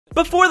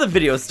Before the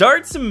video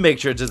starts, make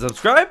sure to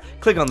subscribe,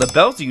 click on the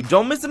bell so you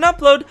don't miss an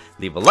upload,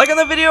 leave a like on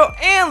the video,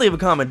 and leave a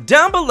comment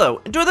down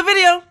below. Enjoy the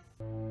video!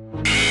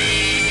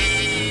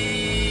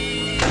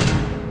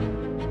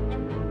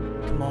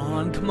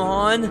 Come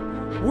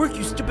on! Work,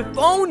 you stupid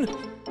phone!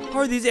 How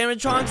are these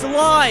animatronics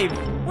alive?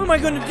 What am I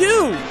gonna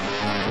do?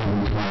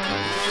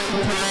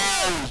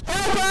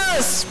 Help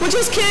us! We're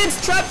just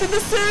kids trapped in the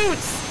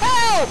suits!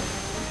 Help!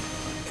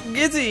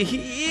 Gizzy,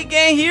 he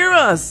can't hear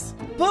us!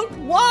 But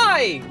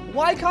why?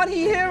 Why can't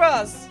he hear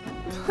us?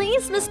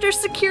 Please, Mr.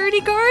 Security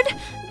Guard,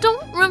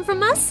 don't run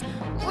from us.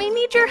 We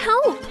need your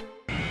help.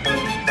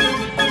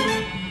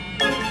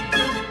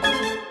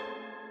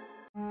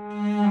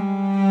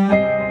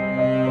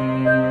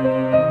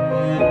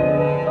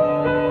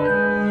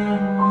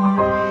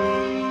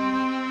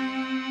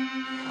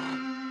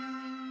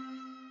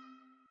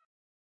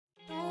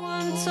 No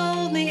one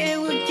told me it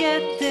would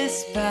get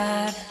this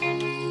bad.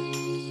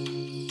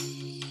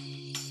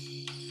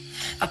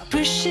 I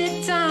push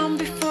it down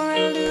before I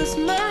lose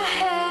my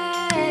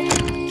head.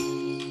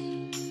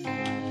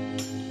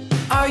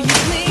 Are you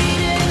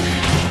bleeding?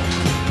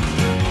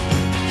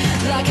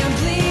 Like I'm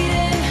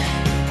bleeding.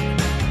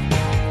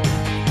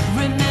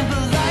 Remember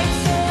life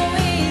so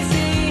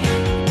easy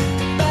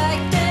back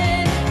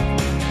then.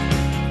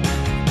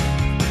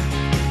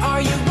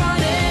 Are you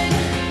running?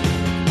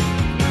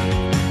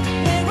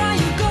 Where are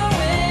you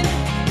going?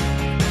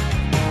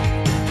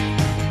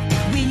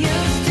 We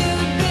used to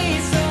be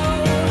so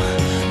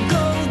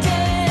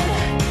golden.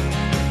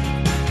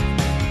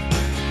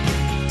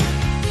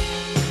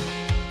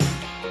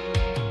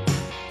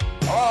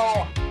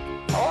 Hello?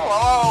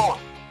 Hello?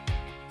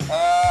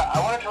 I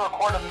wanted to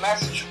record a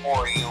message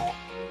for you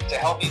to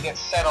help you get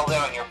settled in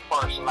on your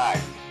first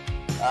night.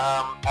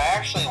 I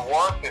actually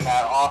worked in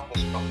that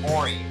office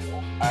before you.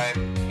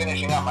 I'm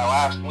finishing up my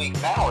last week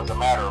now, as a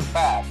matter of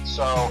fact,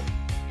 so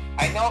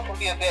I know it can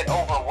be a bit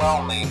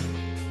overwhelming,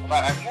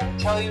 but I'm here to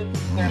tell you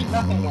there's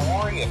nothing to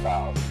worry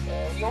about.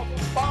 You'll be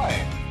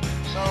fine.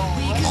 So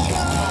let's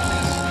just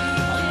focus on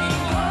being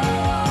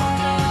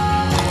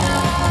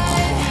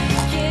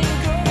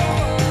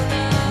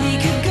We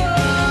could go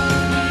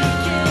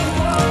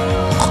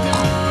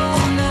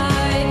all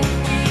night.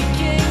 We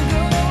can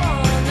go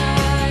all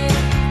night.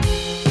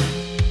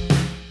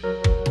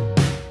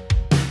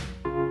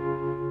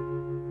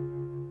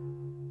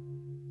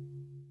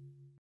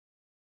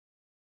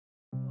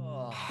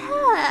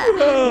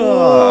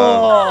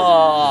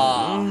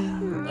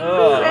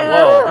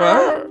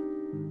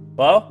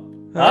 Whoa?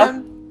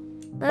 Huh?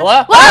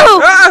 Hello?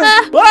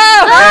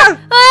 Whoa!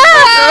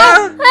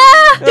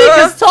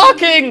 Nika's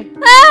talking!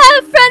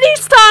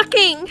 Freddy's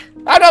talking!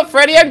 I'm not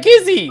Freddy, I'm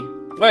Gizzy!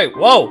 Wait,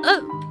 whoa!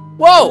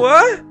 Whoa!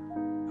 What?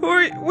 Who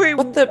are you? Wait,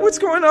 what's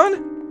going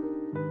on?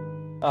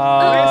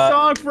 Play a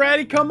song,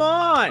 Freddy, come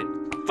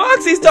on!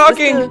 Foxy's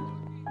talking!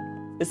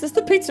 Is this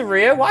the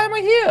pizzeria? Why am I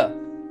here?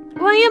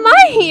 Why am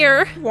I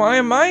here? Why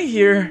am I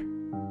here?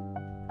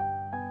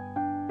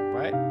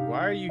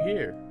 Why are you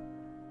here?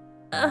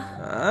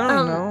 I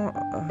don't know.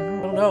 I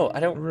don't know. I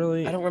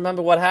don't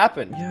remember what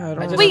happened. Yeah, I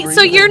don't Wait,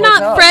 so you're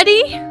not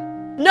Freddy?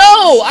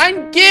 No,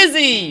 I'm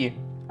Gizzy!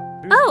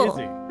 Who's Oh.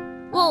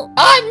 Gizzy? Well,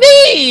 I'm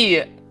me!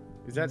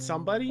 Is that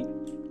somebody?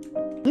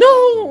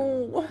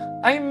 No!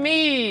 I'm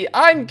me!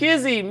 I'm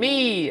Gizzy,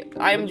 me!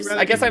 Would you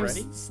rather I guess be I'm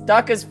Freddy?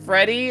 stuck as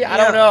Freddy? I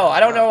don't know. I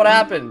don't know what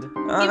happened.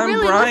 you I'm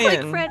really Brian.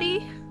 look like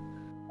Freddy.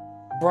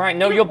 Brian,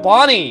 no, you're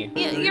Bonnie!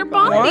 You're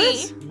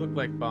Bonnie. You look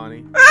like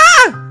Bonnie.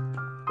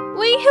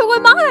 Wait, who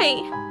am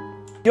I?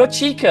 You're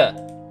Chica.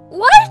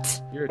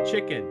 What? You're a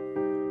chicken.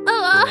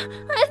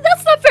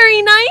 That's not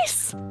very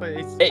nice. But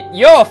it's...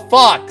 You're a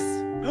fox!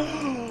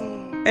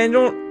 And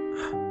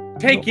don't.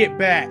 Take it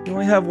back! You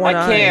only have one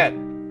eye. I can't.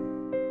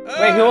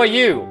 Wait, who are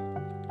you?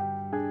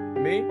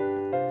 Me?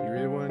 You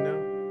really want to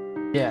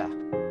know? Yeah.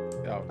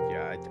 Oh,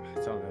 yeah,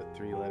 it's on a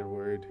 3-letter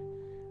word.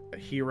 A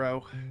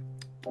hero.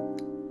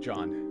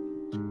 John.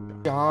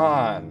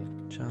 John?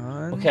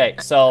 Okay,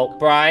 so,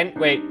 Brian,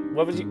 wait,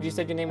 what was you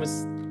said your name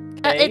was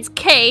K? It's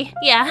K,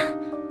 yeah.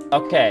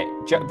 Okay,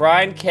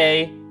 Brian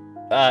K,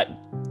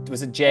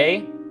 was it J?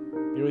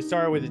 You always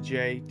start with a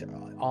J.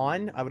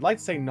 On? I would like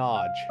to say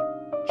Nodge.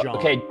 John.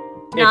 Okay,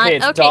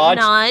 it's Okay, Dodge,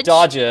 Nodge.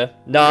 Dodger,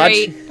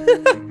 Nodge.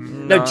 Great.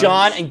 No,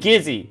 John and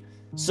Gizzy.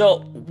 So,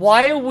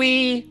 why are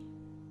we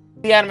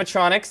the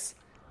animatronics?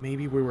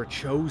 Maybe we were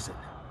chosen.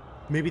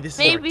 Maybe this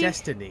is our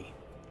destiny.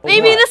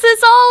 Maybe What? this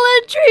is all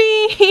a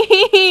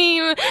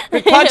dream.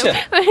 Quick, punch him.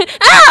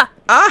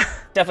 Ah!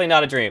 Definitely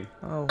not a dream.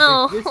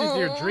 Oh. If this is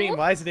your dream,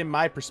 why is it in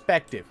my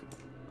perspective?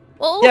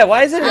 Well, Yeah,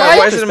 why is it?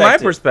 Why is it in my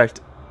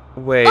perspective?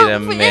 Wait a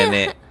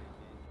minute.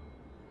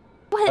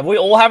 Are we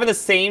all having the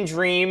same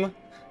dream?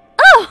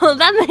 Oh,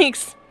 that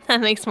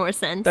makes more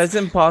sense. That's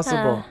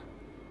impossible.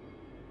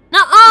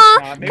 Nuh-uh,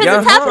 maybe because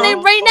it's Yeah.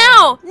 happening right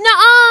now.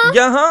 Nuh-uh.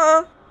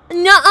 Yeah.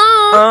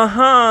 Nuh-uh.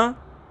 Uh-huh.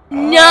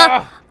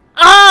 Nuh-uh.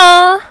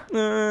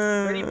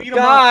 Freddy, beat 'em up.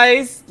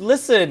 Guys,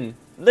 listen.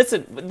 This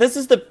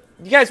is the.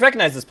 You guys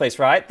recognize this place,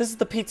 right? This is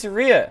the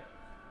pizzeria.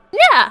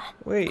 Yeah,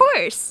 Wait. of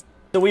course.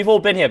 So we've all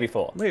been here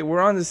before. Wait,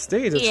 we're on the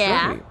stage. That's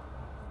Yeah. Freddy.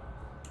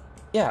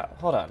 Yeah,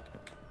 hold on.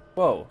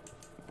 Whoa.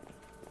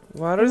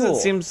 Why does it Cool.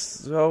 seem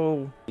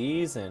so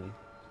Eason.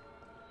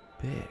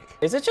 big?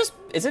 Is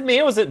it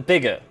me or is it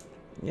bigger?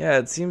 Yeah,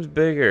 it seems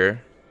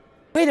bigger.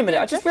 Wait a minute,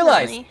 I just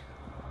realized. Definitely.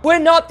 We're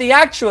not the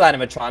actual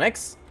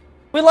animatronics.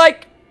 We're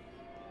like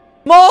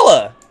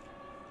smaller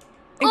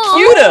and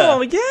cuter.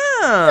 Oh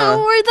yeah.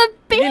 So we're the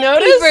baby You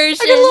notice? version.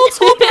 I got a little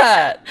top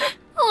hat.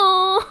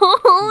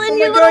 Oh, and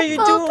my your God, little you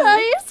bow do. tie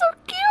is so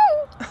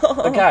cute.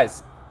 But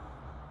guys,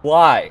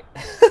 why?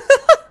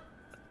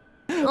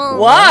 Oh,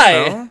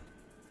 Why? No?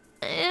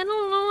 I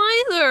don't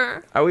know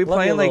either. Are we Love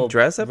playing your like little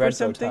dress up or red bow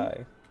something?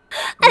 tie.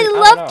 I don't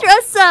love know.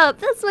 dress up.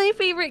 That's my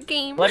favorite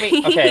game. Let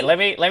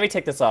me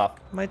take this off.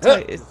 My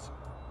tie is.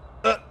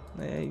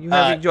 You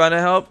want to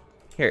help?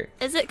 Here.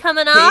 Is it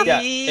coming off? Yeah,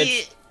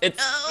 it's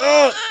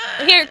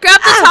Here, grab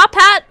the top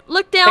hat.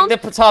 Look down.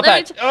 take the top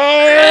Let hat.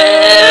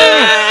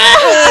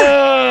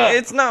 me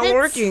It's not It's-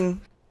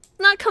 working. It's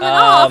not coming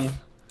off.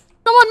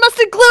 Someone must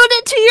have glued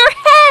it to your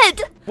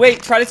head.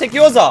 Wait, try to take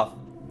yours off.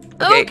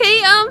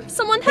 Okay,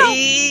 someone help.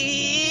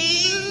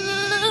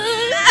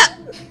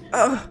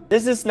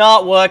 This is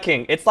not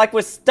working. It's like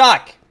we're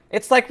stuck.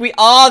 It's like we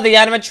are the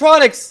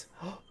animatronics.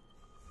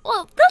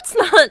 Well, that's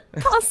not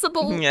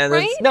possible, Yeah, that's-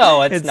 right?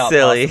 No, it's It's not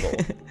silly.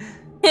 possible.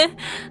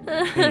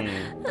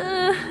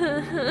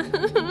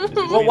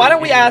 Well, why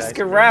don't we ask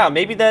around?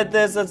 Maybe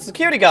there's a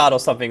security guard or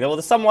something. Or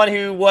there's someone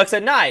who works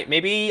at night.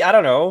 Maybe, I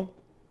don't know.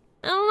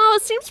 I don't know.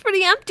 It seems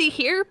pretty empty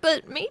here,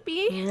 but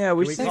maybe. Yeah,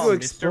 we Can should call go Mr.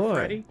 explore.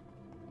 Freddy?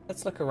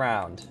 Let's look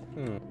around.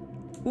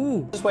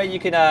 Ooh. This way you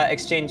can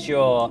exchange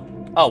your...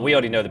 Oh, we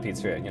already know the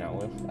pizzeria, you know.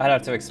 I don't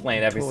have to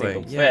explain every Boy,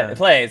 single yeah.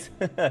 place.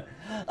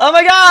 Oh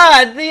my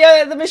god!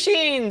 The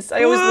machines!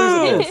 I always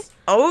lose at this.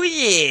 Oh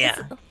yeah.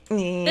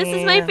 This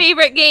is my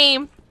favorite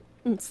game.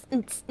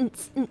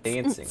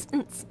 Dancing.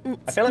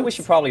 I feel like we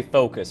should probably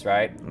focus,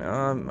 right?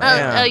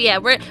 Oh yeah,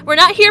 we're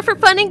not here for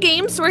fun and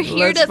games. We're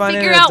here Let's to find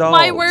figure an out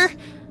why adult. we're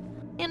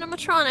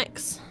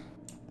animatronics.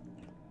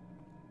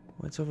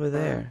 What's over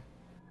there?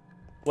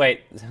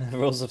 Wait,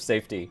 rules of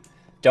safety.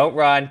 Don't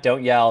run,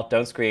 don't yell,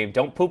 don't scream,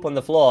 don't poop on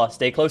the floor,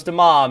 stay close to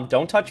mom,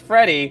 don't touch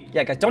Freddy.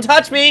 Yeah, guys, don't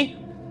touch me!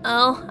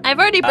 Oh, I've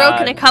already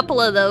broken a couple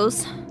of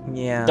those.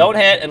 Yeah. Don't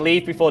hit and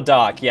leave before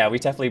dark. Yeah, we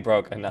definitely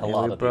broke a Yeah,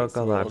 lot we of broke these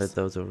a lot rules. of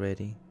those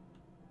already.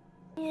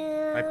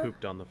 Yeah. I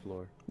pooped on the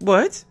floor.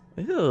 What?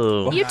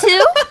 Ew. You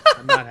too?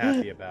 I'm not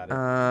happy about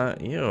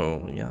it. Ew.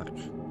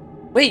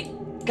 Yuck. Wait,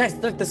 guys,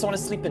 look, there's someone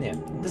asleep in here.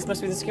 This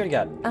must be the security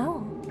guard.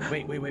 Oh.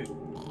 Wait.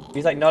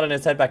 He's like nodding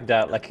his head back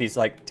down, like he's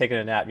like taking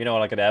a nap. You know,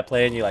 like an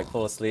airplane, you like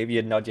fall asleep,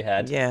 you nod your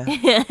head. Yeah.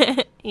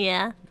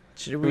 Yeah.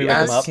 Should we we wake him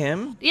ask up?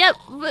 him? Yep.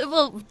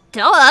 Well,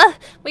 duh.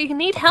 We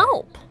need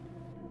help.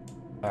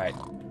 All right.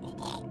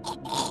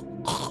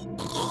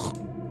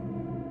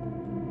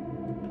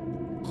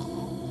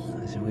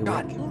 Should we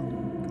God. wake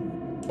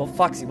him? Well,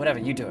 Foxy, whatever,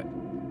 you do it.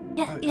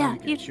 Yeah, Oh, yeah.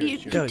 okay, You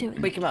sure. do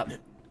it. Wake him up.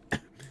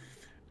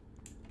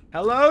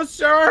 Hello,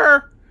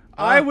 sir.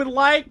 I would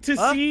like to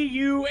see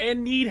you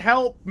and need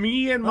help.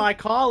 Me and my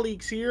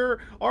colleagues here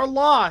are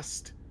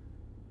lost.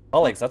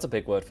 Alex, that's a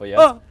big word for you.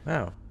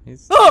 Wow.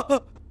 He's... What?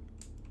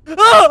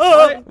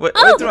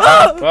 What's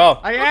wrong? Well,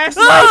 I asked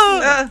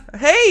you.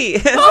 Hey!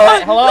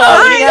 alright,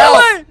 hello, we need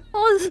help.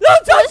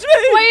 Don't touch me!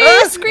 Why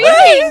are you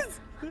screaming?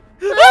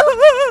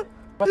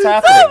 What's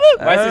happening?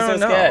 Why is he I so don't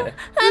know. scared?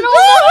 I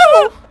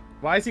don't know.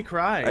 Why is he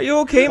crying? Are you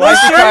okay, Why is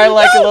he mister? crying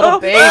like a little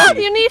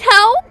baby? You need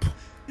help?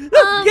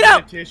 Get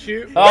out.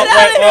 Tissue.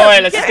 Oh,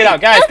 wait, let's just get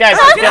out. Guys,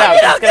 let's get out.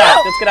 Let's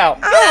get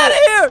out. Get out of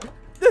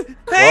here!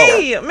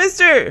 Hey,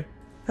 mister!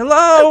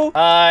 Hello!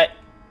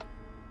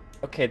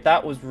 Okay,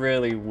 that was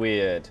really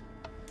weird.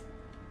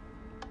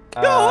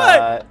 Go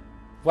away!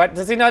 What,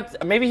 does he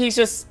not, maybe he's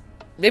just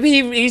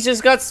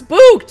got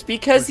spooked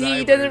because Was I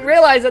he didn't rude?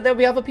 realize that there'll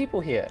be other people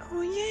here.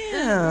 Oh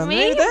yeah,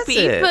 maybe that's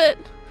it. but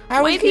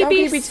How why'd can he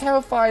he be be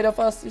terrified of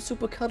us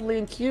super cuddly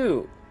and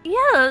cute?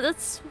 yeah,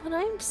 that's what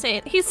I'm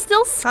saying. He's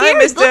still Hi, scared.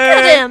 mister. Look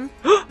at him.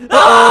 Whoa!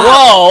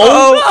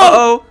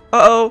 Oh,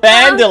 uh-oh.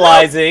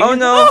 Vandalizing! Oh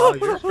no! Oh,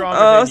 you're stronger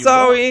Oh, than you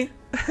sorry.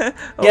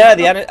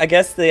 Yeah, I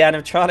guess the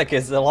animatronic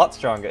is a lot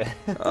stronger.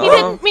 He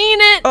didn't mean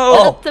it.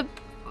 Oh. The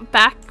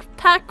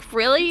backpack,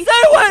 really? Stay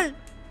away!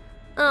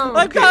 Oh.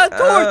 I got a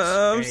torch!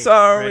 I'm Hey,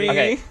 sorry.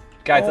 Okay,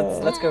 guys,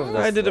 let's go this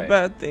I did a way.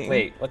 bad thing.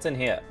 Wait, what's in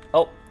here?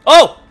 Oh!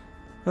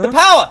 The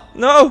power!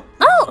 No!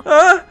 Oh.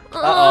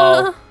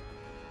 Uh-oh.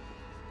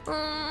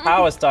 Mm,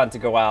 Power's starting to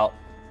go out.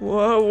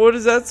 Whoa, what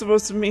is that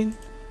supposed to mean?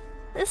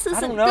 this don't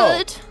isn't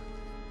know.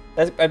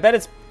 good. I bet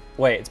it's...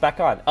 Wait, it's back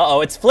on.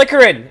 Uh-oh, it's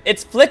flickering!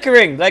 It's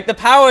flickering! Like, the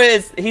power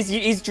is...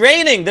 He's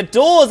draining! The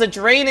doors are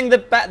draining the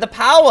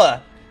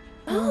power!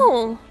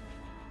 Oh.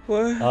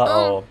 What?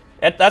 Uh-oh.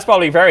 That's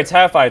probably very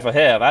terrifying for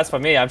him. As for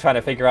me, I'm trying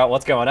to figure out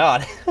what's going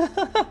on.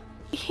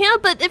 Yeah,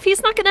 but if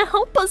he's not gonna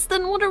help us,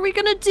 then what are we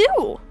gonna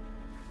do?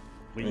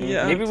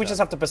 Yeah. Maybe we just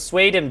have to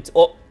persuade him to...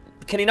 Or,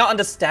 can he not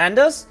understand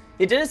us?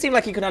 It didn't seem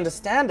like he could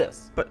understand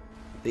us. But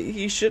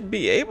he should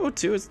be able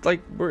to. It's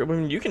like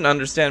when you can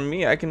understand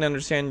me, I can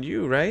understand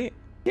you, right?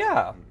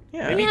 Yeah.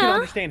 Yeah. Maybe he Yeah. can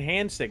understand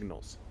hand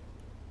signals.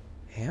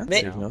 Hand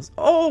May- signals.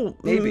 Oh,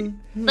 Maybe.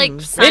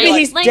 Like sign Maybe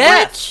he's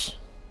language.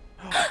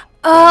 deaf.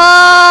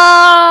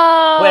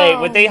 Oh. Wait,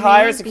 would they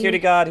hire a security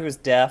guard who's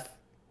deaf?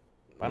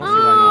 I don't see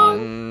why not.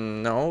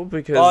 No,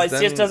 because Well, it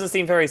then just doesn't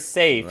seem very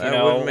safe, you that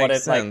know? wouldn't make What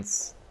if, like,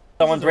 sense.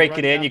 someone This is a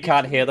breaking in, rundown you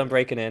can't hear them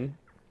breaking in?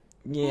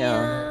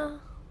 Yeah.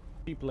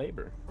 Cheap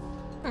labor.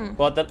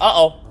 Well, then,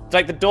 uh-oh. It's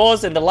like the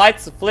doors and the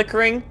lights are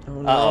flickering. Oh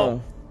Uh-oh.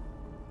 no.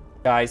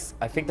 Guys,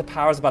 I think the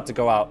power's about to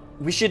go out.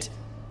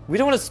 We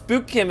don't want to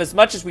spook him as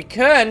much as we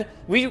can.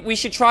 We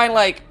should try and,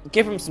 like,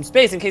 give him some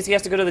space in case he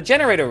has to go to the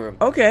generator room.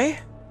 Okay.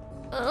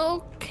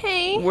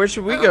 Okay. Where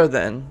should we go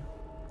then?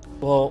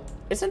 Well,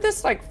 isn't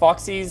this, like,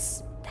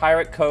 Foxy's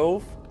Pirate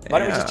Cove? Why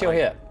don't we just Yeah. chill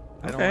here?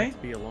 I don't Okay. like to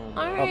be alone.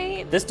 All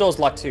right. This door's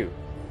locked, too.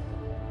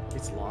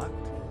 It's locked.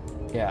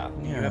 Yeah.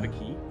 You have a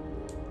key?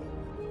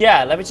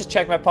 Yeah, let me just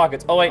check my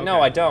pockets. Oh, wait, no,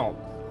 Okay. I don't.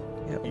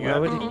 Yeah, You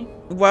have a key?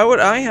 why would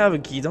I have a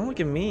key? Don't look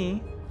at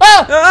me.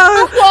 Ah!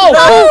 Ah!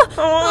 Whoa!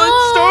 Oh,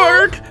 it's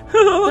dark.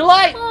 The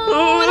light!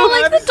 Oh, I don't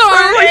like the I don't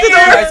dark. like the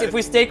dark. Guys, if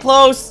we stay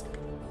close...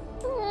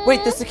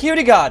 Wait, the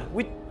security guard!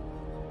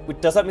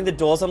 Does that mean the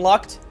door's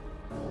unlocked?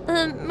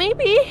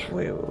 Maybe.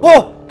 Wait,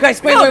 Whoa!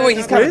 Guys, wait,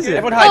 he's coming. is it?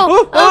 Everyone hide.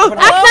 Oh,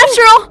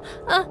 act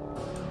natural.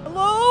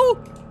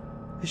 Hello?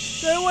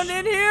 Shh. Is anyone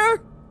in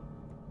here?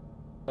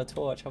 A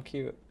torch, how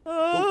cute.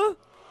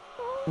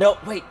 No,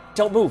 wait,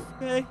 don't move.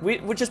 Okay.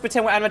 We'll just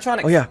pretend we're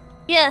animatronics. Oh yeah.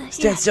 Yeah.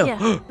 Stand still.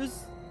 Yeah.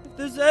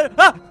 There's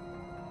ah!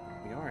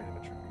 We are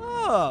amateur.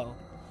 Oh.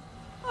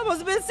 I must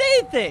have been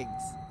saying things.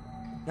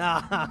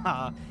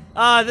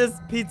 This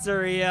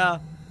pizzeria.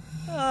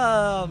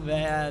 Oh,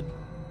 man.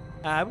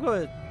 I'm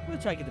going to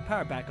try to get the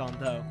power back on,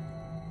 though.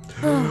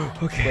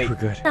 Okay, Wait. we're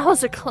good. That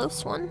was a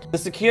close one. The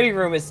security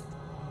room is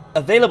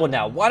available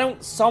now. Why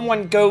don't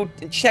someone go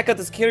and check out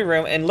the security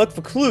room and look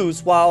for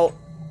clues while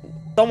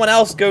someone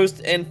else goes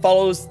and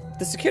follows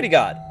the security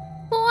guard?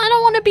 Well, I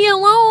don't want to be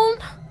alone.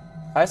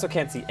 I also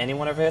can't see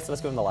anyone over here, so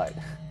let's go in the light.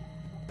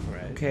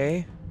 Right.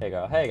 Okay. There you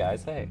go. Hey,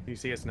 guys, hey. Do you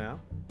see us now?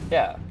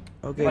 Yeah.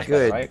 Okay, Much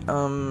better, good. right?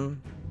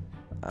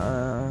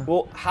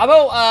 Well, how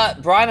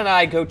about Brian and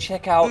I go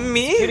check out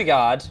Me? the security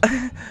guard?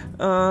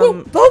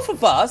 Well, both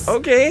of us.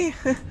 okay.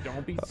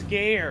 Don't be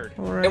scared.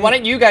 All right. And why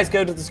don't you guys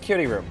go to the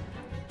security room?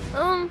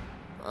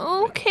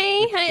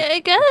 Okay,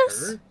 I guess.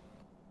 Sure.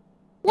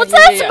 What's Yeah,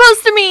 that yeah, yeah.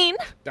 supposed to mean?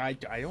 I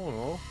don't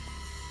know.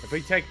 If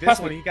we take this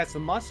Trust one, me. he got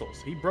some muscles.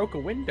 He broke a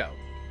window.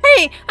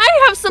 Hey,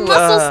 I have some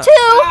muscles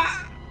too.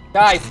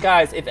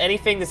 Guys, if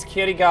anything, the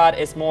security guard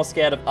is more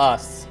scared of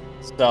us.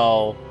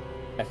 So,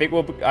 I think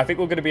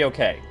we're gonna be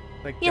okay.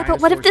 Like Yeah, but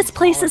what if dinosaurs this and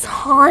place is smaller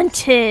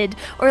haunted?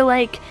 Or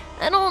like,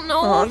 I don't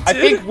know. Haunted? I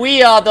think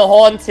we are the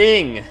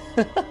haunting.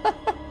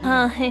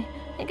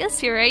 I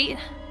guess you're right.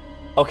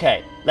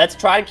 Okay, let's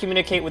try to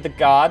communicate with the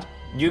guard.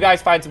 You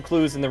guys find some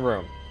clues in the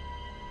room,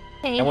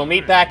 Hey, and we'll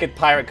meet back at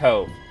Pirate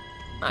Cove.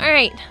 all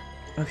right.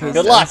 Okay,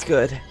 Good sounds luck.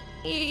 good.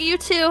 You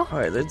too. All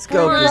right, let's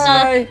go. Come on. Gizmo.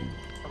 Bye.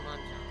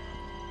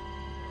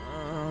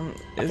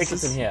 I Is think it's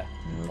this- in here.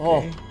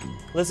 Okay. Oh,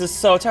 this is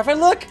so terrifying.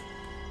 Look,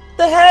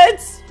 the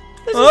heads.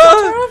 This is so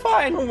Ah!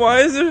 terrifying. Why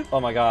is it? Oh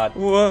my god.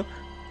 What?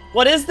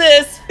 What is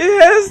this?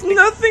 It has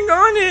nothing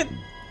on it.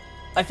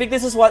 I think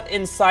this is what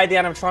inside the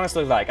animatronics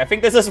look like. I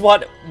think this is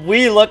what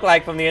we look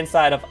like from the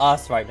inside of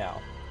us right now.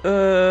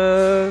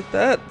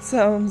 That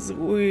sounds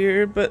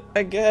weird, but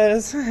I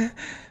guess.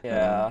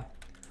 Yeah.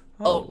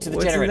 Oh, to the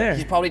what's in generator. there?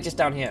 He's probably just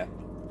down here.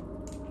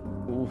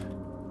 Ooh.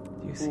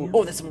 Do you see Ooh. him?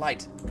 Oh, there's some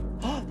light.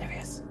 Oh, there he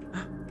is.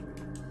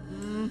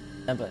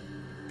 Ember.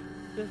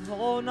 It's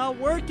all not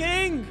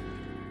working.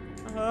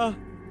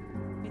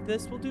 Maybe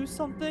this will do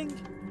something.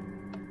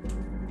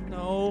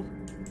 No.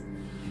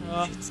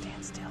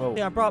 Stand still. I think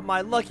I brought my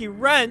lucky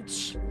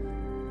wrench.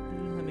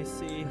 Let me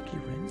see. Lucky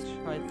wrench.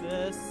 Try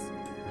this.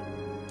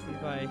 See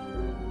if I...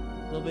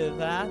 A little bit of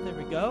that. There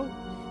we go.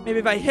 Maybe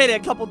if I hit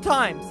it a couple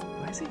times.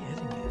 Why is he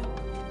hitting it?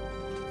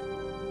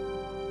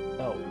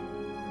 Oh.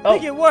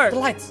 Make it work. The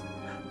lights.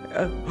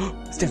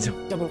 Stand still.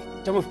 Don't move.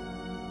 Don't move.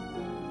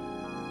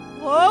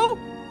 Hello?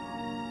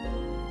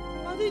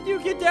 How did you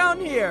get down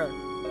here?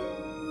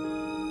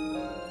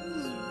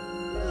 This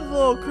is a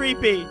little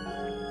creepy.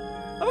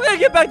 I'm gonna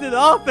get back to the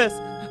office.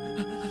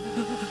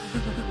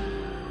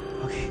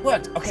 Okay.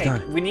 What? Okay,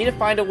 done. we need to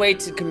find a way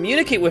to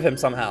communicate with him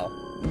somehow.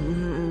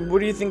 What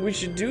do you think we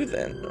should do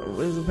then?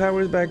 Is the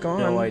power's back on?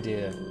 No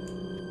idea.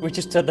 We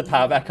just turned the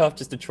power back off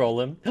just to troll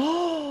him.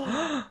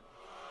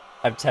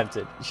 I'm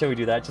tempted. Shall we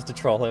do that just to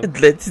troll him?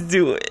 Let's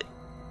do it.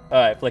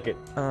 Alright, flick it.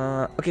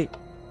 Okay.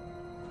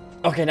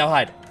 Okay, now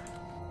hide.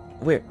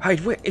 Where? Hide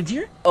where? In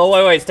here?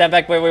 Oh, wait, stand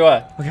back where we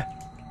were. Okay.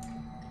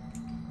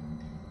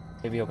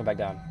 Maybe he'll come back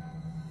down.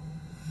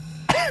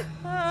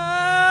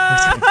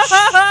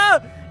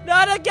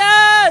 Not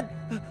again!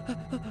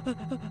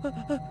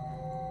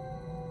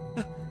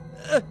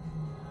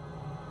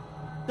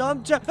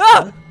 Dumb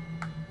Ah!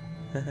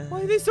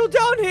 Why are they still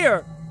down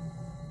here?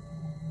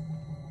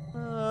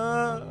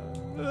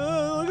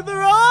 Look at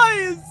their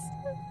eyes!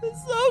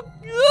 It's so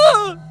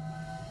good!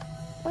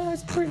 Oh,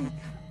 it's pretty.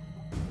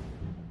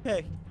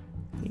 Hey,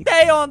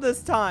 stay on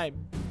this time.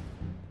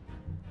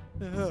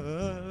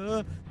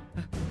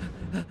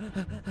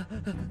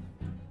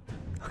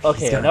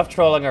 Okay, enough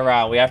trolling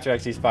around. We have to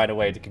actually find a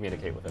way to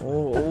communicate with him.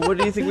 Well, what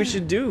do you think we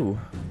should do?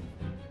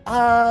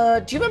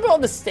 Do you remember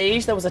on the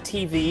stage there was a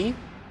TV?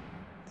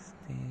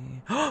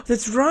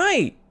 That's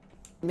right.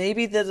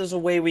 Maybe there's a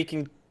way we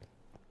can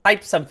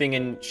type something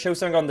and show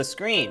something on the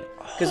screen.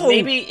 Because Oh.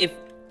 maybe if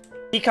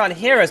he can't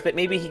hear us, but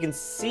maybe he can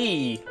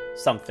see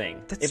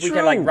something. That's if we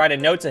can like true. write a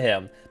note to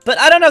him. But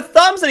I don't have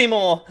thumbs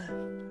anymore.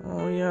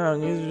 Oh yeah,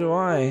 neither do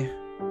I.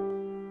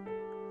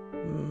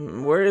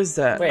 Where is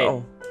that? Wait.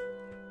 Oh.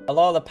 A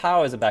lot of the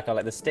powers are back on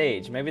like the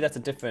stage. Maybe that's a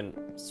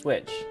different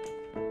switch.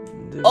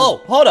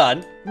 Oh, hold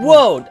on.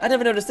 Whoa, I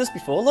never noticed this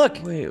before. Look.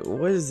 Wait,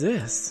 what is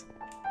this?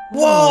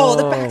 Whoa,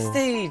 the Whoa.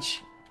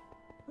 backstage.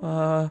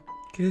 Can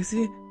you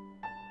see?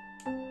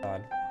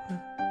 God.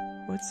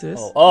 What's this?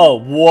 Oh,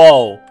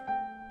 whoa.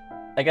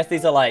 I guess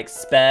these are like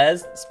spare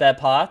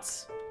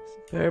parts.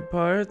 Spare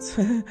parts?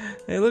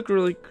 They look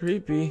really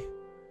creepy.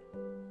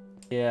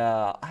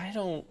 Yeah, I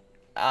don't.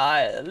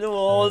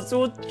 Oh,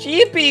 so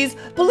cheapies.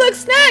 But look,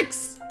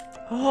 snacks.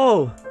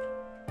 Oh.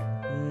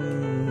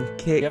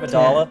 Do you have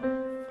 $1?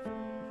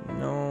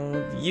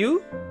 No.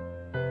 You?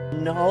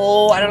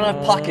 No, I don't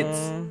have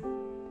pockets.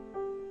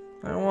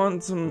 I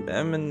want some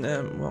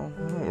M&M. Well,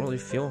 I don't really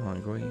feel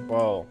hungry.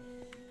 Whoa.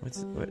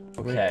 Wait,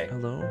 Okay.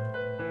 hello?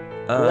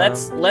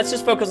 Let's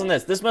just focus on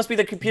this. This must be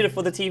the computer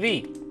for the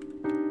TV.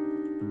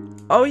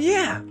 Oh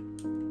yeah.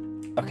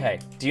 Okay.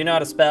 Do you know how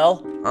to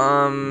spell?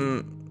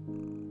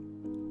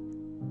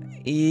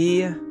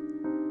 E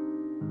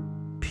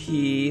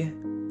P.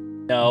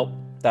 No.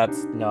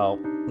 That's no.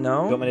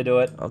 No? You want me to do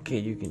it? Okay,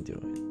 you can do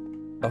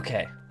it.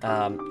 Okay.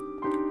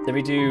 Then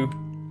we do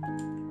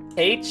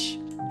H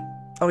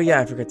Oh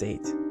yeah, I forgot the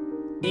 8.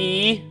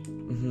 E.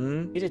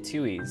 Mm-hmm. You did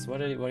 2 E's.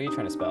 What are you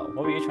trying to spell?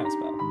 What were you trying to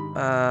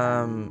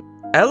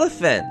spell?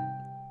 Elephant.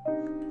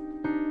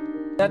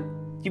 That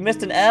you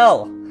missed an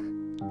L.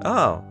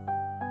 Oh.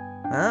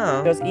 It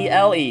Oh. goes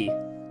E-L-E.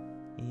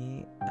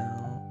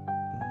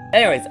 E-L.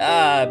 Anyways,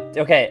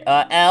 okay,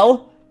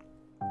 L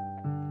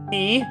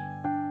E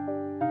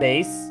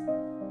space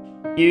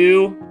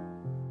U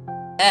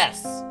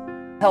S.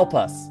 Help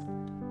us.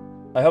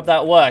 I hope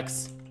that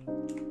works.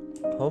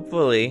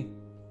 Hopefully.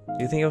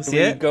 Do you think you'll see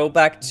Can we it? go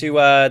back to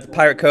the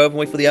Pirate Cove and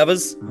wait for the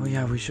others? Oh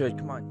yeah, we should.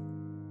 Come on.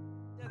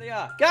 There they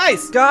are.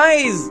 Guys!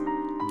 Guys!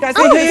 Guys,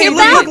 Oh, Hey, you're look,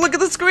 back. look at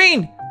the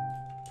screen!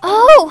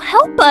 Oh,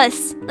 help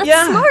us! That's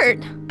Yeah. smart.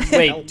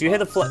 Wait, do you hear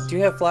the do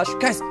you hear Flash?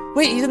 Guys,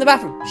 wait, he's in the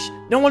bathroom. Shh,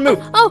 no one move.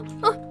 Oh,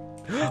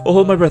 Oh,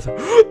 hold my breath.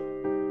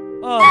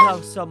 Oh, that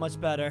was so much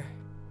better.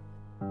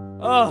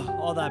 Oh,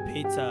 all that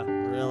pizza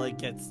really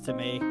gets to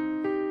me.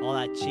 All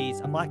that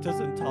cheese. I'm lactose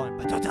intolerant,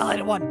 but don't tell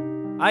anyone.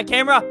 All right,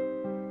 camera.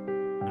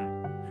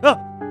 Oh.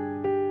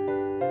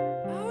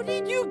 How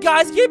did you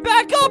guys get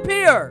back up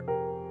here?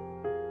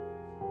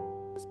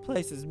 This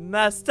place is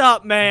messed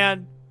up,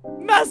 man.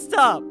 Messed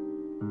up.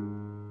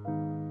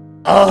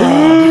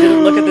 Oh, he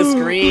didn't look at the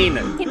screen.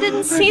 he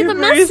didn't see the He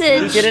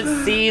message.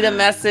 didn't see the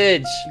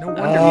message. No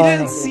wonder You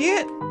didn't see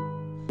it?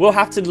 We'll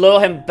have to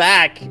lure him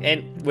back,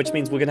 and which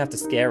means we're gonna have to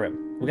scare him.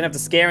 We're gonna have to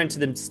scare him to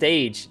the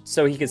stage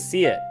so he can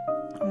see it.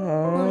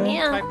 Oh,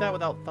 yeah. Type that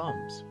without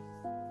thumbs.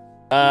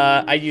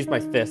 I used my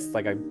fist,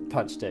 like I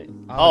punched it.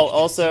 Oh,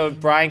 also,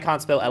 Brian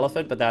can't spell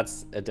elephant, but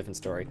that's a different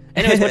story.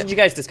 Anyways, what did you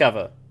guys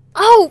discover?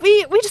 Oh,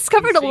 we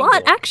discovered a lot,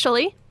 Single.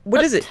 actually.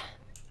 What is it?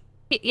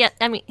 Yeah,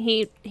 I mean,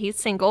 he's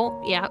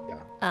single, yeah.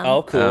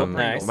 Oh, cool,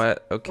 nice.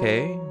 But,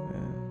 okay.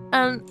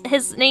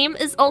 His name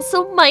is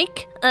also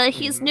Mike.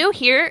 He's new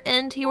here,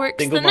 and he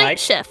works Single the night Mike?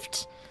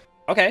 shift.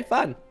 Okay,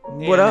 fun.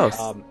 What else?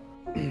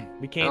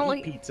 We can't Oh,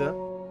 eat pizza.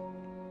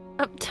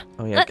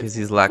 Oh yeah, because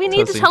he's lactose we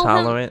need to tell him-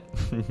 intolerant.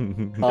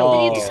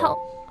 We need to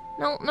tell.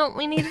 No,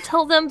 we need to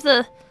tell them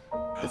the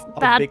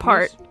bad big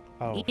part. news?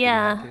 Oh,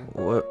 Yeah.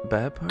 What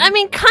bad part? I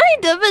mean,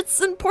 kind of.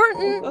 It's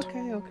important.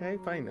 Okay,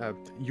 fine.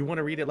 You want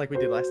to read it like we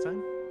did last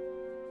time?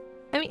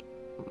 I mean,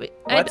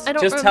 I What? don't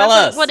Just remember tell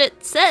us. what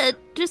it said.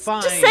 Just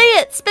Fine. say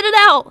it. Spit it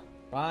out.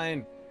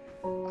 Fine.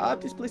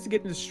 This place is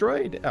getting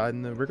destroyed,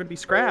 and we're gonna be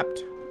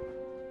scrapped.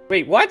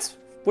 Wait, what?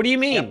 What do you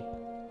mean?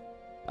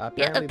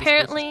 Apparently,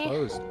 apparently- this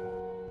place is closed.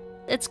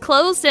 It's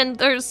closed, and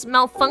there's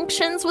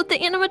malfunctions with the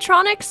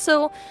animatronics,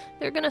 so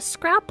they're gonna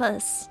scrap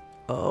us.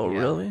 Oh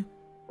really?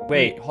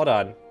 Wait, hold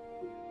on.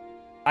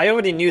 I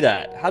already knew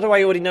that. How do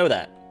I already know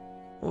that?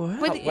 What?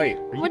 What, wait.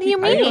 what do you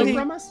Are you hiding mean?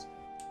 from us?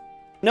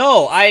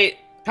 No, I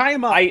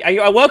Time up.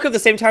 I woke up the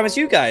same time as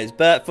you guys,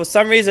 but for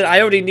some reason I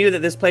already knew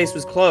that this place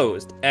was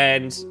closed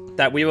and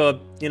that we were,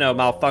 you know,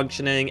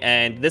 malfunctioning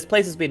and this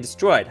place is being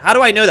destroyed. How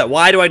do I know that?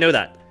 Why do I know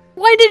that?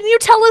 Why didn't you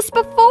tell us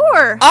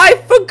before?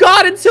 I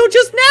forgot until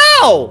just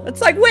now!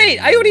 It's like, wait,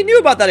 I already knew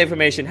about that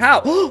information.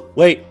 How?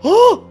 Wait.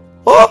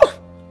 What?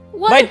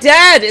 My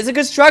dad is a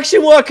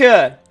construction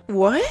worker!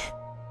 What?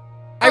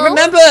 I Oh?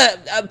 remember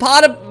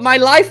part of my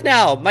life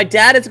now. My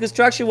dad is a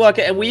construction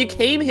worker, and we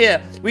came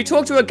here. We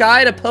talked to a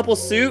guy in a purple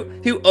suit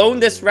who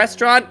owned this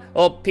restaurant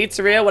or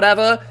pizzeria,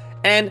 whatever.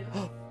 And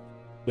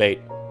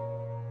wait,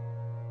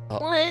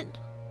 What?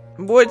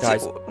 What?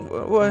 Guys.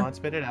 Come What? on,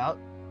 spit it out.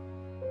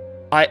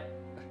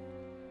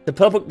 The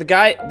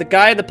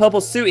guy in the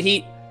purple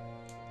suit,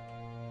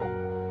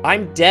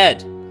 I'm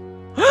dead.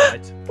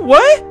 What?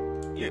 What?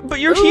 But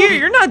you're here.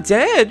 You're not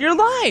dead. You're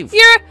alive.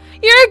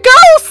 You're a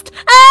ghost!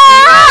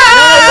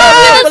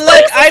 Ah! But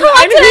look,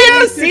 I'm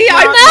here. See,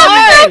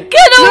 I'm fine.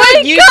 Get away,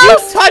 Look, you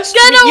ghost! touched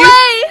Get me.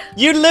 away!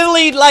 You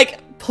literally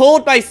like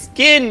pulled my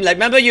skin. Like,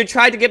 remember you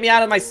tried to get me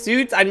out of my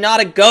suit? I'm not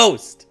a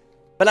ghost.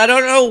 But I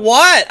don't know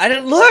what. I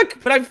didn't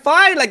look, but I'm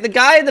fine. Like the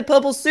guy in the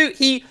purple suit,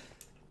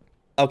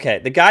 okay,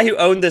 the guy who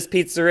owned this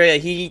pizzeria,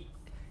 he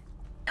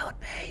killed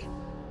me.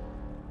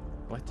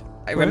 What?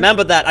 I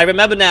remember that. I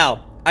remember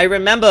now. I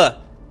remember.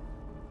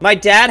 My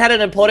dad had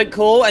an important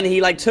call and he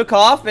like took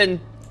off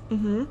and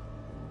I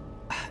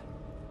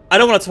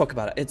don't want to talk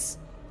about it. It's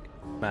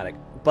dramatic.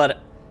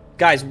 But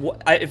guys,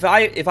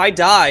 if I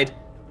died,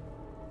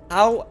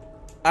 how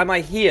am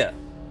I here?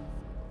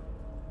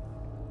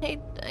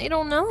 I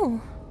don't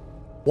know.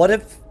 What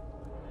if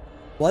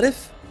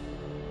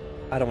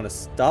I don't want to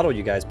startle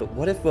you guys, but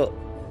what if we're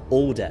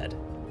all dead?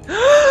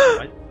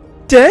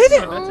 Dead?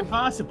 No, that's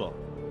impossible.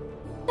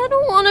 I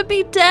don't want to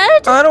be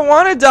dead. I don't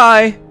want to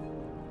die.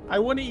 I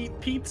want to eat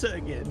pizza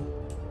again.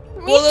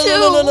 Me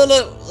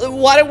too.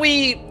 Why don't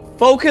we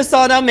focus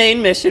on our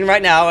main mission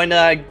right now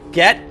and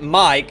get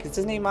Mike, is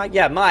his name Mike?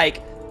 Yeah,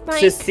 Mike,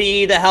 to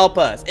see to help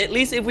us. At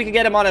least if we can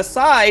get him on our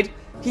side,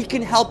 he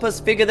can help us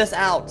figure this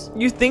out.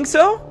 You think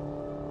so?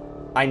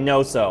 I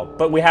know so,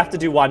 but we have to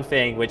do one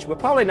thing, which we're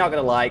probably not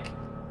gonna like.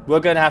 We're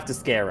gonna have to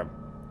scare him.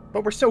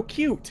 But we're so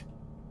cute.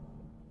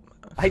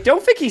 I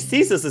don't think he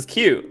sees us as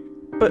cute.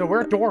 But No,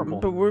 we're adorable.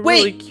 But we're Wait.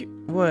 really cute.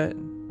 What?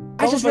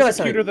 I Some just of realized us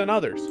are cuter something. than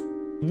others.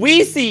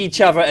 We see each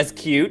other as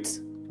cute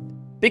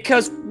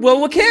because, well,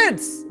 we're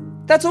kids.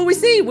 That's all we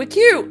see. We're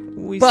cute.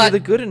 We see But- the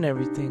good in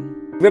everything.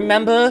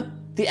 Remember,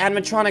 the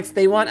animatronics,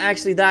 they weren't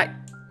actually that...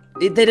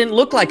 They didn't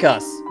look like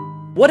us.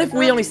 What if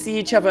we only see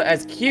each other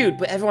as cute,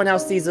 but everyone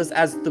else sees us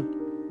as the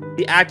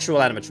actual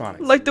animatronics?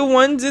 Like the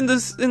ones in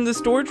the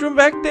storage room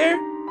back there?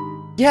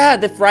 Yeah,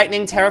 the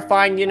frightening,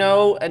 terrifying, you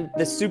know, and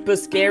the super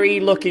scary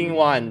looking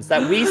ones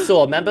that we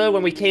saw. Remember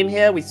when we came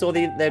here, we saw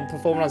them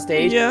performing on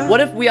stage? Yeah.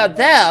 What if we are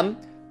them,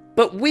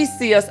 but we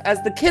see us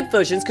as the kid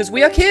versions because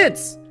we are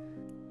kids?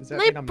 Does that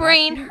My mean I'm not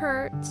brain cute?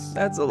 hurts.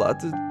 That's a lot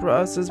to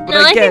process, but No,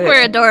 I I get think it.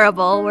 we're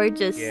adorable. We're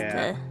just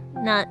Yeah.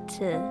 not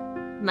to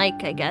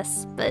Mike, I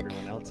guess. But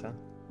Everyone else, huh?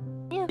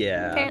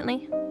 Yeah.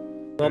 apparently.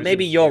 Well,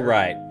 maybe you're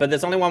right, but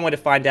there's only one way to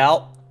find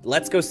out.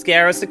 Let's go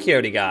scare a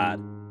security guard.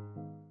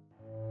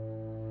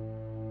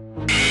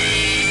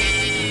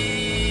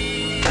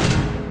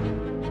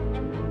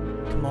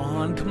 Come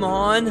on, come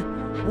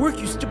on. Work,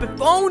 you stupid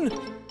phone.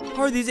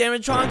 How are these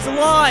animatronics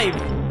alive?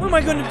 What am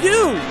I gonna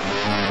do?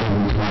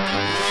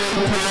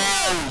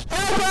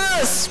 Help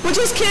us! We're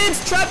just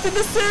kids trapped in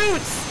the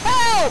suits!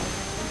 Help!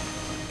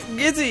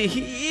 Gizzy,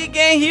 he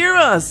can't hear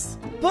us.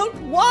 But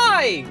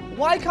why?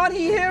 Why can't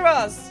he hear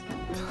us?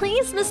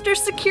 Please, Mr.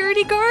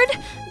 Security Guard,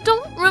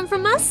 don't run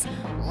from us.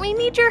 We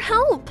need your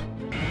help.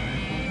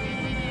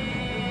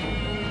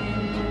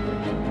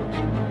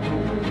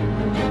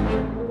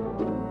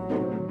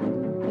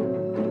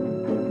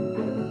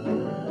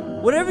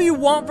 Whatever you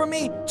want from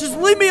me, just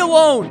leave me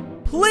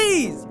alone.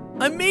 Please.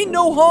 I mean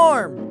no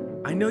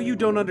harm. I know you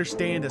don't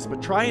understand us,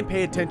 but try and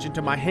pay attention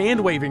to my hand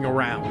waving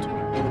around.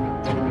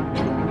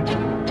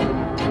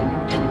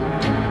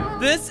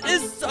 This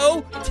is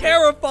so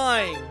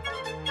terrifying.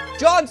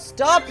 John,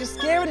 stop! You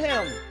scared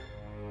him!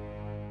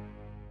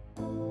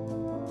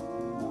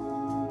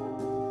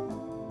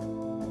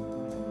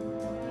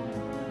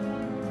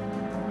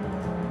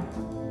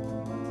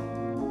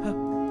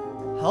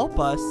 Help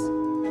us?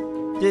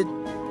 Did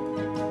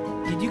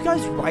you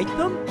guys write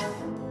them?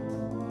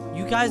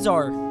 You guys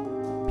are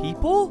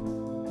people?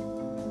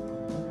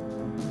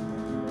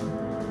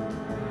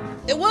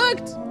 It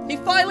worked! He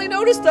finally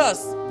noticed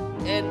us!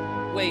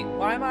 And, wait,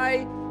 why am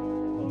I...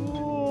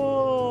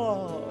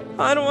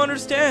 I don't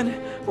understand.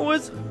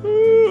 What's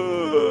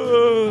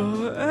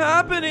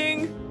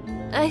happening?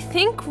 I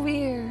think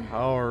we're...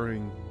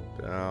 Powering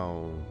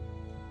down.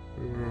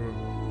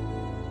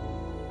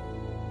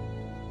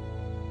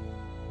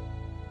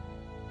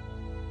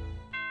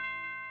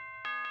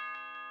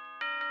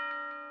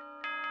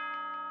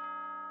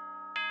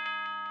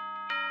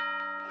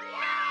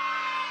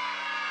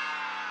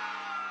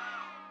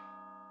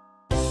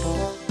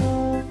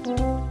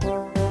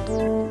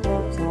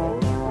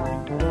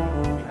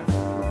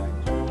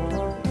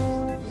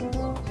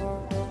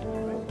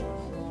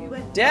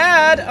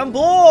 Dad, I'm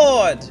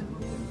bored!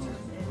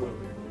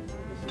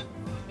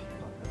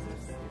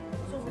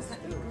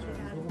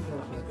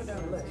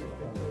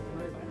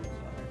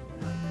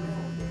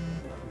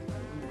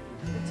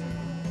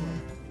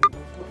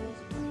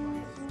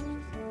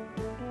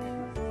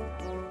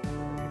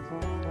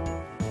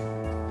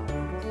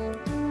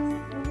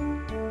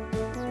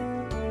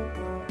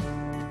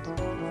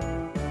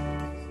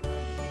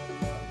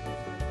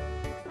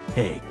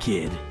 Hey,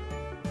 kid.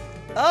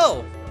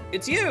 Oh,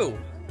 it's you!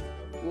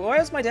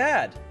 Where's my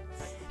dad?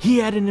 He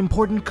had an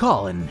important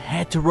call and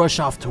had to rush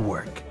off to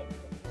work.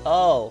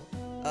 Oh,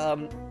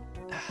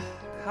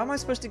 how am I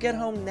supposed to get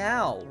home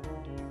now?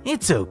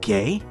 It's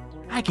okay.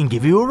 I can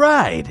give you a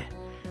ride.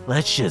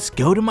 Let's just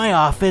go to my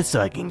office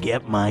so I can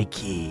get my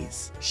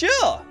keys.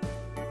 Sure.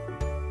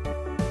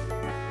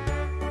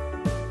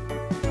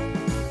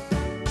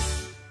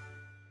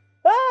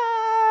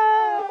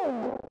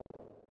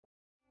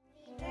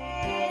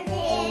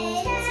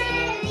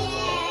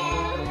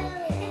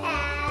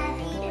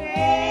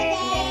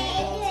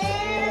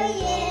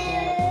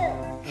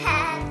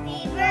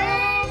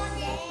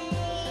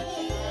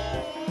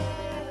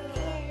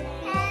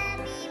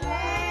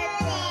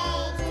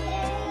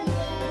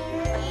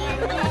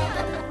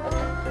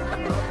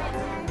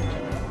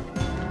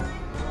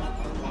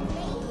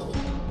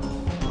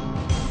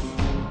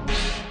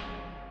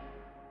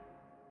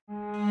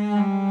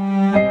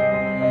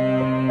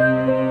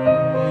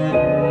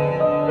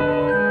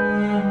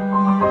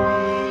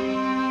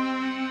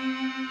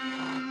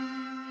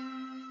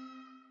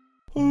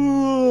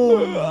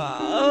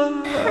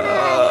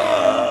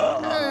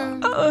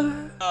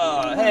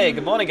 Hey,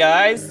 good morning,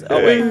 guys.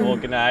 Oh, wait. Well,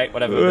 good night.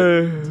 Whatever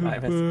the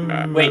time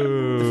is. Wait,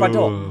 the front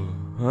door.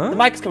 Huh? The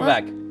mic's coming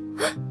back.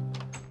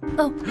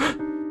 Oh.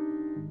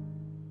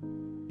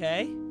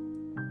 Okay.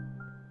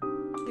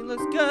 Everything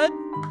looks good.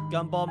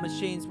 Gumball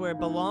machine's where it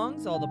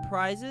belongs. All the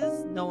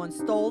prizes. No one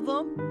stole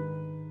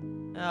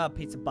them. Ah,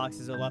 pizza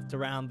boxes are left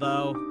around,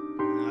 though.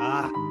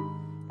 Ah.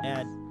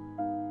 And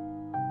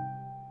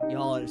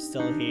y'all are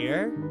still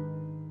here.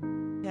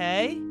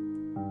 Okay.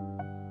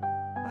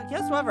 I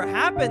guess whatever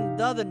happened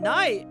the other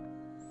night,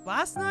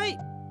 last night?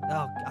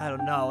 Oh, I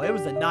don't know. It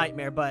was a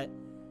nightmare, but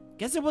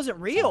guess it wasn't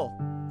real.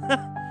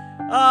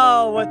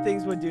 Oh, what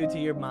things would do to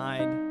your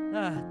mind.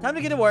 Time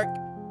to get to work.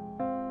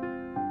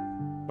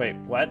 Wait,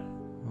 what?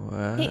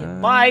 What?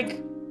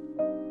 Mike!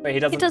 Wait, he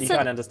doesn't-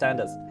 can't understand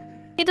us.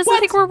 He doesn't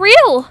think we're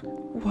real.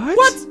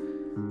 What?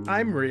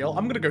 I'm real.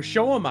 I'm gonna go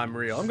show him I'm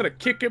real. I'm gonna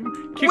kick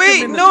him.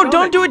 Wait, in the no, stomach.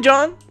 don't do it,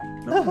 John.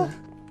 No.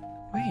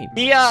 Wait.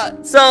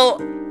 Yeah, so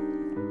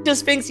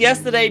just things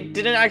yesterday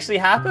didn't actually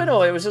happen,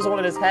 or it was just all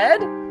in his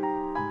head?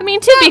 I mean,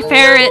 to be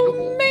fair,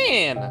 Oh,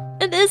 man.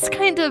 it is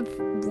kind of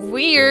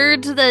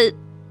weird that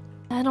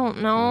I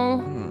don't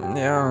know.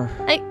 Yeah.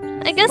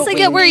 I guess But I we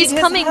get where need he's his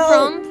coming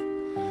help.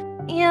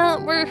 from. Yeah,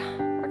 we're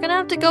gonna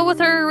have to go with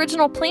our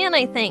original plan,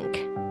 I think.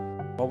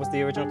 What was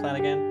the original plan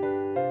again?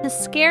 To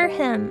scare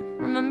him,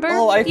 remember?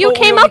 Oh, I You thought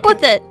we came already up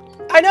with it.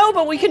 I know,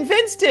 but we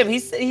convinced him. He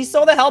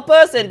saw the help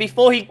us, and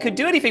before he could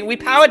do anything, we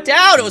powered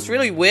down. It was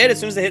really weird. As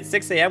soon as it hit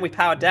 6 a.m., we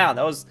powered down.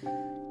 That was,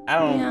 I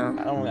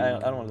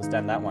don't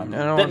understand that one.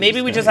 I don't But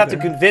maybe we just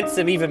understand have to convince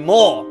him even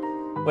more,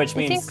 which I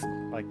means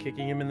think By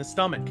kicking him in the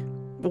stomach.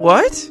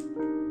 What?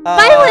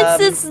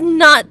 violence is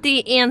not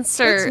the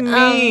answer.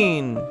 That's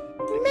mean.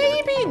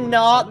 maybe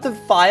not the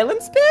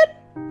violence bit,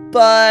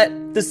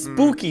 but the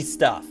spooky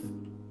stuff.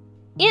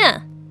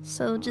 Yeah.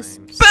 So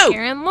just Boo!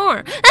 scare him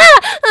more.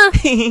 Ah!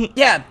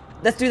 Yeah,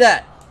 let's do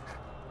that.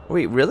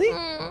 Wait, really?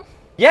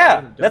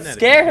 Yeah, done let's that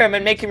scare again. him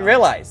and make him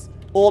realize.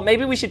 Or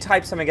maybe we should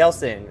type something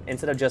else in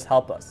instead of just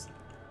help us.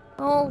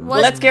 Oh, what?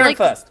 Well, let's scare him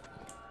first.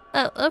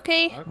 Oh,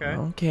 okay. Okay.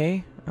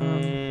 Okay.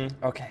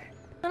 Okay.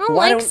 I don't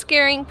Why like don't-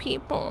 scaring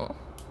people.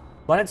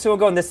 Why don't two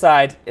go on this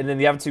side, and then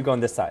the other two go on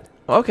this side?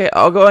 Okay,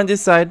 I'll go on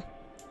this side.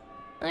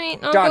 Alright,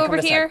 I'll John, go come over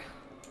this here.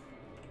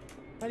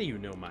 How do you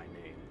know my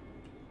name?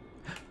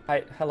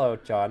 Hi, hello,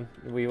 John.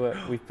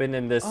 We've been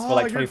in this for Oh,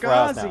 like you're 24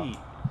 hours now.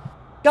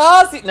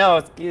 Gazi. Gazi!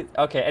 No,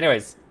 okay.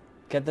 Anyways,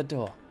 get the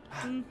door.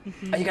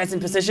 Are you guys in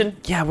position?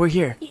 Yeah, we're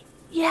here.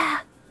 Yeah.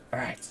 All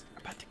right.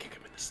 I'm about to kick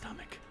him in the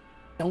stomach.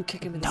 Don't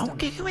kick him in the stomach.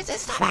 kick him with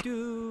this stomach.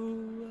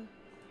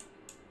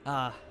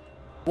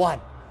 One.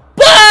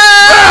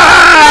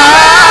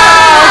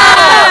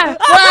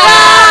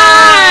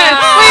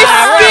 We're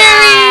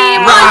scary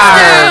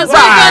monsters!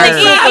 We're gonna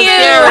eat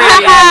you!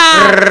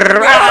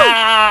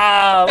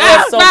 Wow!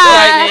 That's so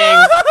frightening.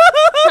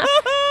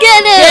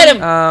 Get him! Get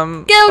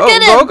him! Go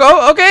get him!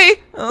 Go, okay.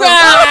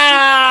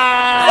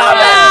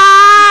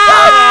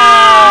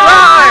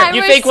 You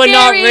We're think we're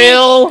not scary.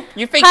 real?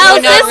 You think How's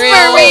we're this not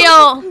for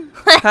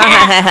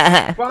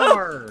real?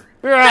 Bar.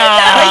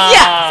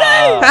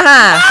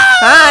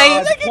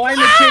 Hi.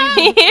 Climate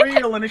change is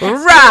real and it's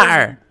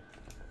Rawr.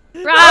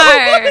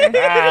 Rawr.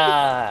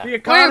 Ah. the We're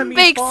economy's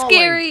big falling.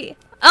 scary.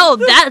 Oh,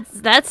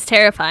 that's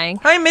terrifying.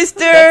 Hi, mister.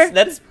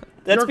 Let's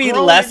You're be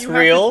growing less and you have to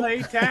real.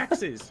 pay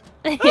taxes.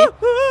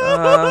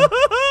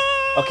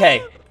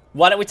 Okay,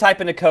 why don't we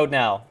type in a code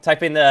now?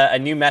 Type in a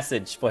new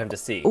message for him to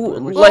see. Ooh,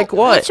 like What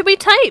what? should we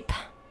type?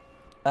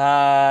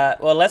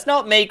 Well, let's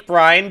not make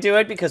Brian do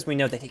it because we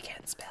know that he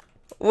can't spell.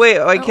 Wait,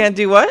 I can't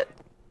do what?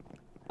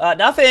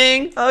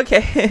 Nothing.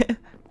 Okay. Kick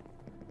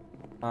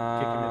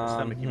him in the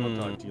stomach. He won't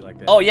talk to you like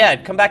that. Oh yeah,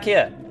 come back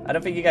here. I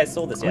don't think you guys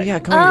saw this Oh yet. yeah,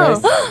 come here,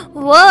 guys. Oh,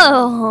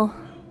 whoa.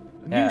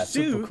 Yeah, New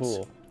super suits.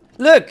 cool.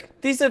 Look,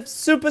 these are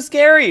super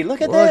scary.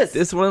 Look at Look, this.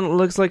 this one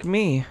looks like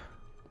me.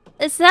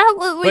 Is that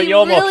what But we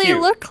you're more really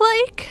cute. look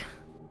like?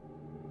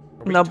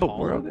 Are we No, but taller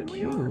we're all than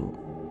you?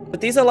 cute.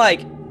 But these are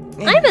like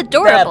I'm They're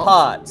adorable.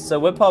 pots, so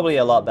we're probably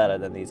a lot better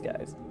than these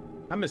guys.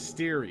 I'm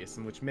mysterious,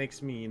 and which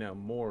makes me,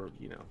 more,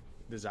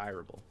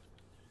 desirable.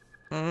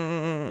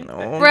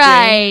 Okay.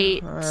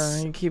 Right.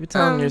 You keep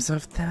telling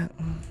yourself that.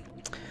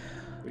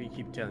 What do you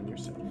keep telling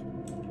yourself?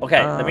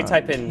 Okay, let me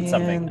type in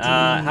something. Candy.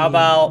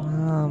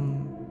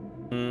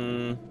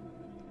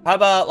 How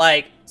about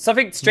like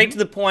something straight to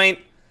the point,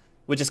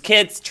 which is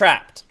kids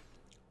trapped.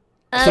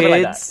 Something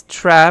like that. Kids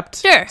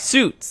trapped. Sure.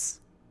 Suits.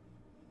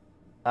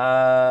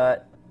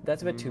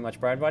 That's a bit too much,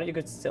 Brian. Why don't you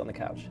go sit on the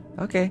couch?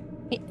 Okay.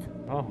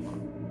 Oh.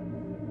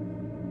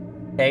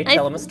 Okay,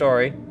 tell him a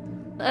story.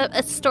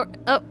 A story.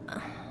 Oh.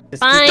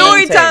 Just Fine.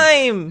 Story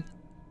time.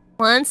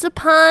 Once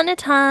upon a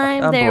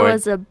time, I'm there bored.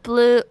 was a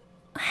blue.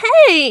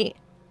 Hey!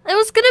 It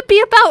was gonna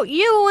be about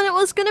you, and it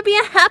was gonna be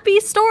a happy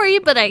story.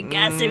 But I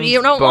guess if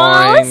you don't want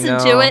to boring, listen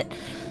no. to it,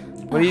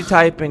 What are you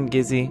typing,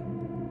 Gizzy?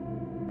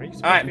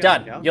 All right, I'm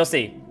done. You'll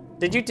see.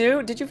 Did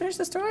you finish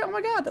the story? Oh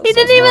my god, that was he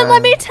so didn't even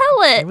let me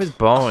tell It it. was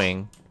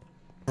boring.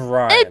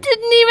 Right. It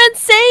didn't even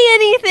say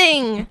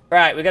anything.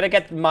 Right, we gotta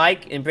get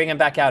Mike and bring him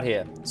back out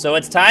here. So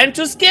it's time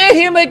to scare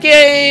him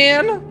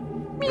again.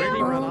 Where did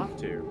he run off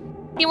to?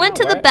 He went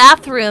to the where?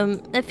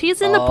 bathroom. If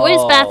he's in the boys'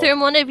 Oh. bathroom,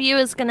 one of you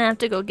is gonna have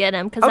to go get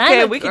him. Cause I'm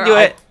Okay, a we can girl.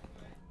 do it.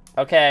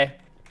 Okay.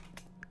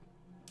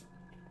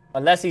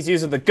 Unless he's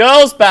using the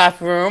girls'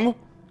 bathroom.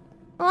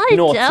 Well, I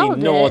Naughty, doubt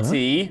it,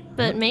 naughty.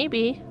 but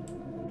maybe.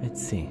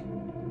 Let's see.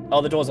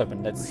 Oh, the door's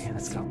open. Let's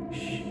go.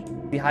 Shh.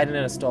 be hiding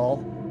in a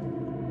stall.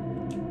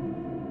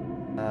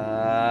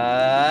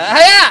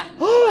 Hiya!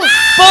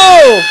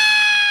 Boo!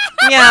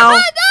 Meow.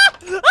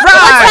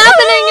 What's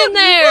happening in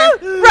there?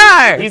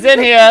 Rawr. He's in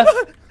here.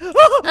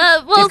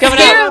 Well, He's coming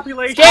scare out.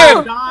 Population Scare him.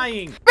 is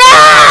dying.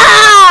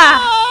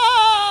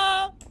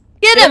 Ah!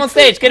 Get Get him him! on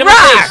stage. Get him on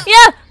Rawr! stage.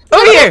 Yeah!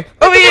 Over here.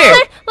 Over here.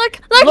 Look,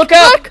 Look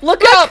up.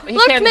 Look up. He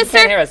look, can't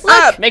mister. hear us.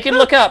 Look. Make him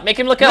look up. Make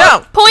him look No.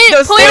 up. Point No,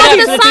 up stay to Point up to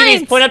the the TVs.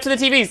 signs. Point up to the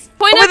TVs.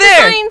 Point Over up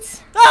there. the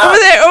signs. Over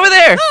there. Over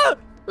there.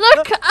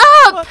 Look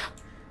up.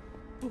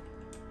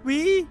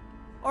 We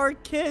are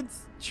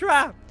kids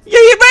trapped. Yeah,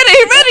 you read it.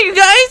 You read it, you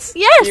guys.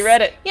 Yes. You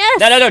read it. Yes.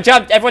 No.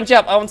 Jump. Everyone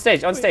jump. On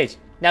stage. On stage.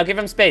 Now give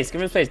him space.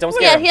 Give him space. Don't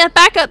scare Yeah, him. yeah.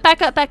 Back up,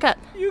 back up, back up.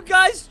 You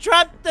guys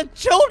trapped the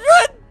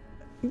children?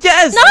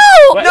 Yes. No!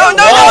 What? No,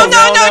 no, Whoa, no,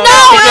 no, no,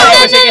 no.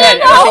 Everyone shake your head.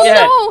 Everyone shake your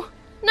head. No!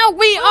 No,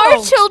 we are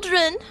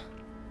children.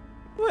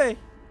 Wait.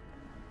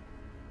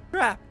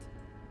 Trapped.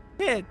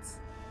 Kids.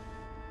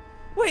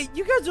 Wait,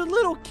 you guys are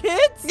little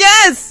kids?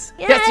 Yes.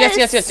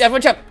 Yes.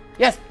 Everyone jump.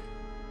 Yes.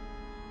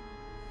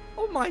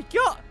 Oh my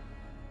god.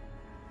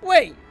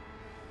 Wait.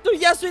 So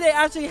yesterday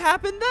actually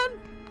happened then?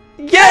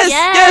 Yes.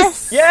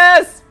 Yes.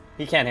 Yes.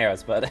 He can't hear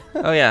us, but.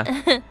 Oh yeah.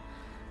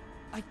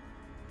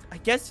 I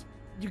guess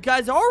you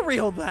guys are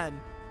real then.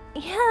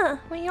 Yeah,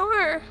 we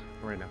are.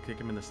 All right, now kick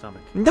him in the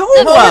stomach. No.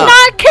 We're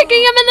not kicking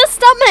him in the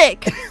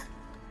stomach.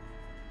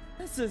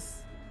 This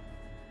is...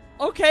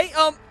 Okay,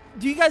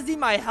 do you guys need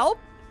my help?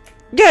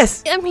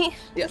 Yes. I mean,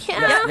 Yes.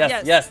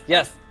 yeah.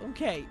 Yes.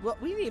 Okay, well,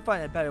 we need to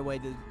find a better way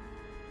to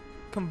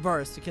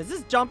converse because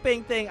this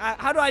jumping thing,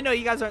 how do I know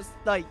you guys aren't,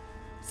 like,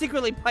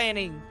 secretly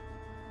planning?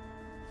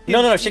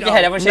 No. Shake your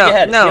head. Everyone shake your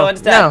head. No. You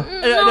understand?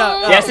 No.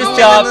 No. Yes, his no,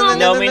 job.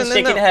 no, No means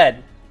shaking no. your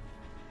head.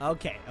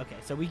 Okay,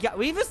 so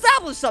we've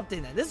established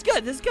something then. This is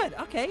good.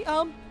 Okay,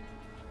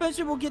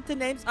 eventually we'll get to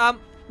names.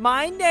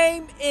 My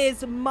name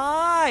is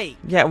Mike.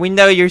 Yeah, we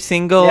know you're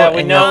single. Yeah, we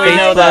and know- your we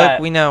know Facebook,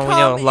 that. We know.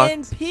 Come in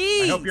Locked.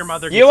 peace. I hope your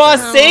mother gets You are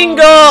better.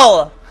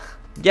 single.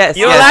 Yes.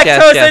 You're yes.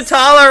 lactose Yes.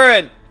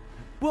 intolerant.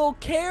 We'll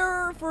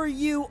care for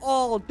you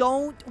all.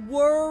 Don't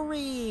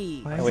worry.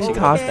 Why I are wish we you could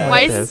talking understand. Why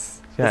like is- this?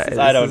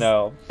 Yeah, I don't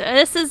know.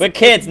 This is We're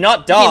kids,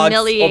 not dogs or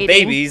humiliating.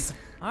 babies.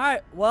 All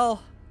right,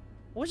 well,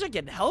 I wish I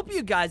could help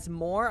you guys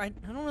more. I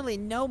don't really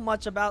know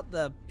much about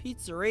the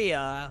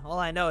pizzeria. All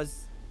I know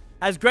is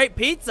it has great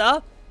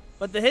pizza,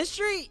 but the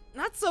history,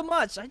 not so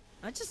much.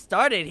 I just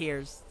started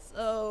here,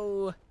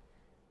 so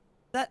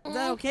is that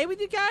okay with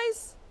you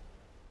guys?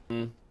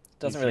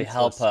 Doesn't really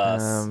help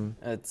us. Um,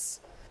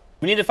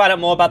 We need to find out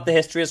more about the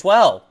history as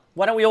well.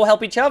 Why don't we all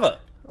help each other?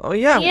 Oh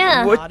yeah.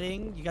 Yeah. What?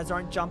 Nodding. You guys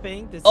aren't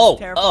jumping. This Oh, is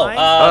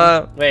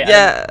terrifying. wait.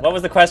 yeah. What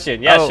was the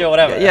question? Yeah, Oh, sure,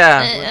 whatever.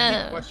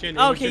 Yeah. Question,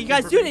 Okay, you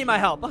guys do need my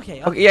help.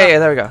 Okay. Okay. Yeah.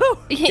 There we go.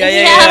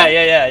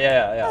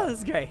 Yeah. Oh, this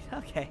is great.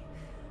 Okay.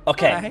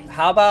 Okay, Alright.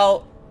 how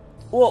about...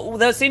 Well,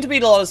 there seemed to be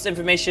a lot of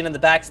information in the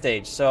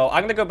backstage, so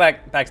I'm gonna go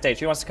backstage.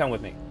 Who wants to come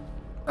with me?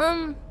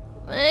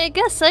 I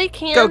guess I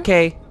can.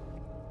 Okay.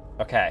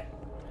 Okay.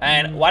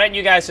 And why don't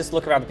you guys just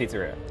look around the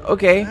pizzeria?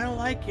 Okay. I don't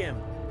like him.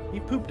 He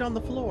pooped on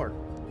the floor.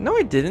 No,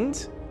 I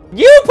didn't.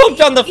 You pooped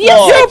on the floor!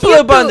 Yes, You you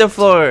poop on the pooped.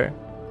 floor.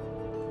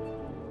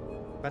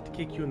 About to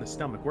kick you in the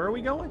stomach. Where are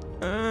we going?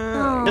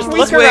 Just we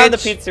look around the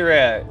switch?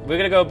 pizzeria. We're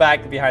gonna go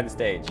back behind the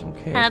stage.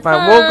 Okay, Have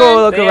fine. We'll go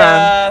look See ya.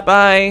 around.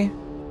 Bye.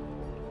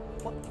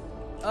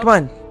 Come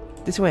on.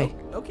 This way.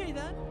 Okay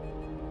then.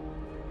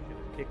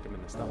 Kicked him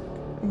in the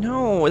stomach.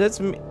 No, that's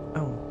me.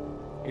 Oh,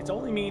 It's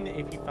only mean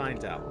if he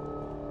finds out.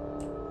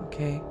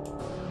 okay.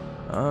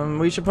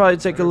 We should probably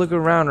take a look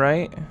around,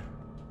 right?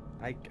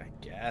 I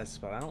guess,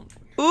 but I don't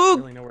Ooh.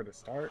 Really know where to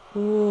start.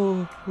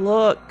 Ooh,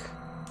 look.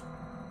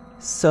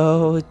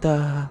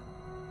 Soda.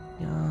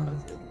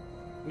 Yum.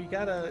 We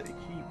gotta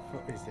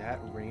keep. Is that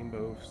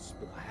Rainbow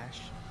Splash?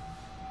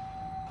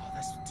 Oh,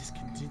 that's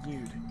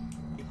discontinued.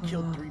 It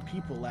killed 3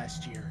 people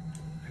last year.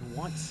 I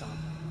want some.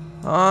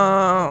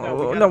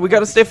 Oh, no, we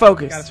gotta stay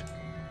focused.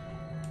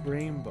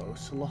 Rainbow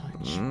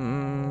Sludge.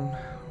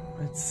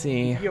 Let's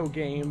see. Video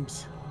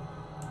games.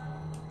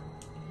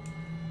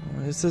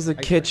 This is a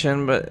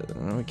kitchen, but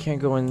we can't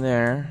go in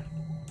there.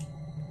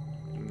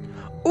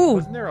 Ooh!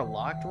 Wasn't there a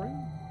locked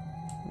room?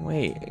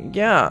 Wait,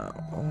 yeah.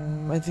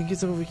 I think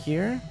it's over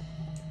here.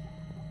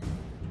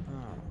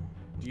 Oh.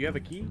 Do you have a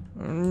key?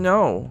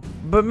 No,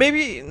 but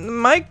maybe the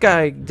mic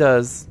guy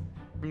does.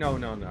 No.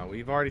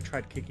 We've already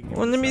tried kicking him.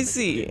 Well, let me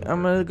see.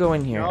 I'm gonna go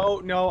in here.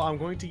 No. I'm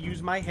going to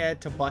use my head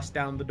to bust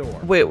down the door.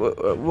 Wait,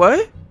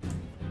 what?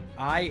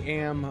 I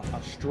am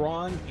a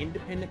strong,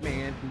 independent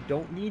man who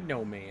don't need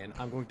no man.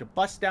 I'm going to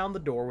bust down the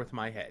door with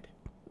my head.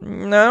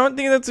 No, I don't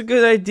think that's a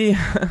good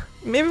idea.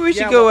 Maybe we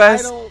should go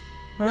ask.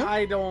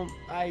 I don't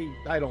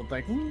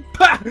think.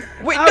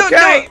 Wait,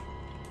 okay.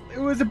 no. It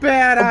was a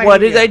bad idea. What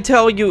did I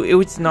tell you?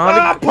 It's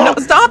not. No,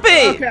 stop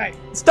it! Okay.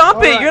 Stop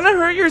All it! right. You're gonna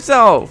hurt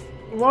yourself.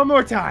 One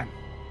more time.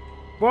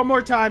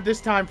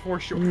 This time for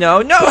sure. No!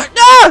 Okay,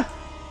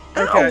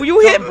 Ow, you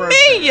hit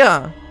me!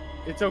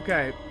 It's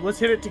okay. Let's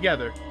hit it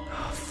together.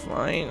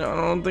 Fine. I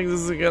don't think this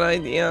is a good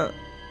idea.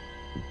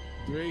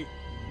 3,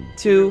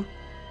 2,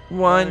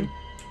 1.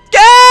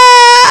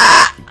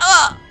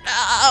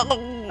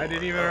 I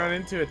didn't even run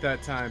into it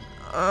that time.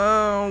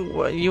 Oh,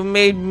 what? You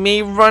made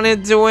me run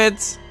into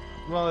it?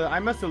 Well, I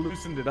must have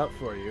loosened it up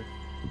for you.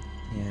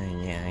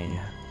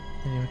 Yeah.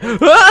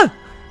 Ah!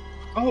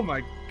 Oh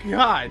my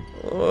god.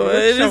 What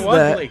It's is so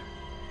that? ugly.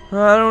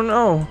 I don't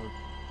know.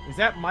 Is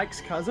that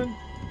Mike's cousin?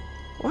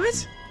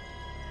 What?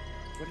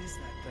 What is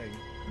that thing?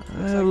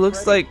 It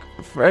looks like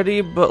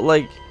Freddy, but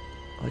like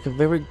a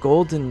very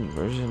golden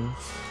version.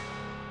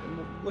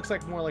 It looks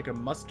like more like a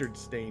mustard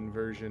stain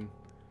version.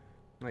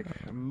 Like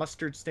a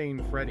mustard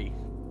stain Freddy.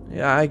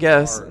 Yeah, I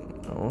guess.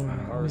 Or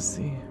Let me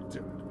see.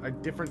 A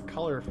different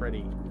color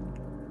Freddy.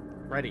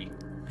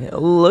 It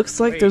looks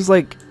like Wait. there's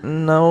like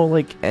no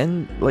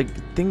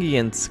thingy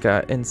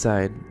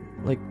inside.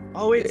 Like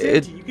Oh, it's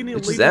empty. You can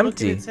it's leave just it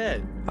empty. look at its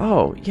head.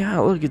 Oh yeah,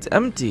 look, it's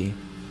empty.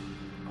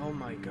 Oh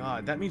my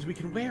god, that means we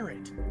can wear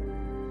it.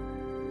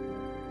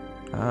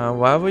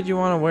 Why would you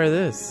want to wear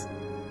this?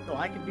 So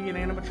I could be an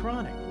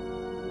animatronic.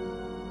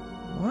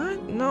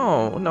 What?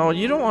 No,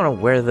 you don't want to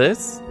wear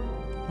this.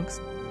 Looks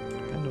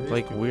kind of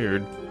like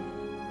weird.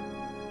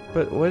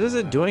 But what is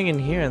it doing in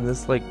here in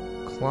this like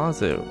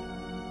closet? Oh,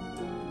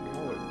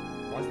 it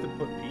wants to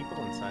put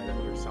people inside of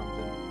it or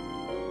something.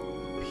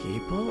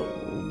 People?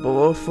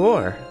 Below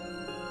 4.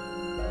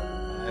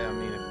 I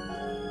mean,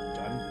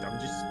 I'm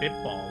just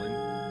spitballing.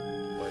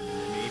 But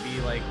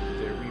maybe like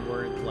we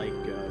weren't like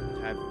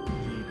have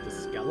the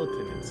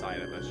skeleton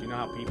inside of us. You know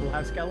how people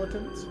have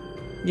skeletons?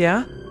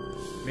 Yeah.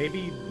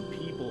 Maybe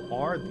people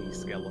are these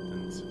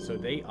skeletons, so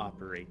they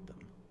operate them.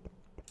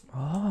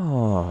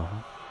 Oh.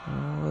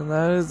 Well,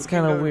 that is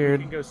kind of weird.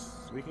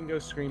 We can go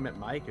scream at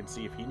Mike and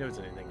see if he knows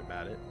anything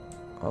about it.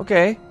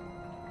 Okay.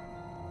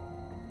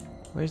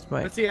 Where's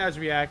Mike? Let's see how his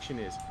reaction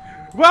is.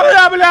 Blah,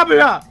 blah, blah,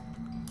 blah.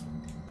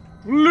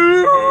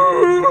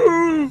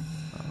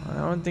 I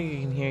don't think he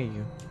can hear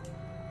you.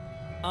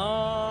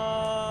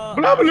 Blah,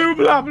 blah,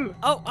 blah, blah.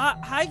 Oh,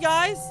 hi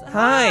guys.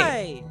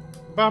 Hi.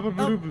 Blah, blah,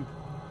 blah, blah.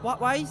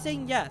 Why are you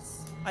saying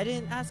yes? I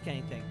didn't ask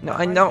anything. No,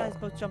 Why I know. Are you guys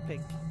both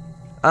jumping?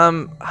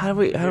 How do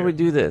we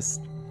do this?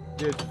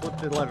 Dude, flip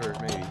the lever,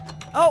 maybe.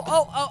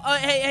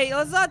 Hey,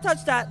 let's not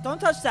touch that. Don't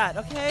touch that,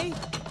 okay?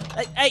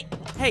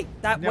 Hey,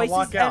 that Now wastes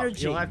walk out.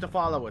 energy. You'll have to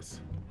follow us.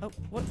 Oh,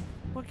 what,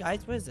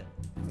 guys? What is it?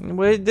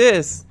 What is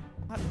this?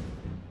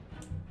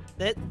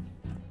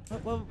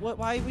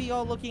 Why are we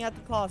all looking at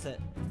the closet?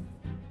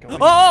 Go in.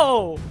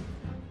 Oh!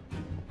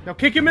 Now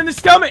kick him in the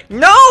stomach!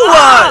 No!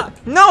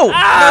 No!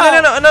 Ah!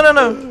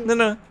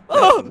 No!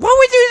 Why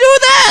would you do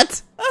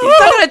that? He's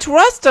not gonna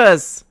trust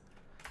us.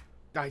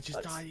 I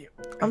just thought you.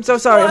 I'm so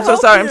sorry. I'm so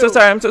sorry.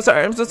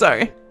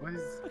 What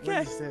is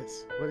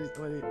this? What is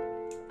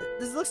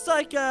This looks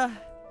like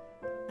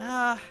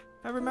I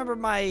remember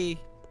my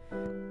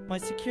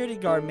security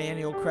guard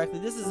manual correctly.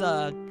 This is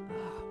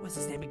what's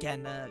his name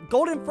again?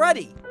 Golden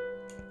Freddy.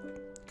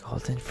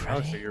 Golden Oh, so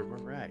Freddy. you're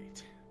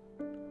right.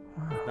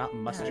 Not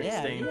mustard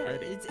stain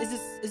Freddy. Is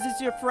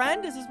this your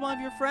friend? Is this one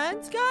of your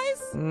friends,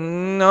 guys?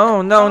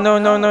 No.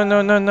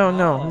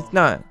 It's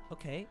not.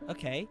 Okay.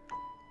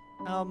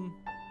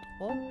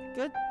 Well,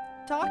 good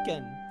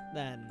talking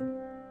then.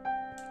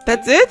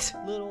 That's it?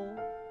 Little.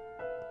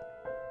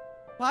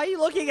 Why are you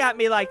looking at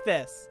me like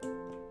this?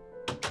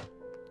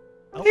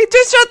 Oh. He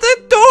just shut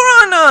the door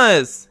on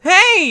us.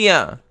 Hey.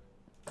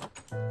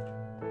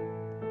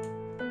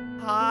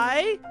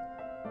 Hi.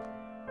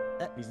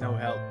 He's no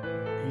help.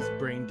 He's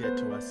brain dead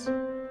to us.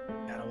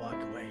 Gotta walk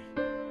away.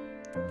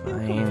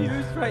 I'm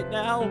confused right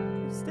now.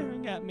 He's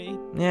staring at me.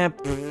 Yeah.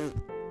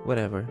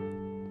 Whatever.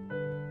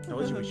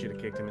 Told you we should have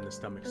kicked him in the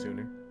stomach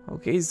sooner.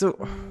 Okay, so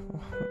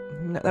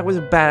that was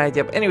a bad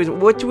idea. But anyways,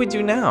 what do we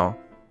do now?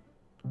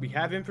 We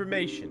have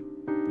information.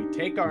 We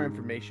take our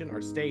information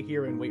or stay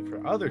here and wait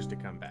for others to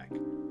come back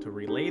to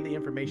relay the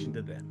information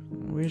to them.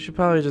 We should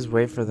probably just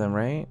wait for them,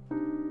 right?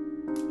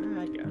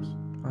 I guess.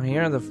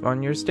 Here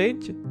on your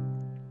stage?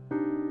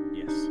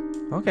 Yes.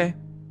 Okay.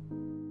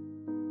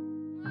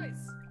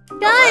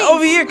 Guys!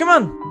 Over here, come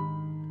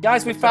on!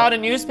 Guys, we found a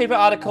newspaper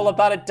article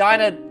about a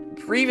diner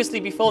previously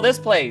before this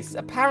place.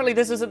 Apparently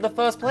this isn't the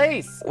first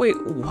place. Wait,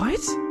 what?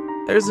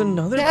 There's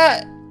another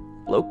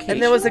location?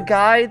 And there was a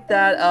guy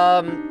that,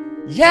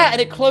 yeah,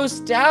 and it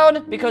closed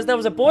down because there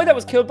was a boy that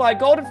was killed by a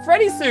golden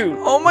Freddy suit.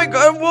 Oh my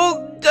god,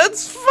 well,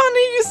 that's funny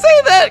you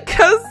say that,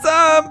 cause,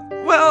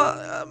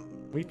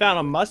 we found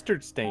a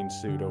mustard stained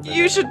suit over there.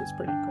 You should, It's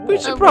pretty cool. we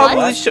should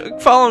probably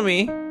follow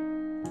me.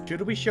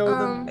 Should we show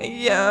them?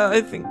 Yeah,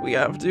 I think we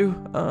have to,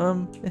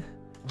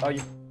 Oh,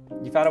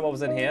 you found out what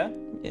was in here?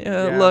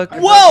 Yeah, look.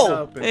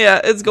 Whoa! Yeah,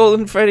 it's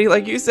Golden Freddy,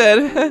 like you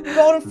said.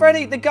 Golden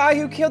Freddy, the guy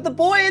who killed the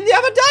boy in the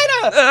other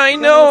diner! I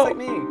know! Looks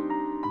like me.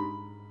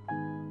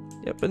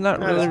 Yeah, but not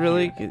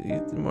really, 'cause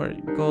he's more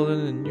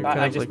golden and you're kind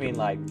of I just mean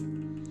like,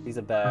 he's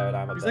a bear and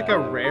I'm a bear. He's like a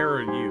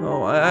rarer you.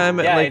 Oh, I'm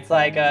yeah, like... it's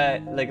like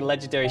a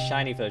legendary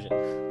shiny version.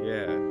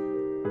 Yeah.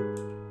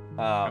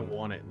 I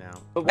want it now.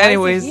 But why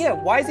Anyways. is he here?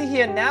 Why is he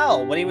here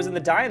now when he was in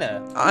the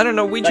diner? I don't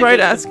know, we Like tried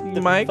the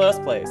asking Mike.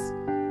 First place.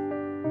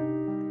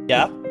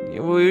 Yeah?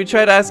 We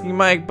tried asking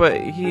Mike,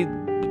 but he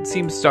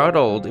seemed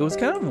startled. It was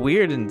kind of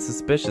weird and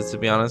suspicious, to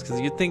be honest,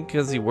 because you'd think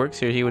because he works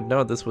here, he would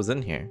know this was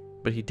in here.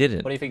 But he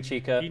didn't. What do you think,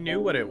 Chica? He knew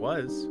what it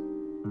was.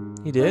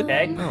 He did?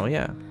 Okay. Oh,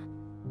 yeah.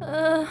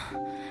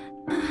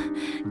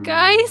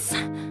 Guys,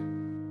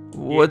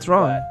 What's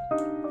wrong?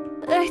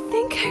 I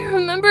think I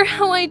remember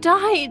how I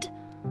died.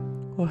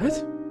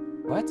 What?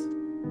 What?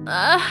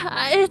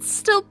 It's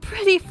still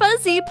pretty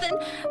fuzzy,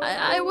 but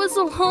I was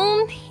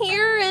alone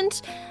here,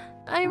 and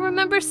I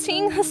remember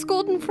seeing this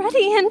golden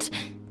Freddy, and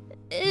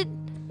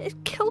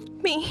it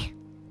killed me.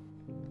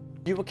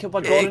 You were killed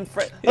by Golden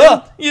Freddy.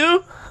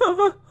 You?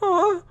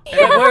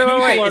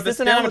 Wait. Is this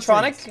an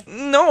animatronic?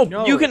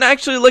 No, you can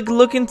actually like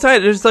look inside.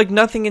 There's like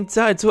nothing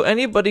inside, so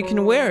anybody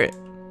can wear it.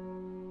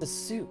 The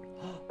suit.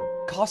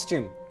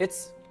 Costume.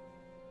 It's...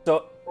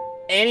 So,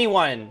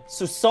 anyone.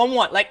 So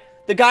someone, like,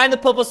 the guy in the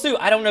purple suit,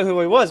 I don't know who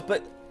he was,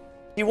 but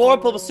he wore a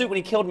purple suit when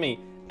he killed me.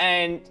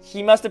 And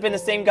he must have been the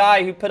same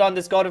guy who put on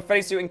this Golden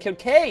Freddy suit and killed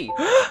Kay.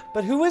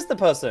 But who is the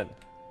person?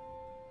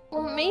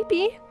 Well,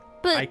 maybe,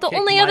 but I the kicked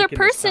only Mike other in the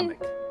person...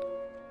 stomach.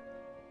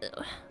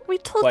 We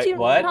told Wait, you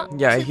what? not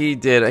Yeah, to he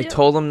did. I do-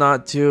 told him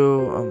not to.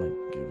 Oh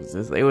my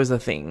god, it was a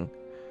thing.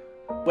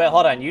 Wait,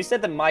 hold on. You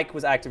said that Mike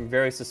was acting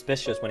very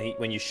suspicious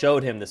when you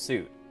showed him the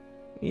suit.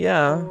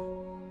 Yeah,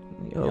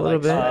 a little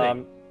bit.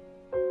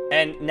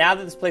 And now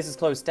that this place is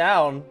closed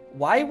down,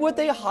 why would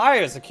they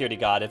hire a security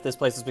guard if this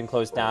place has been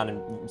closed down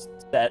and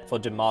set for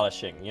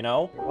demolishing, you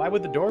know? Why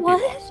would the door What?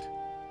 be locked?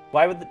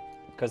 Why would the...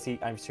 Because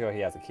I'm sure he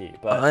has a key,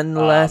 but...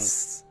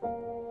 Unless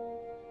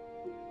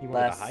He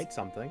wanted Less. to hide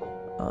something.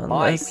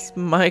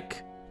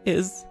 Mike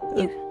is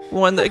the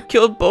one that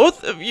killed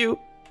both of you.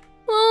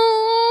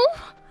 Oh,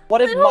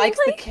 what if I don't Mike's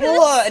the like killer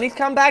this. and he's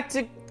come back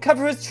to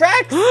cover his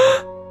tracks?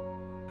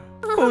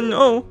 Oh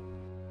no.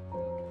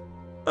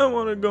 I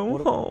want to go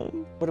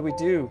home. What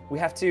do? We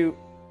have to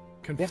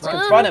Confront.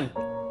 confront him.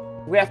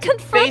 We have to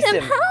Confront face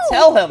him? him. How?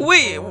 Tell him.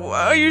 Wait,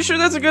 are you sure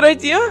that's a good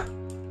idea?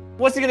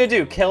 What's he gonna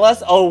do? Kill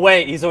us? Oh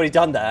wait, he's already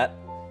done that.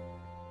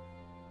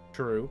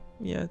 True.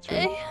 Yeah, true.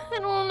 I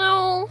don't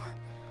know.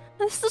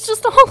 This is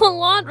just all a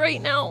lot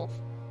right now.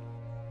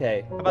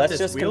 Okay, about let's this?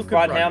 just We'll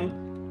confront confront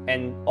him,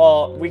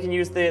 and we can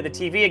use the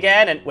TV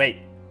again. And wait,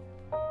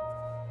 you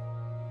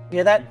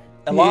hear that?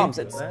 Alarms.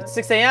 Yeah. It's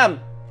 6 a.m.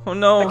 Oh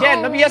no. Again,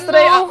 remember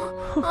yesterday? No.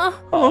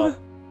 Oh,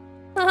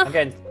 I'm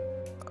getting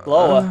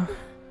slower.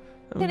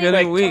 I'm Getting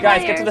getting Wait, weak.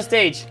 guys, get to the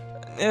stage.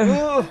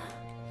 Yeah.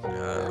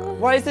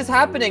 Why is this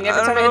happening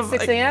every I time don't it know hits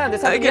if 6 a.m.?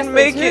 This I happened can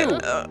make yesterday,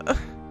 too.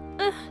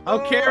 it. I'll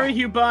carry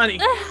you, Bonnie.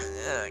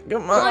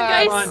 Come on,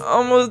 guys. Come on.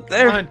 almost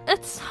there. Come on.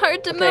 It's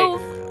hard to Okay,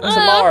 move.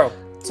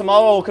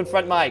 tomorrow we'll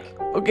confront Mike.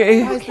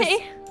 Okay. Why is this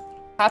Okay.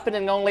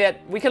 happening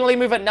we can only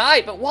move at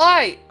night, but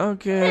why?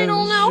 Okay. I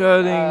don't know.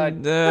 Shutting Hi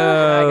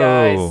down.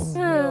 guys.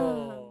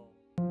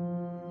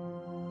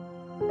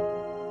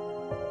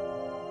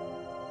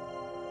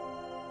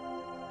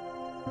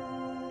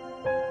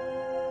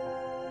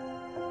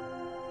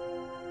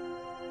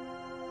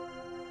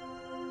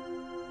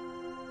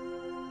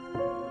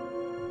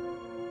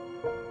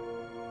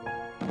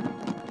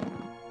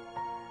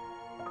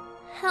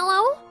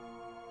 Hello?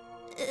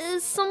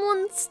 Is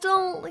someone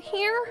still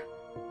here?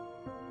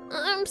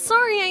 I'm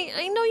sorry,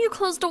 I know you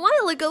closed a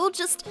while ago,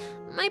 just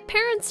my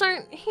parents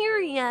aren't here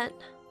yet.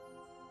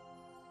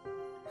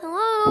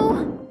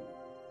 Hello?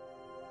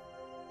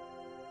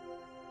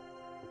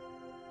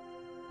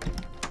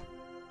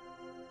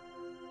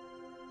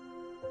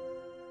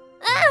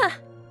 Ah!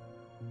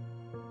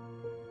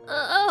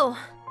 Oh,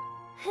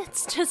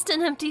 it's just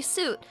an empty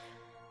suit.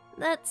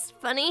 That's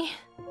funny.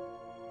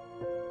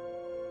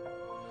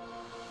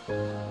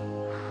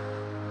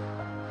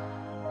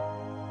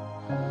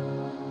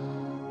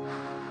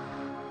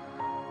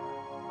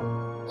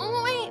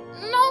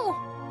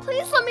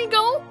 Please let me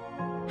go.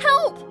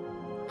 Help!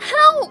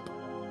 Help!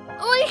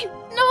 Wait,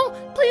 no,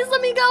 please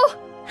let me go.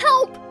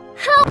 Help!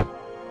 Help!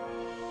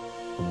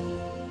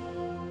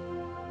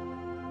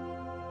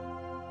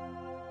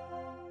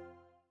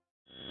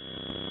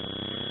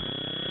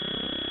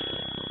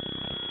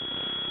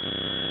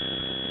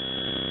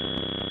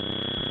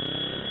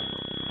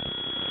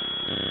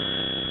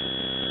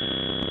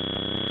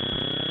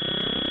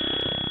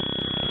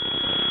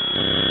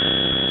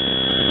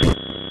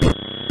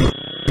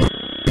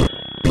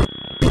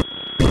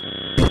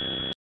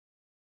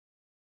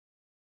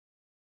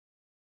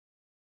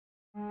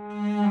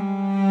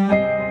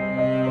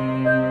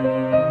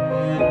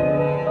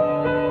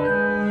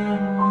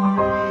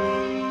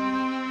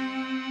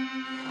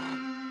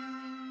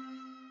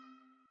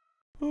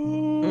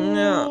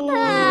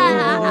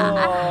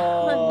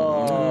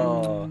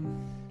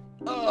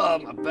 Oh,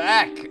 my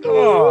back.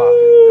 Oh.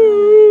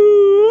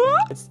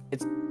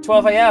 It's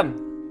 12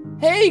 a.m.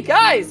 Hey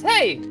guys,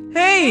 hey.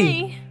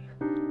 Hey.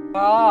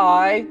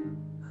 Bye.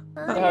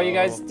 So how you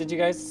guys? Did you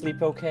guys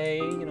sleep okay?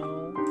 You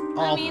know.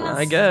 I mean,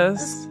 I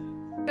guess.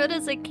 good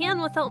as I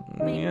can without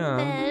my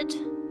bed.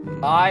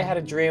 I had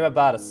a dream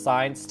about a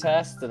science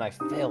test and I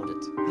failed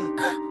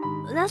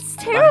it. That's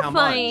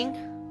terrifying.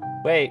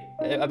 Wait,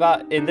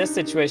 in this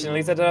situation, at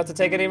least I don't have to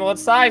take any more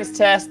science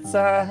tests.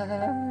 Yeah,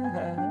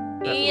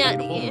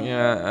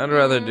 I'd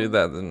rather do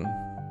that than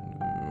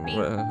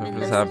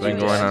what's happening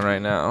going on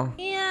right now.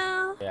 Yeah.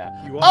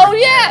 Oh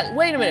yeah!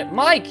 Wait a minute,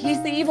 Mike.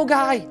 He's the evil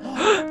guy.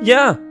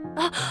 Yeah.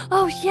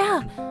 Oh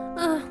yeah.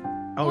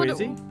 Oh, is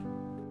he?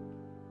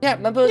 Yeah,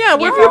 remember? Yeah,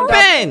 where have you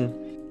been?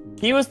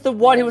 He was the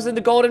one who was in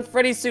the golden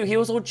Freddy suit. He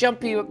was all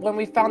jumpy when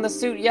we found the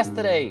suit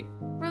yesterday.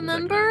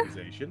 Remember?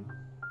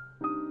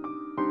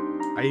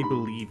 I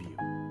believe you.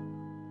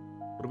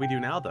 What do we do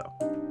now, though?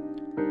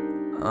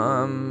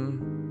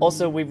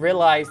 Also, we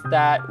realized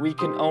that we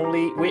can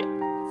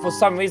for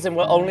some reason,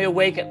 we're only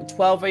awake at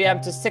 12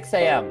 a.m. to 6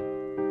 a.m.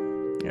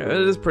 Yeah,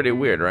 it is pretty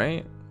weird,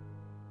 right?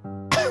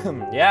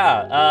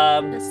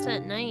 Yeah, Just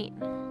at night.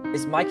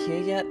 Is Mike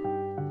here yet?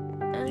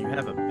 Do you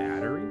have a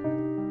battery?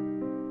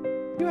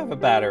 You have a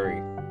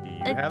battery.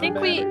 I think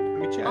we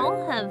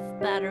all have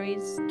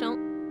batteries,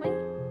 don't we?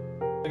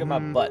 Look at my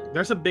butt.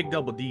 There's some big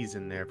double D's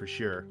in there for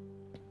sure.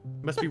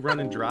 Must be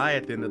running dry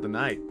at the end of the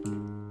night.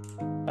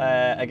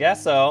 I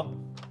guess so.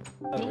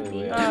 That's really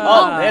weird.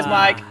 Oh, there's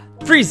Mike.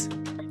 Freeze!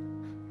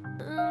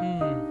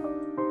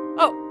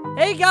 Oh,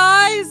 hey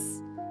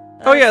guys!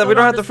 Oh yeah, we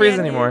don't have to freeze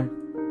anymore.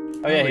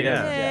 Oh yeah, he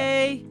does.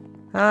 Hey.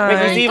 Hi.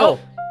 Wait, he's evil.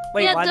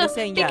 Wait, yeah, why are they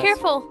saying be yes?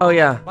 careful. Oh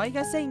yeah. Why are you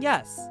guys saying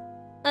yes?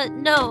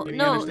 No.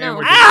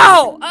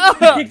 Ow!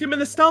 You kicked him in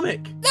the stomach.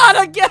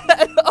 Not again!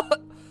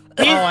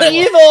 He's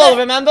evil,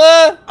 remember?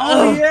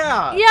 Oh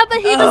yeah. Yeah, but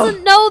he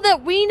doesn't know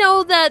that we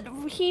know that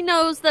he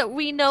knows that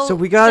we know. So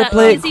we gotta that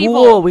play it he's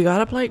cool. evil. We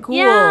gotta play it cool.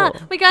 Yeah,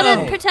 we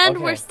gotta Oh, pretend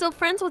okay. we're still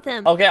friends with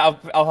him. Okay, I'll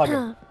hug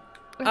him.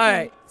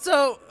 Alright,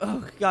 so,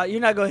 oh god, you're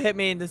not gonna hit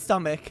me in the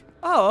stomach.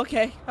 Oh,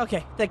 okay,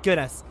 thank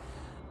goodness.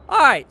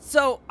 Alright,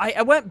 so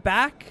I went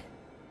back,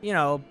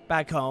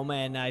 back home,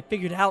 and I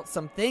figured out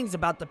some things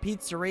about the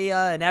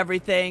pizzeria and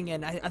everything,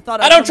 and I thought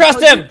I don't trust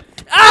him!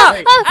 Ah!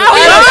 I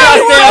don't trust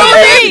him! What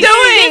are you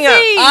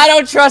doing? I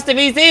don't trust him,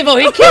 he's evil!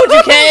 He killed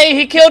you, Kay!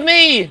 He killed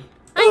me!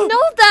 I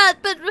know that,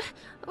 but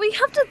we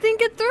have to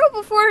think it through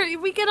before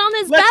we get on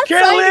his Let's bad kill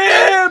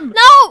side. him!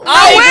 No!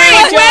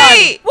 I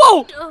agree, John.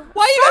 Whoa!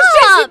 Why are you guys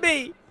Stop.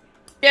 chasing me?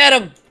 Get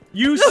him!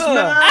 You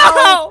smell.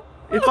 Ow!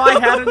 If I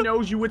had a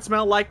nose, you would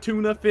smell like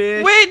tuna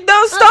fish. Wait,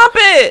 no, stop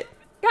it!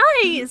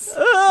 Guys!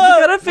 You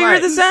gotta figure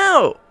this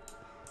out.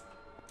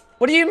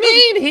 What do you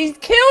mean? He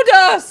killed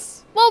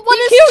us! Well, what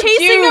He is killed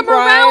chasing you, him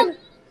Brian. around?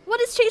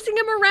 What is chasing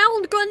him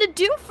around going to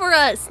do for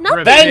us?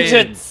 Nothing.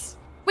 Vengeance!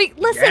 Wait,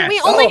 listen, Yes. we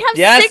only Oh, have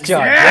yes, 6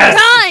 John, yes.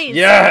 guys.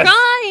 Yes.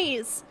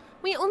 Guys,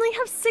 we only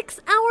have 6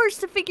 hours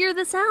to figure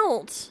this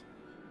out.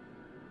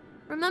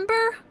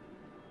 Remember?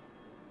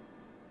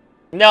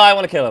 No, I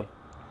want to kill him.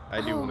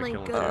 I do Oh want to my kill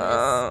him.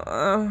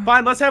 goodness.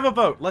 Fine, let's have a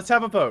vote. Let's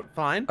have a vote.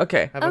 Fine.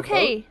 Okay. Have a vote.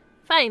 Okay,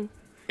 fine.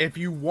 If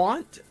you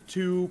want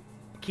to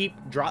keep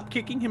drop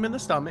kicking him in the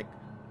stomach,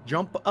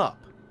 jump up.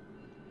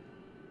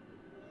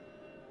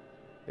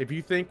 If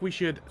you think we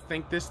should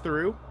think this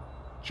through,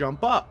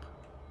 jump up.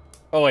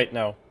 Oh, wait,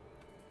 no.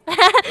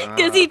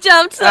 Because he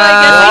jumped, so No,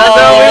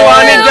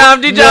 I guess he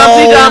jumped. He jumped.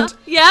 He No. jumped.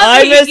 Yeah, I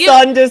but you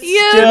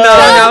misunderstood.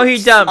 No, he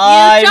jumped.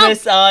 I jumped.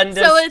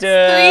 misunderstood. So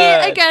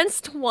it's 3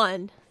 against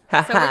 1. So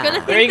we're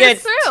gonna Three think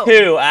this against through.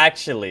 2,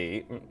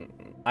 actually.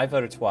 I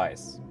voted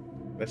twice.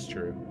 That's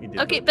true. He did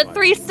Okay, vote but twice.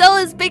 3 still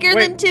is bigger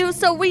Wait. than 2,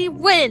 so we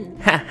win.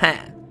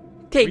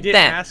 Take We didn't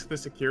that. ask the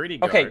security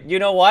guard. Okay, you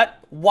know what?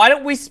 Why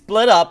don't we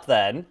split up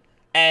then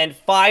and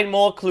find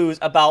more clues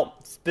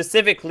about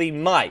specifically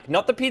Mike?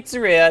 Not the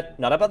pizzeria,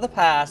 not about the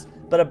past,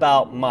 but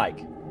about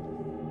Mike.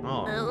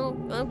 Oh. Oh,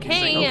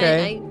 okay.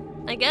 Okay.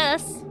 I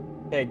guess.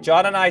 Okay,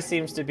 John and I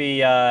seems to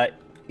be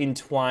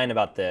entwined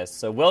about this,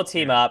 so we'll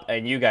team up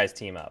and you guys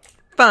team up.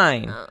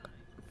 Fine.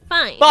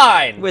 Fine.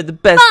 Fine! We're the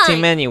best Fine.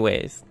 team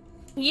anyways.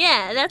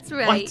 Yeah, that's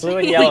right. Blue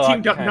and We yellow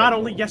teamed are up kinda not cool.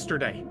 only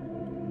yesterday.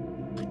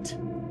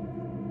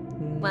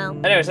 Well,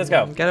 Anyways, let's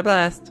go. Got a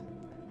blast.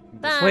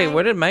 bye. Wait,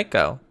 where did Mike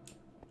go?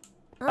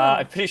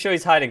 I'm pretty sure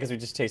he's hiding because we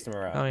just chased him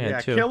around. Oh yeah,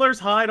 Yeah, too. killers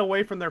hide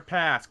away from their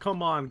past.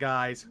 Come on,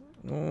 guys.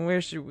 Where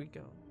should we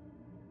go?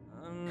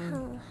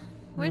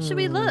 Where should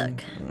we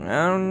look?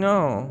 I don't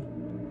know.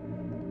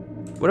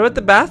 What about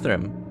the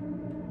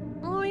bathroom?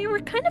 Well, we were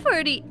kind of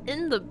already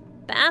in the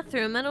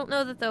bathroom. I don't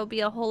know that there'll be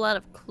a whole lot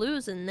of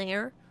clues in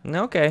there.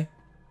 Okay.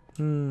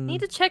 Need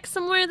to check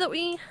somewhere that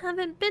we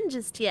haven't been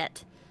just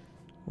yet.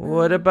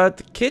 What about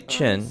the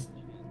kitchen?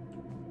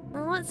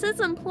 Well, it says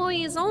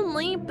employees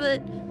only,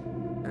 but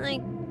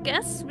I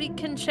guess we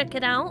can check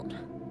it out.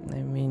 I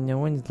mean, no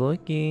one's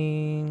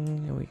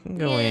looking. We can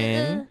go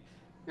in.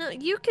 No,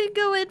 you could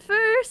go in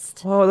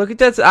first. Oh, look at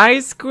that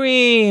ice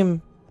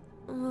cream.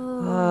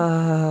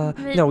 Oh,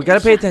 No, we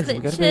gotta pay chocolate attention.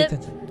 We gotta pay chip.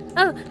 attention.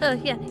 Oh,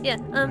 yeah.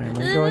 Alright, let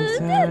me go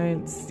inside.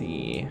 Let's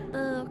see.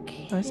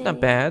 Okay. Oh, it's not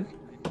bad.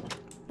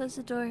 Close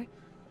the door.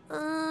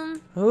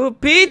 Oh,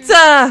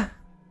 pizza!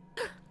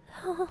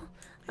 Oh,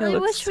 That I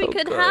looks wish we so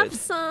could good. have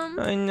some.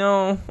 I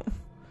know.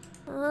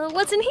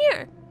 What's in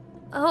here?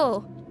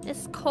 Oh,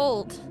 it's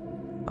cold.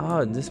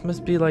 Oh, this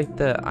must be like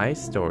the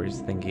ice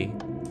stores thingy.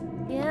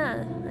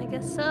 Yeah, I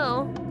guess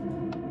so.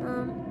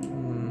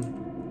 Hmm.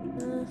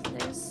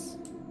 There's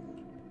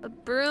a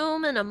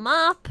broom and a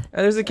mop.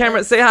 There's a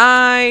camera. Say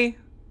hi.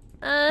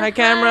 Hi,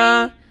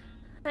 camera.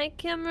 Hi,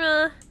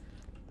 camera.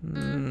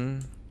 Hmm.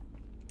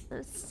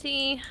 Let's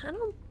see. I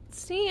don't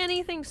see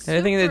anything super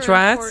Anything in the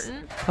trash?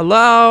 important.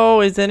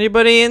 Hello? Is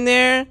anybody in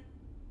there?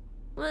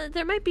 Well,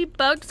 there might be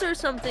bugs or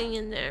something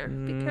in there.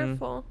 Be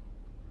careful.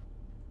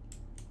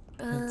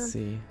 Let's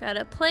see. Got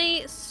a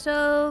plate,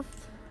 stove.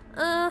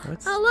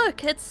 What's- Oh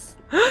look, it's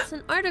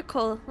an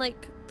article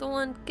like the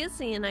one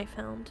Gizzy and I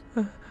found.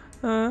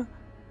 Uh,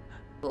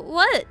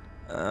 What?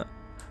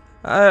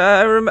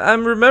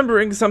 I'm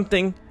remembering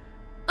something.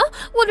 Oh,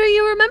 what are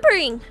you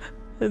remembering?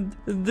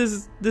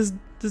 This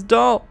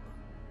doll.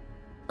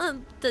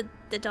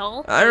 The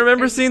doll. I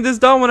remember seeing this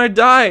doll when I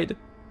died.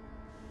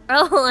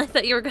 Oh, I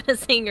thought you were gonna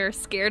say you're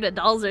scared of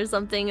dolls or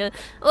something.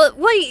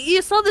 Wait,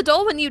 you saw the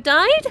doll when you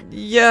died?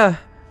 Yeah,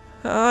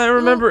 I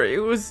remember it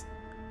was.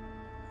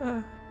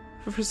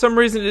 For some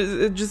reason,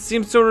 it just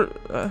seems so.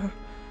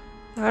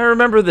 I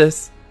remember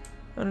this.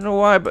 I don't know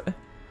why, but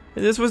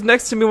this was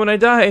next to me when I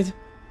died.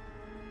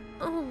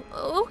 Oh,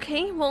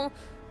 okay. Well,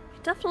 we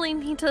definitely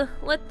need to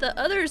let the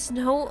others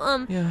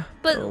know. Yeah.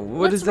 But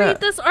What let's is that? read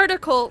this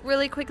article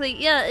really quickly.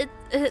 Yeah,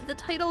 the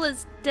title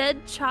is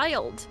 "Dead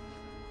Child."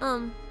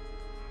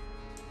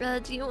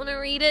 Do you want to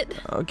read it?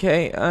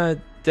 Okay.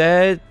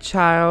 Dead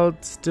child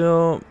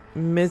still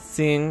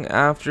missing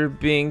after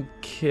being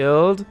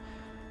killed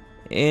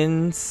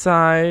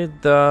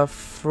inside the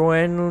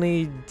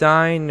friendly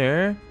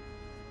diner.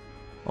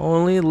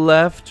 Only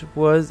left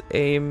was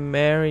a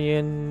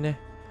marionette.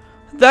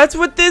 That's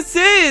what this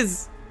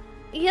is!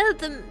 Yeah,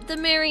 the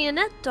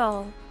marionette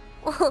doll.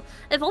 Well,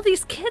 if all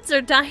these kids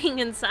are dying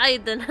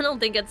inside, then I don't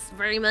think it's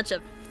very much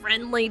a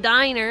friendly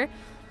diner.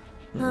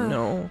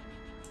 No.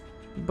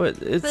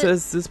 But it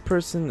says this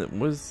person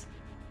was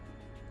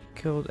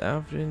killed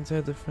after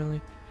inside the friendly.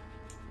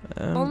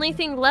 Only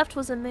thing left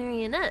was a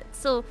marionette.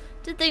 So,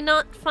 did they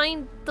not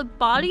find the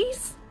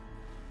bodies?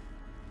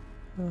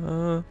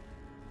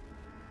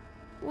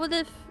 What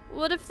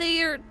if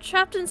they are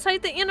trapped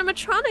inside the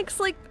animatronics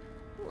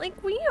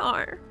like we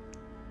are?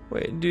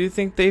 Wait, do you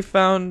think they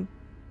found...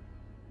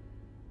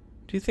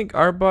 Do you think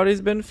our body's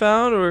been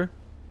found, or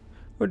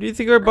do you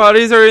think our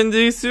bodies are in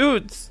these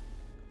suits?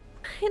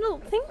 I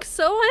don't think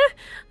so. I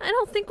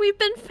don't think we've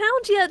been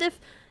found yet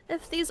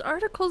if these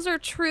articles are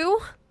true.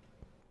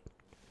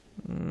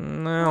 I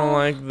don't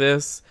like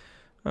this.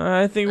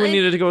 I think we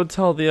needed to go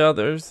tell the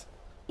others.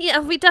 Yeah,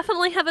 we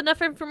definitely have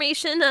enough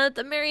information.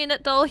 The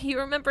marionette doll, you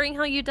remembering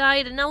how you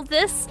died, and now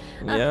this.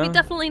 Yeah. We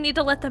definitely need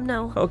to let them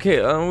know.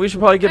 Okay, we should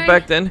probably get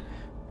back then.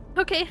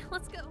 Okay,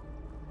 let's go.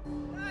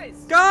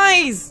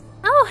 Guys!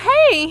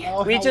 Oh,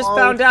 hey! We just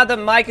found out that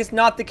Mike is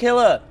not the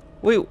killer.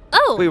 Wait,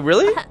 Oh! wait,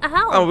 really?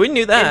 How? Oh, we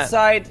knew that.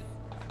 Inside,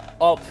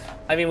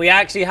 I mean, we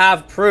actually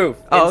have proof.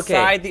 Oh, okay.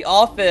 Inside the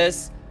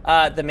office,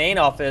 the main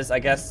office, I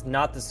guess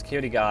not the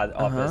security guard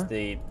office,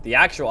 the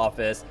actual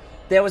office,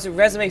 there was a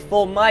resume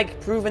for Mike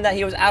proving that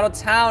he was out of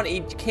town. He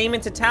came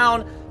into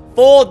town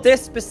for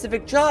this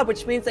specific job,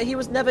 which means that he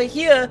was never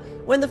here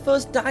when the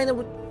first diner,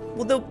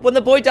 when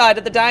the boy died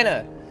at the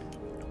diner.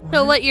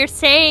 So what you're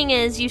saying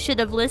is you should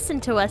have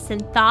listened to us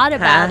and thought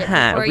about it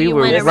before we you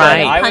were went around right.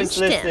 and I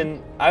punched was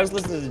him.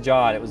 listening to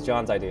John. It was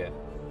John's idea.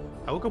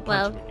 I will go punch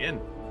Well- him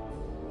again.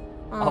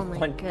 Oh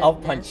my goodness. I'll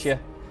punch you.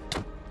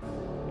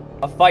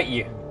 I'll fight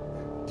you.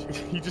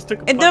 You just took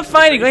a And punch then to the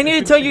fighting, face I need to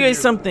and tell you continue. guys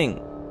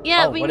something.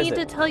 Yeah, Oh, we what is need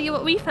to it? tell you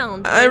what we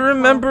found. I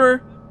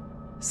remember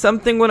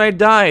something when I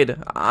died.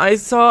 I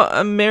saw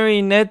a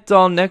marionette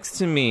doll next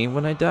to me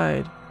when I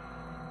died.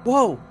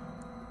 Whoa.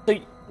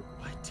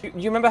 So,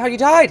 you remember how you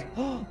died?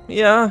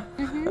 Yeah,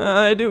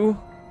 I do.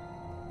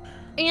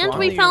 And Why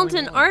we are you found only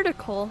an one?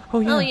 article. Oh,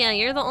 yeah.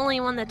 you're the only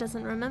one that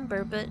doesn't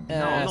remember, but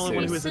No, I'm the only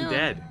one who soon. isn't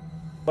dead.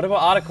 What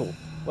about article?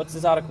 What's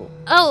this article?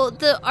 Oh,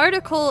 the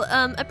article,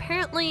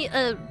 apparently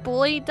a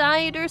boy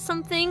died or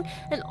something,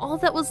 and all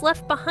that was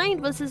left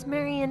behind was his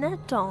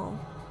marionette doll.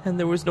 And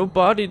there was no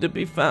body to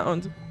be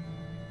found.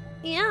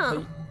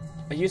 Yeah.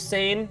 Are you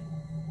saying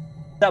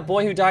that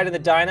boy who died in the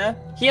diner,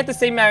 he had the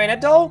same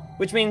marionette doll?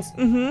 Which means,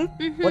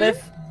 what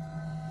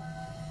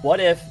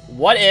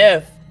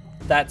if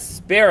that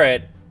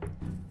spirit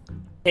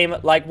came,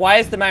 like, why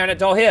is the marionette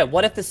doll here?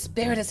 What if the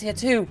spirit is here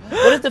too?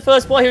 What if the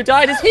first boy who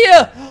died is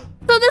here?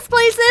 So this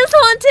place is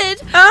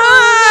haunted!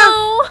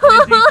 Ah!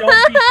 Oh no!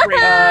 Don't be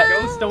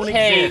crazy. Ghosts don't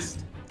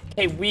exist.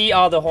 Okay, we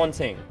are the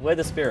haunting. We're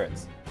the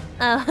spirits.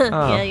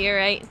 Yeah, you're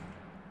right.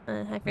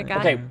 I forgot.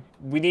 Okay,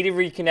 we need to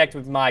reconnect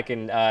with Mike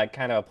and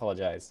kind of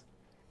apologize.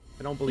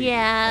 I don't believe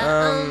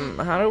Yeah.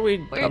 How do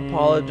we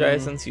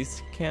apologize since you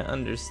can't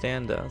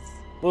understand us?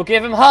 We'll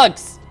give him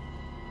hugs.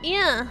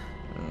 Yeah.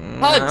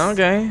 Hugs.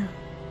 Okay.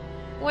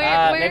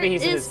 Where maybe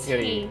he's in is his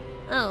kitty. he?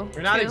 Oh,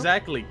 You're not true.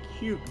 exactly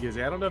cute,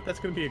 Gizzy. I don't know if that's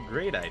going to be a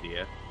great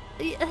idea.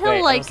 He'll Wait, I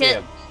don't like see it.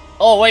 him.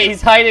 Oh, wait,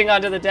 he's hiding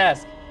under the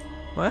desk.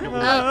 What? We'll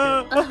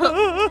like it.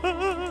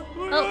 Oh.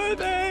 Where are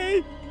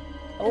they?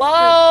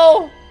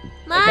 Hello?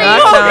 Mike!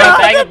 Bang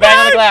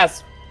on the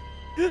glass.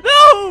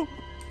 No!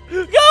 Go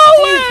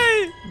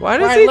away! Why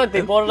does Brian, he? look, they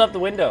boarded up the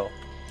window.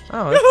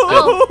 Oh, that's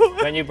Oh,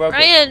 When you broke it.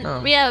 Ryan,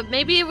 Oh. yeah,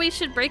 maybe we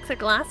should break the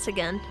glass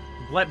again.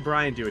 Let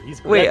Brian do it.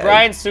 He's Wait, But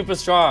Brian's super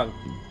strong.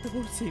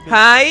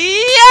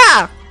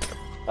 Hiya!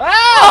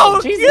 Oh,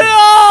 Jesus.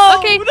 No!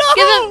 Okay,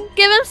 no!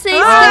 give him space.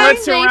 let's give him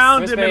space.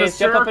 surround him in a Space,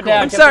 jump up and circle.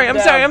 down. I'm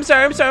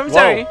sorry. I'm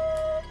sorry.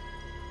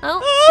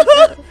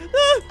 Oh.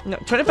 No,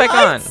 turn it back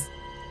on.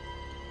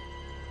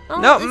 Oh,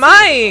 No, this is-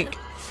 Mike.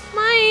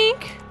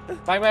 Mike.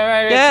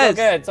 Right. Yes.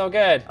 It's all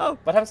good. Oh.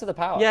 What happens to the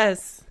power?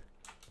 Yes.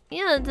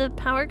 Yeah, did the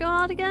power go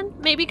out again?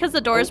 Maybe because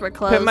the doors were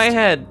closed. Hit my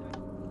head.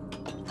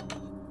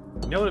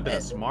 You know what would have been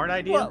a smart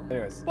idea? Well,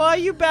 Anyways. why are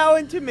you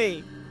bowing to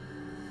me?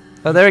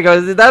 Oh, there we go.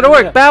 That'll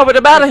work. Bow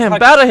to him.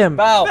 Bow to him.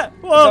 Bow.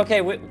 Well, It's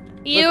okay.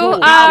 You We're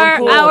cool. are We're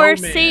cool. our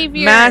Oh, man.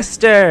 savior.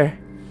 Master.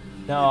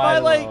 No, Am I I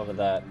don't like- know about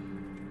that.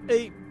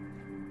 Hey,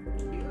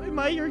 am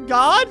I your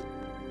god?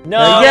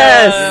 No.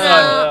 Yes.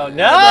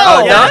 No.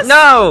 Oh, Yes.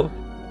 no.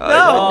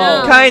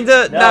 No.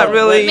 Kinda. No. Not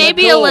really.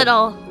 Maybe We're a cool.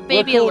 little.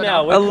 Maybe We're cool a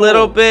now. little. We're A cool.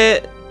 little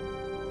bit.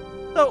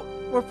 So,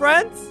 we're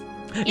friends?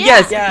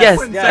 Yes. Yeah. Yes.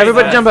 Yes,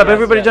 Everybody yes, jump up. yes,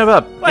 Everybody yes. jump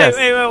up. Wait, Yes.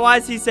 wait, why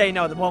does he say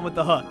no? The one with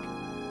the hook.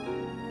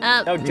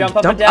 No, jump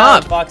up Jump and down,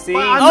 up. Foxy.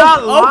 Well, I'm Oh,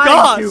 not oh, lying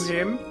gosh. to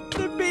him.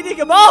 They're beating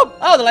him up!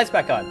 Oh, the light's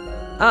back on.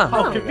 Ah.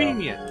 Oh,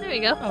 convenient. There we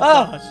go. Oh,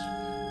 Oh. gosh.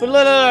 But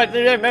look,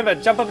 remember,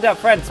 jump up and down,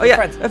 friends. Oh yeah.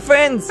 Friends. Friends.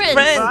 Friends. But I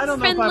Friends. don't know if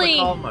I Friendly. would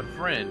call him a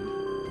friend.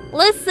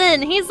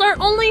 Listen, he's our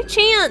only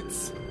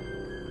chance.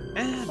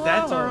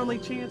 That's our Whoa. only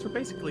chance. We're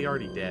basically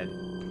already dead.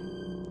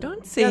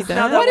 Don't say Yes, now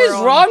that. that What is we're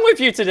on- wrong with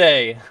you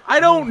today?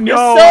 I don't You're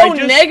know. so I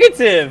just,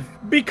 negative.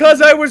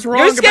 because I was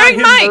wrong about scaring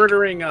him Mike.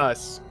 murdering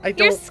us. I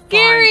You're don't.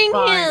 scaring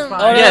fine, him.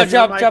 Fine, Oh, no, Yes.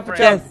 jump, You're my jump, friend.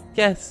 jump.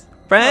 Yes.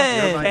 You're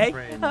Friends. my Okay.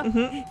 friend.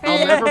 Mhm.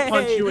 I'll never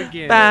punch Hey. you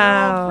again.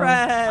 Bow.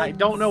 Friends. I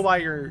don't know why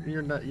you're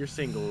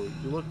single.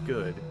 You look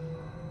good.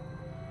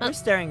 They're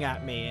staring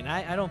at me, and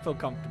I don't feel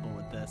comfortable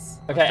with this.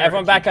 Okay,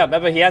 everyone back up.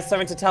 Remember, he has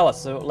something to tell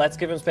us, so let's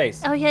give him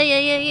space. Oh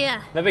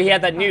yeah. Remember, he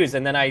had that news,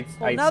 and then I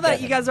Well, now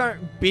that you guys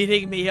aren't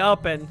beating me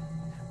up and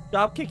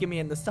stop kicking me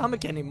in the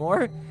stomach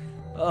anymore,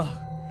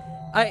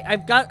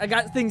 I've got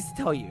things to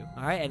tell you.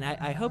 All right, and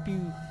I hope you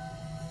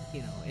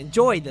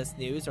enjoy this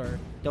news or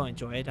don't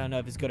enjoy it. I don't know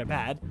if it's good or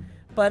bad,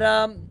 but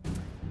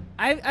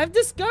I've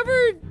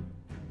discovered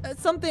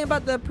something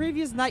about the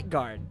previous night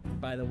guard.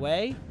 By the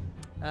way,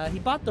 he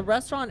bought the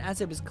restaurant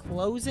as it was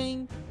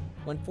closing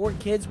when 4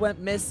 kids went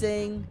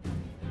missing,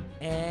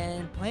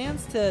 and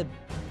plans to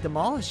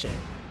demolish it.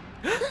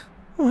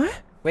 What?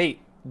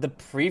 Wait, the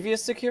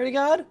previous security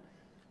guard?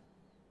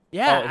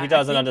 Yeah, Oh, he I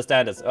doesn't think-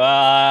 understand us.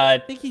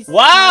 I think he's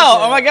Wow! trying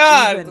to Oh my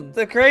God! even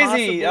The crazy!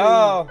 possibly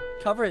Oh.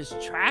 cover his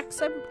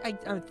tracks.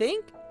 I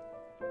think.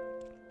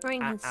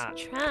 Bring his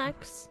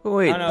tracks.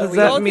 Wait. I don't know, Does The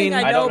that only mean?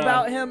 thing I I know don't know.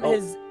 about him Oh.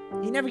 is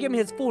he never gave me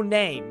his full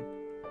name.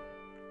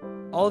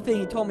 All the thing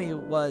he told me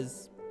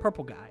was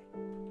Purple Guy.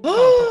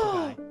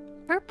 Purple Guy.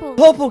 Purple.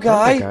 Purple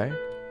guy? Okay.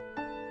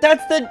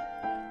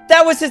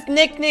 That was his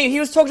nickname. He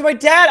was talking to my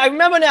dad. I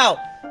remember now.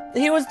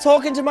 He was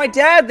talking to my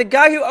dad, the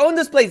guy who owned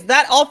this place.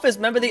 That office,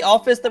 remember the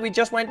office that we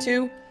just went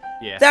to?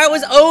 Yeah. That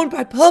was owned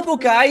by Purple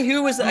Guy,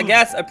 who was, I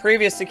guess, a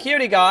previous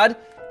security guard.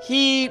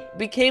 He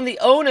became the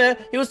owner.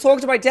 He was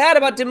talking to my dad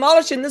about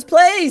demolishing this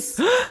place.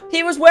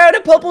 He was wearing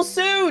a purple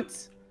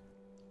suit.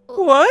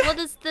 What? What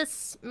does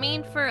this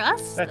mean for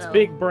us? That's though?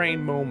 big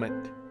brain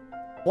moment.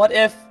 What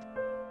if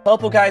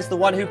Purple Guy's the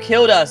one who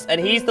killed us, and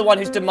he's the one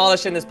who's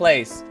demolishing this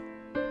place?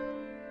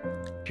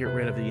 Get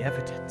rid of the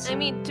evidence. I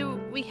mean, do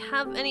we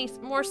have any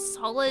more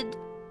solid,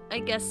 I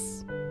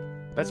guess?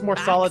 That's more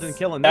Facts. solid than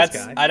killing this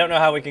That's. guy. I don't know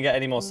how we can get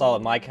any more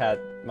solid. Mike had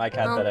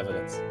Oh. that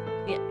evidence.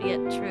 Yeah,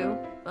 true.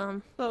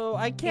 So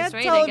I can't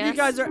right, tell I if you guess.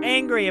 guys are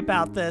angry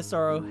about this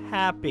or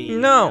happy.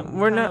 No, I'm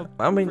we're kind not. of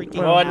I mean, freaking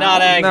We're out.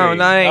 not angry. No,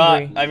 not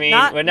angry. I mean,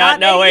 Not- we're not.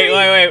 not No, wait.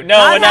 angry? No,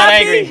 Not we're not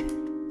happy? angry.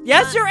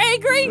 Yes, you're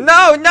angry?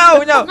 No.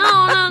 No, No,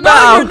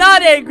 No. you're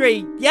not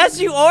angry. Yes,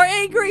 you are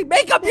angry.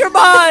 Make up your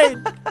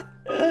mind.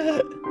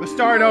 Let's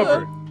start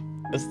over.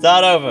 Let's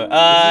start over.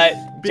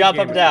 Big Jump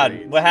up game and down.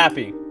 experience. We're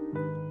happy.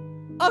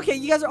 Okay,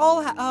 you guys are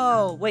all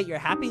oh, wait, you're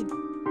happy?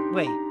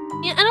 Wait.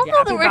 Yeah, I don't You're know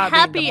happy that we're about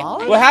being happy.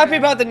 demolished? We're happy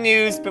about the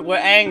news, but we're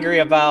angry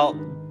about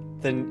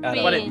the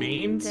What it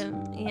means? The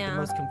Yeah.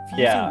 most confusing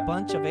Yeah.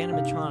 bunch of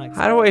animatronics.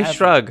 How do I ever.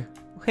 shrug?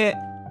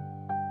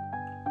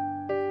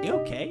 You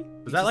okay?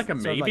 Is that like a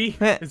Just sort of maybe?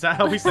 like- Is that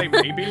how we say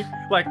maybe?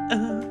 Like,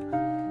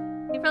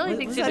 He probably What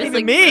thinks does you're that just even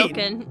like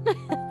mean?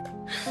 broken.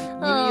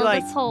 Oh,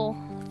 like, this whole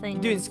thing.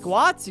 You doing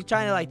squats? You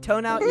trying to like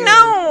tone out your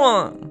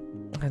No.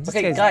 This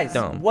Okay, guy's guys,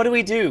 dumb. what do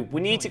we do? We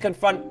need to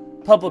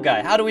confront Purple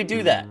Guy. How do we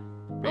do that?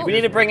 Oh. We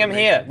need to bring him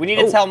here. We need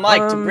to tell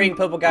Mike to bring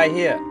Purple Guy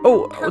here.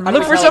 Oh, How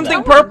look do for I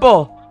something tell him?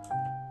 purple.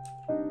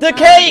 The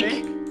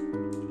cake!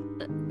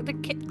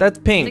 The That's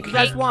pink. You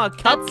guys want a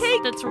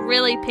cupcake? That's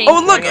really pink.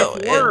 Oh, look. Bring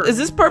it forward. Is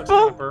this Looks kinda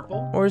purple?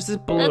 purple. Or is this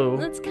blue?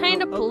 That's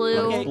kind of blue.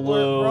 Okay,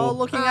 Blue. We're all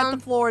looking at the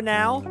floor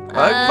now.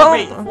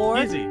 Wait, Floor.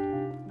 easy.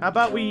 How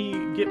about we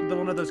get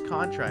one of those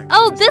contracts?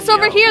 Oh, from the this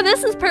over CEO? here.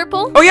 This is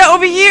purple. Oh, yeah,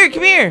 over here.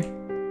 Come here.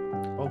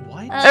 Oh,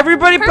 what?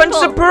 Everybody punch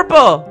some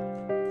purple.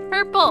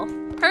 Purple.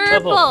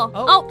 Purple.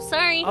 Oh,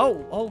 sorry.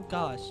 Oh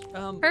gosh.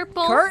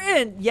 Purple.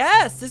 Curtain.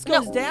 Yes, this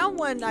goes No. down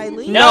when I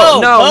leave. No,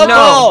 no,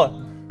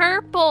 Purple!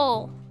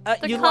 Purple.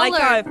 The You like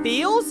color. how it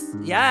feels?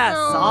 Yes.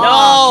 No.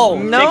 Oh.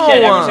 No! No. Shake your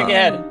head, everyone shake your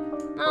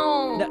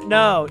head.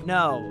 No.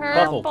 No.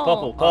 Purple,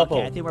 purple, purple.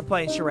 Okay, I think we're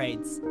playing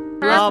charades.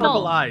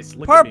 Purple eyes.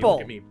 Look Purple.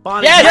 At me. Look at me.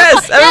 Bonnie, Yes!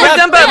 Yes, everyone Yes,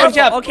 jump yes. up. Good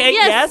job. Okay,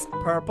 Yes. yes.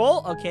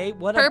 Purple. Okay,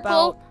 what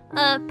Purple.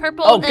 about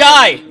Purple. Oh, and-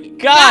 Guy!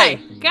 Guy!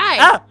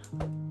 Guy.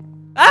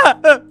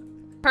 Ah!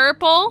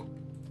 Purple.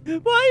 Why are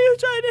you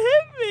trying to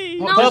hit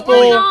me? No, Purple.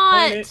 we're Point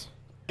not. it.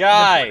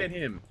 Guy! Point at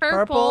him.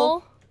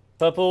 Purple.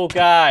 Purple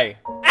guy.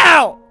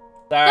 Ow!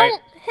 Sorry.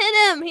 Don't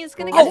hit him. He's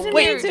gonna get Oh, scared.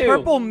 wait, too.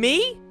 purple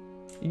me?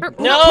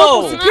 Purple. No.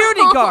 Purple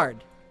security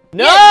guard.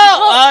 No!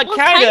 well,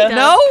 Kinda.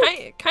 No?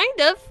 Kind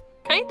of.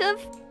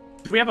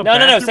 Do we have a No,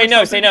 bathroom say or no,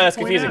 something say no, to that's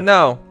point confusing. at?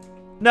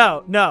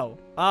 No. No.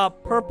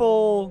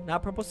 Purple,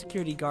 not purple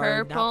security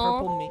guard. Not Purple.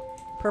 purple me.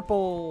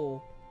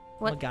 Purple.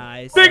 What? Oh,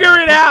 guys. Figure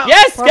it out!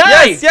 Yes, Purple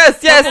guy! Yes.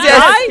 Purple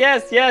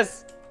Yes. guy?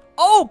 Yes.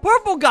 Oh,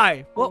 purple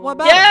guy. What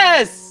about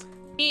Yes!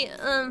 He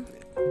Punch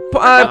the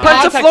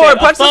Contact floor. it, a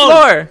Punch the phone.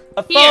 floor.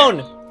 A Here.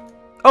 phone!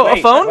 Oh, Wait,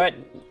 a phone? wait.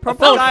 A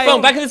Purple phone, guy.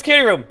 phone, back in the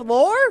security room.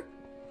 Floor?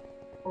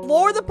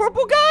 Floor the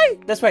purple guy?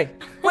 This way.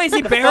 Wait, is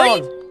he The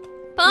buried?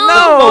 phone.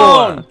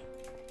 No.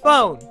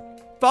 Phone.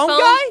 Phone Phone?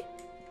 guy?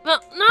 No.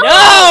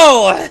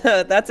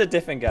 No! That's a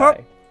different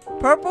guy.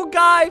 Purple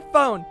guy,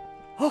 phone.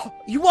 Oh,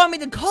 you want me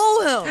to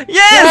call him?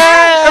 Yes.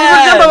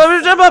 Yes!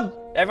 Everyone jump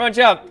up. Everyone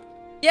jump.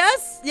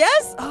 Yes.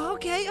 Oh,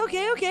 okay.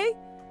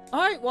 All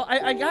right, well,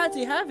 I got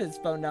to have his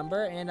phone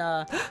number, and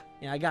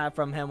I got it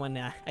from him when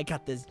I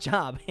got this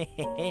job.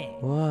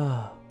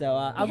 Whoa. So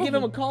I'll give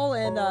him a call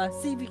and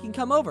see if he can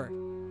come over.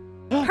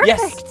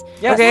 Perfect.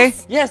 Yes. Okay.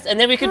 Yes, and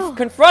then we can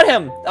confront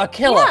him. A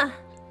killer. Yeah.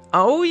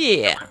 Oh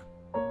yeah.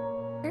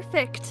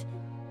 Perfect.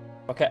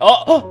 Okay.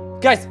 Oh,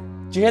 guys,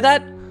 did you hear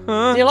that?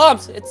 Huh? The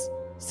alarms. It's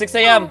 6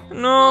 a.m. No.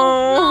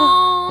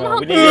 No. No, Not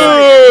we need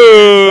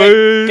this.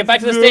 Wait, get back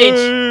to the stage.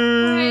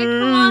 Alright,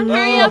 come on,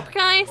 hurry up,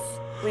 guys.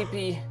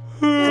 Sleepy.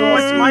 So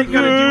what's Mike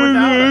gonna do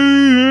without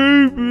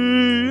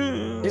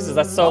us? Jesus,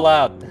 that's so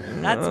loud.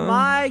 That's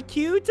my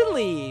cue to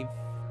leave.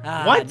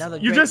 What? Another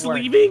You're great just work.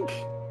 leaving?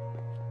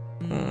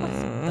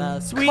 The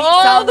sweet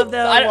Call sound the- of the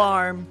I-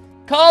 alarm.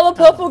 Call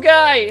the purple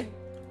guy.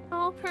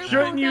 Oh, purple.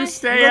 Shouldn't you guy.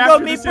 stay We'll after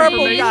go meet this purple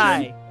information?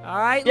 guy. All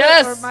right.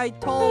 Yes. For my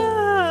tall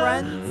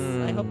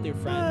friends. I hope they're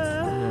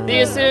friends. See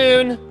you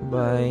soon.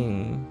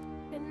 Bye.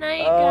 Good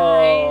night,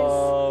 guys.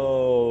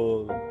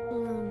 Oh.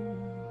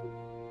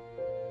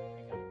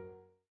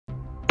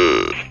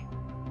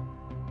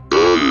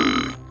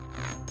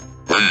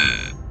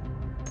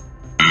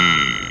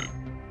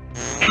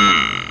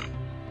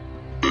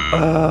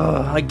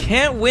 I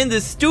can't win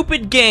this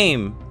stupid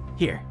game.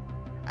 Here,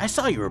 I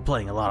saw you were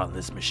playing a lot on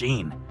this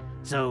machine,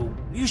 so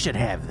you should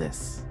have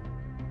this.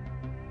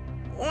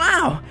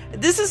 Wow,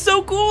 this is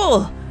so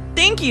cool.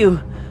 Thank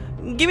you.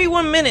 Give me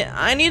 1 minute.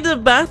 I need the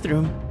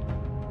bathroom.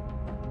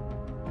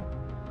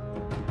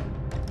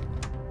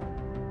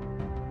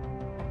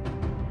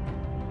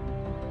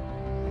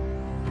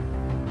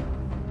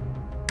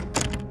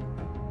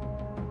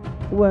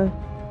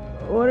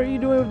 What are you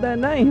doing with that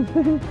knife?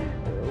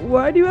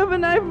 Why do you have a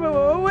knife?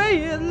 Oh,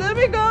 wait, let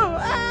me go.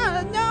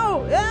 Ah,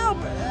 no, help,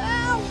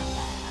 help.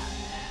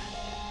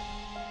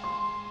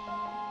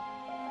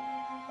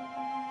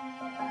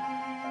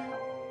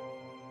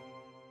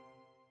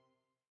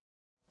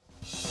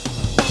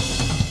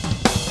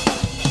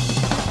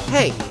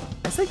 Hey,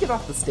 I said get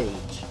off the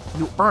stage.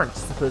 You aren't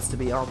supposed to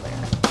be on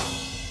there.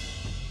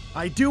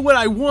 I do what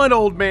I want,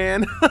 old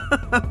man.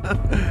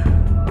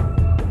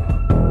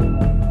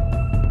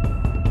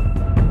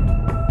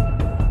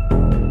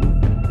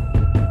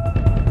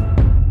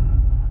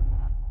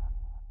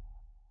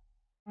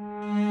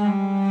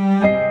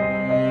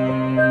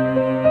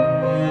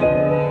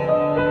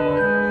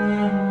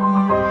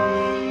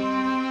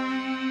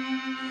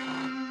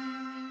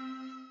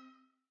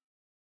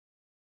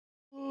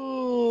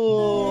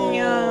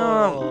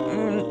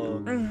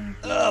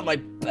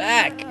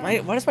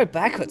 Why does my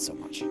back hurt so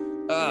much?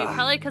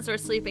 Probably because we're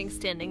sleeping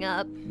standing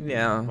up.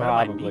 Yeah.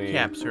 Why do my Probably.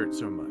 kneecaps hurt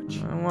so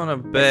much? I want a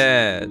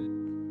bed.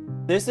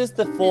 This is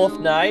the 4th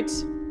night.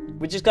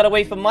 We just gotta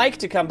wait for Mike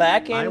to come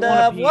back, and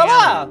want a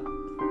voila!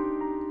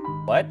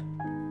 What?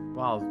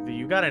 Wow,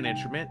 you got an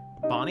instrument.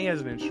 Bonnie has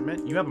an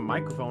instrument. You have a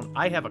microphone.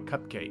 I have a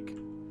cupcake.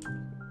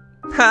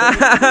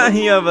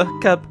 You have a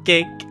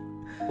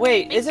cupcake.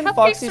 Wait, isn't cupcakes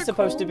Foxy are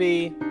supposed to cool.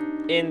 be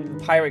in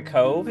Pirate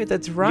Cove? Wait,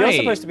 that's You're right.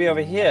 supposed to be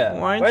over here.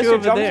 Why aren't Where's you your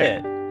over drum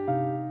there? kit?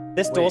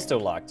 This door's still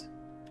locked.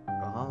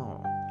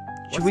 Oh.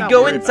 Should we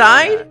go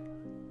inside?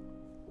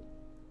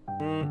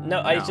 No,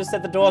 I just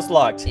said the door's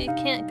locked. You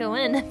can't go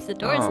in if the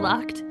door's Oh.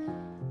 locked.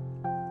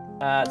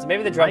 So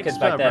maybe the drum Mike's kit's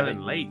back there.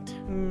 running late.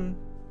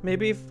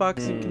 Maybe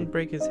Foxy can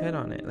break his head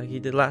on it like he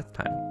did last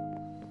time.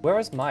 Where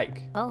is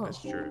Mike? Oh.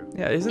 That's true.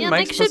 Yeah, isn't Yeah,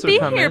 Mike Mike supposed should to be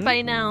come here in?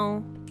 by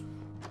now.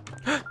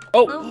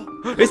 Oh!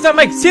 It's not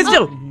Mike. Stand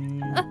still.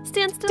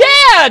 Stand still.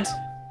 Dad!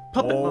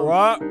 Puppet mode.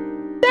 Alright.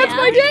 That's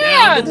my Down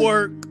dad! to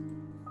work.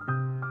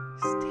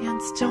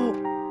 Stand still.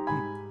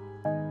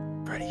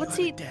 Freddy, What's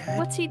you he? have a dad?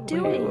 What's he Wait,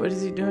 doing? what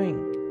is he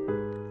doing?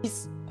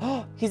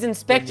 He's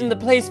inspecting the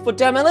place for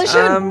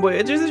demolition! Wait,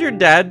 what does your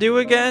dad do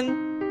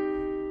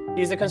again?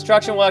 He's a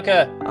construction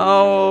worker.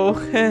 Oh.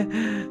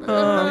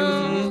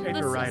 Newspaper This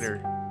is-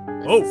 writer.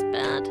 This is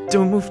bad.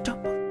 Don't move.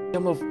 Don't move.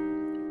 Don't move.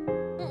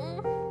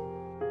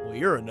 Well,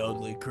 you're an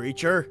ugly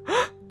creature.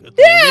 Good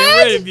thing I'm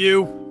getting rid of you.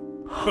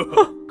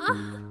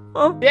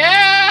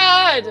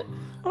 Dad!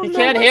 Oh, He no,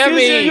 can't my hear Susie,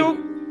 me. Are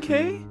you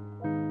okay?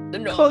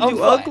 No, Called I'm you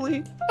fine.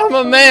 ugly. I'm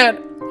a man.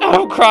 I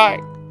don't cry.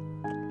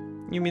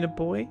 You mean a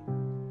boy?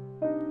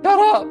 Shut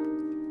up.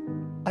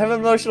 I have an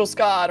emotional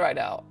scar right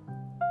now.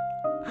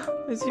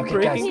 Is he Okay,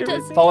 breaking guys, your...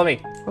 does- follow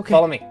me. Okay.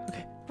 Follow me.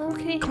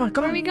 Okay. Come on,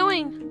 come Where on. are we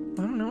going?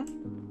 I don't know.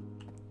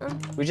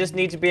 We just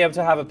need to be able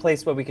to have a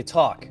place where we could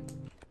talk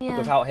Yeah.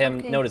 without him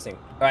okay. noticing.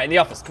 All right, in the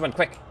office. Come on,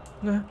 quick.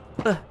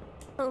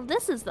 Oh,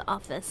 this is the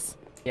office.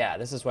 Yeah,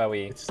 this is where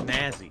we. It's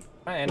snazzy.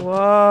 Ryan.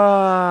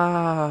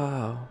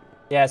 Wow.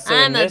 Yeah, so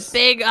I'm in a this,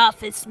 big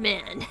office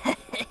man.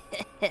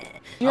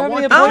 You have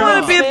want me to- I a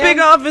want to be a man? big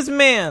office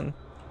man.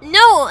 No,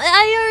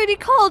 I already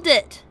called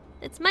it.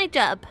 It's my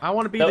job. I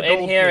want to be So the in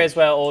here goldfish. is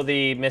where all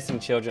the missing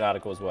children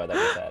articles were that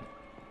we said.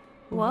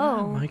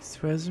 Whoa.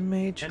 Mike's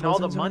resume. And all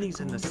the children's money's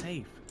in articles. the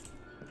safe.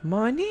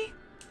 Money?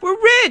 We're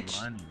rich.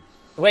 Money.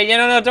 Wait,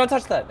 no, don't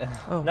touch that.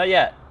 Oh. Not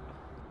yet.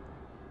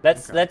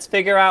 Let's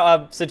figure out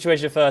our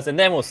situation first, and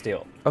then we'll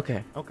steal.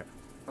 Okay. Okay.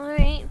 All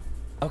right.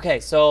 Okay,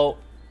 so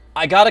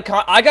I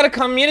gotta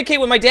communicate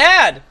with my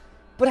dad,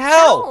 but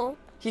how? Oh.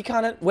 He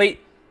kind of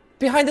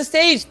behind the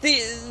stage,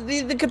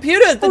 the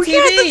computers, the Oh TV.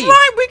 yeah, that's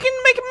right. We can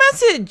make a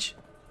message.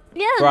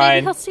 Yeah, Brian.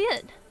 maybe he'll see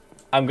it.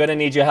 I'm gonna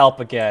need your help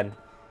again.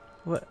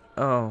 What?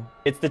 Oh.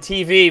 It's the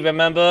TV,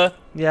 remember?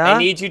 Yeah. I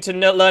need you to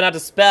learn how to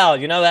spell.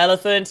 You know,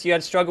 elephant. You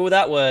had to struggle with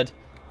that word,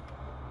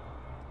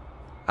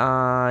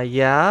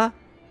 Yeah.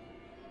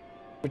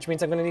 which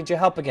means I'm gonna need your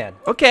help again.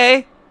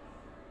 Okay.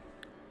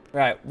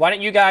 Right. Why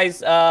don't you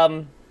guys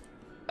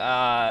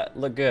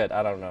look good?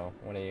 I don't know.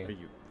 What are Are you?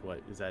 you?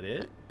 What is that?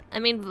 It? I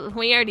mean,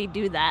 we already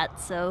do that,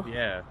 so.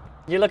 Yeah.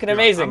 You're looking Yeah,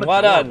 amazing. I'm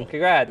Well done. adorable.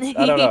 Congrats.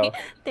 I don't know.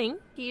 Thank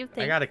you.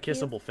 Thank I got a you.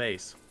 kissable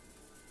face.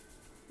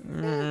 You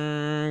I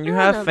don't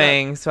have know about-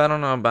 fangs, so I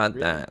don't know about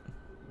Really? that. You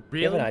have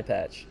Really? an eye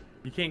patch.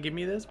 You can't give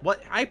me this?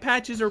 What? Eye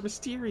patches are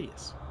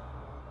mysterious.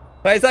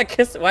 Why is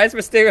that Why is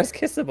Mysterious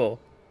kissable?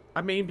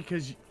 I mean,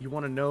 because you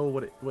want to know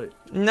what it.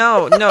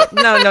 No.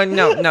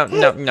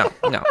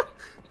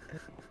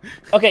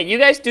 Okay, you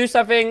guys do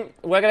something.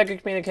 We're gonna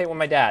communicate with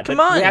my dad. Come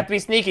but on. We have to be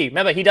sneaky.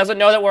 Remember, he doesn't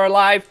know that we're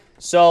alive.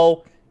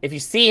 So if you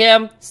see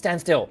him, stand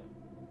still.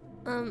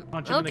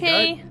 Punch him in the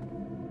Okay.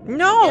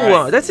 No,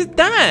 Alright. that's his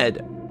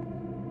dad.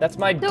 That's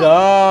my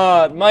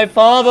dad. My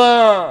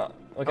father.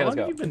 Okay, How let's long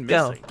go. have you been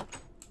Go. missing?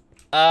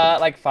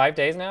 Like 5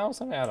 days now or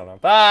something? I don't know.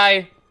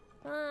 Bye.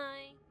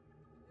 Bye.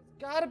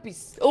 Gotta be.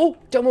 Oh,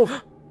 don't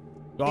move.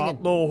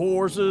 Got the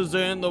horses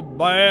in the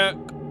back.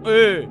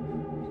 Hey.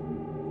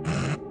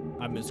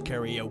 I miss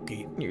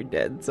karaoke. Your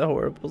dad's a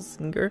horrible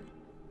singer.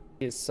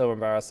 He's so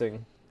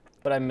embarrassing.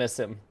 But I miss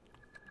him.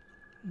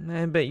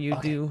 I bet you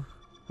Okay. do.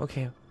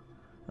 Okay.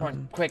 Come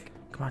on, quick.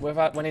 Come on.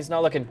 Without, when he's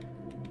not looking.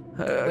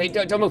 Wait,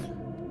 don't move.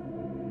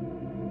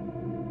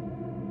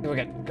 Here we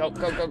go. Go,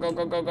 go, go, go,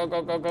 go, go, go,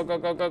 go, go,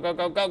 go, go, go, go,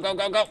 go, go,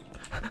 go, go,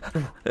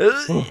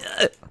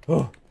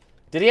 go.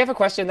 Did he have a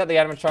question that the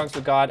animatronics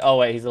were gone? Oh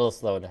wait, he's a little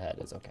slow in the head.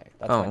 It's okay.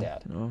 That's my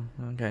dad. Oh,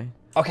 okay.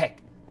 Okay,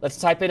 let's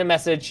type in a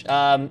message.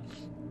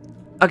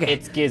 Okay.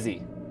 It's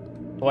Gizzy.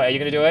 What, are you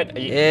gonna do it?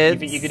 You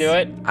think you can do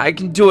it? I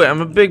can do it.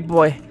 I'm a big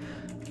boy.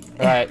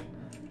 All right.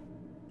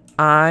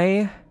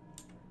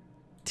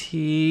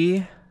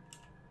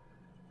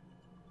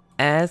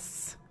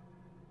 I-T-S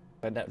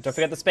But no, don't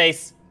forget the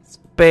space.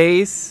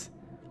 space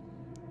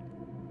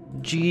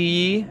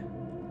G You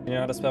know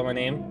how to spell my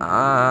name?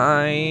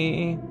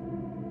 I.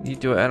 You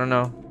do it. I don't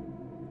know.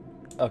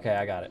 Okay,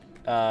 I got it.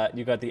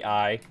 You got the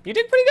I. You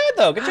did pretty good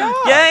though. Good job.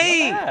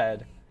 Yay! Not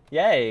bad.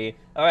 Yay!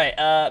 All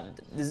right.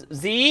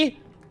 Z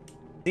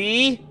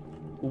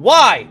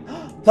Y.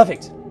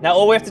 Perfect. Now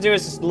all we have to do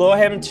is just lure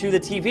him to the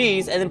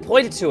TVs and then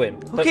point it to him.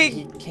 But Okay.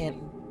 he can't.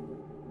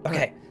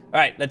 Okay. All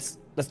right. Let's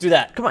do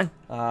that. Come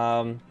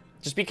on.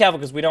 Just be careful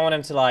because we don't want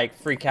him to like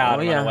freak out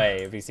and run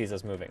away if he sees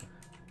us moving.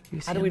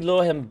 How do we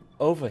lure him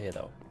over here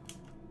though?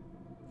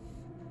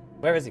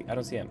 Where is he? I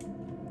don't see him.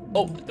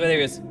 Oh, there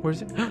he is. Where's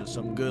he?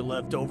 Some good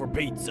leftover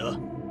pizza.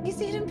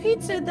 He's eating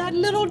pizza. That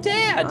little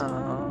dad.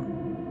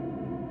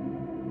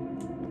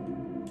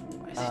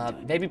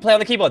 Maybe play on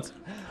the keyboards.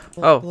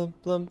 Oh. Blum,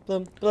 blum,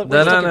 blum, blum.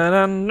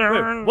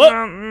 What?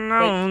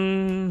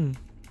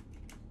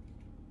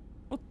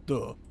 What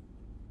the?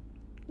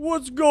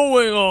 What's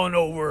going on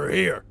over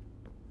here?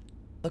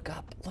 Look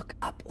up, look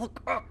up,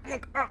 look up,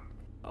 look up.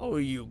 How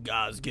you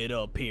guys get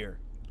up here?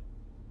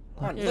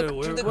 Look to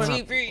the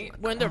TV.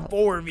 When they're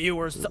 4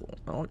 viewers.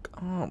 Look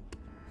up.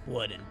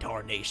 What in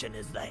tarnation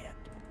is that?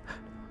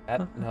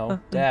 No,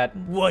 Dad.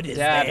 What is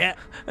that?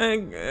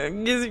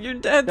 Your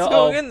dad's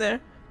going in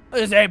there.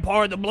 This ain't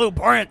part of the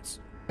blueprints.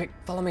 Wait,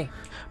 follow me.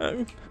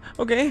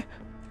 Okay.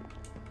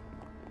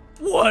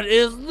 What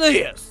is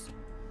this?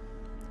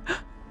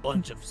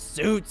 Bunch of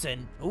suits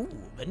and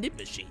vending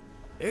machine.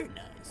 Very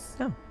nice.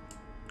 Oh.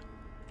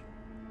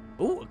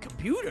 Ooh, a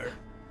computer.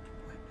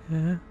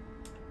 Yeah.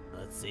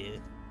 Let's see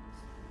it.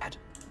 Dad,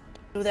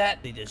 do that.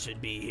 I think this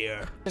should be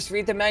here. Just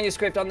read the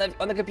manuscript on the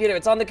computer.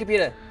 It's on the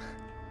computer.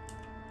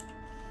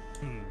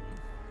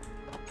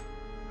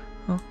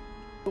 Huh?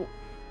 Where's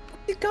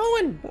he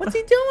going? What's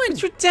he doing?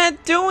 What's your dad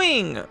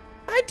doing?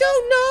 I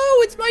don't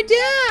know. It's my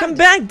dad. Come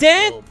back,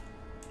 Dad.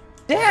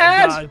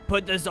 Dad. I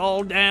put this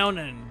all down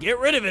and get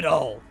rid of it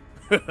all.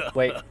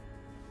 Wait. What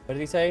did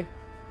he say?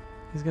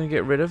 He's gonna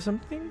get rid of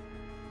something?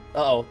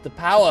 Uh-oh. The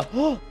power.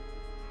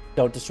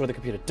 Don't destroy the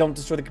computer. Don't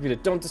destroy the computer.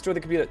 Don't destroy the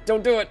computer.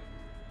 Don't do it.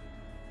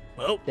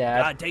 Well,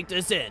 Dad. gotta take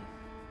this in.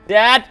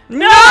 Dad.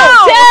 No!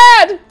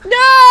 Dad.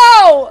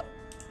 No!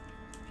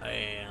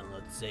 And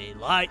let's see,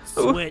 light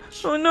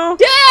switch. Oh no.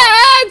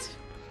 Dad!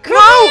 Come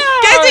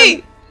on!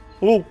 Getty!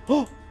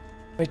 Oh.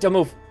 Wait, don't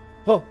move.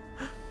 Oh.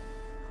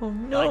 Oh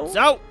no. Lights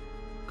out.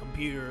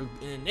 Computer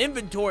in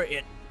inventory.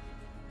 And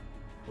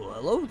well,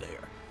 hello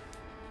there.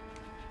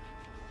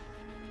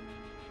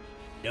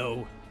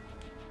 No.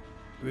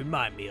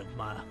 Remind me of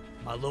my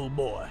little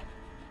boy.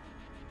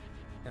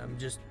 I'm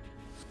just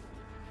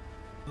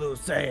a little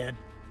sad.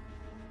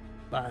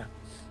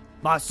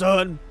 My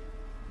son,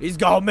 he's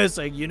gone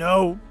missing, you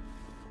know.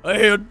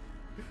 And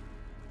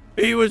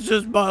he was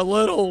just my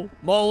little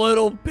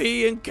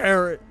pea and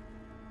carrot.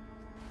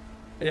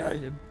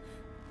 And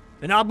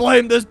I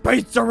blame this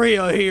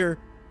pizzeria here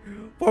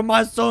for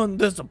my son's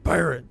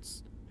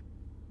disappearance.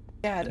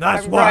 Dad,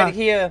 That's I'm why right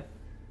here.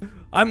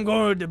 I'm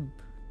going to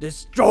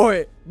destroy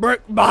it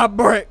brick by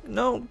brick.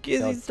 No,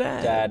 Gizzy's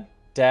dad.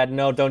 Dad,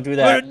 no, don't do I'm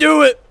that. gonna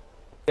do it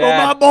for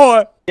Dad. my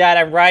boy. Dad,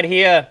 I'm right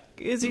here.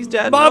 Gizzy's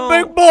dad. My no.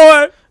 big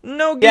boy.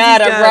 No, Gizzy's Dad,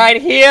 dad. I'm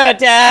right here,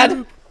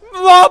 Dad.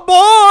 My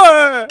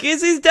boy.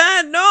 Gizzy's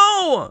dad.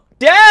 No.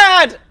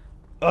 Dad!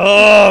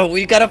 Oh,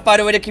 we gotta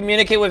find a way to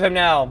communicate with him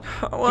now.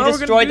 Well, He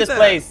destroyed this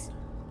place.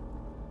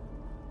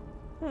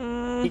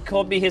 He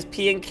called me his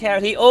pea and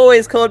carrot. He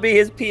always called me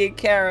his pea and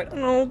carrot.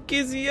 No,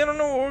 Gizzy, I don't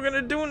know what we're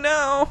gonna do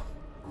now.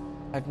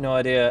 I have no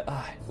idea.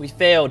 We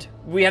failed.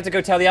 We have to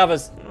go tell the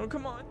others. Oh,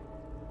 come on.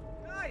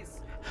 Guys!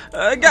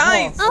 Oh,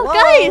 Hello?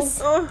 guys!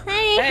 Oh.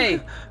 Hey!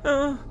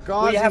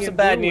 Hey, we have some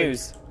bad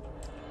news.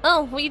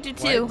 Oh, we do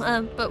too.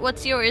 But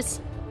what's yours?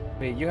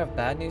 Wait, you have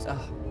bad news?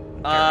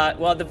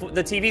 Well,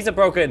 the TVs are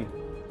broken.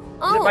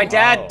 Oh. My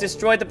dad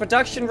destroyed the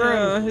production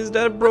room. His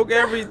dad broke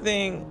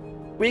everything.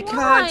 We Why?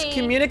 can't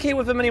communicate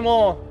with him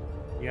anymore.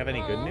 You have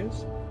any good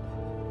news?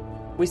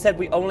 We said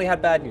we only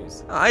had bad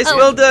news. I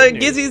spelled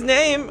Gizzy's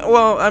name.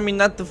 Well, I mean,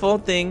 not the full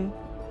thing.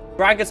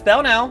 Brian can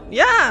spell now.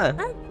 Yeah.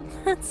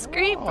 That's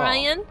great,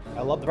 Brian.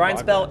 I love the Brian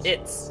spell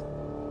progress.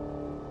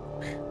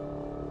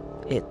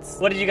 It's.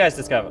 What did you guys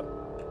discover?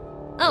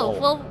 Oh,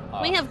 well,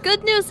 we have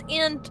good news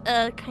and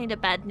kind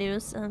of bad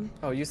news.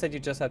 Oh, you said you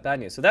just had bad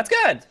news, so that's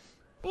good.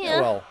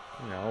 Yeah. Well,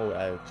 you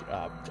know,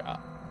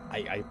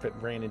 I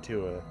ran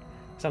into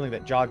something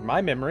that jogged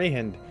my memory,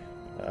 and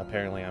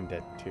apparently I'm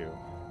dead too.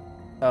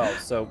 Oh,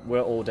 so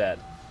we're all dead.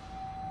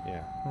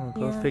 Yeah. Oh,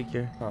 go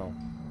figure. Oh.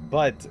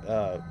 But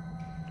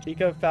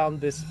Chica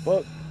found this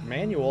book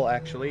manual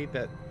actually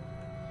that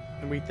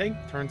we think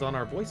turns on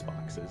our voice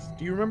boxes.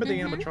 Do you remember the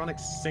animatronics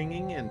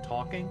singing and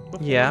talking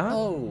before? Yeah.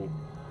 Oh,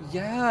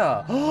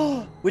 yeah.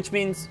 Which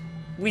means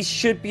we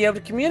should be able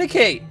to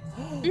communicate.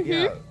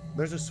 Yeah.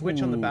 There's a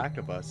switch on the back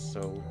of us,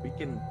 so we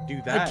can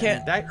do that. I can't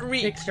and that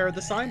reach. takes care of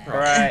the sign All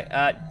problem.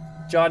 right,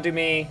 John, do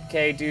me.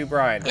 Kay, do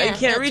Brian. Yeah, I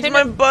can't reach turn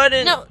my it-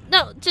 button. No,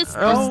 just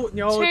No,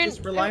 turn.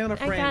 just rely on a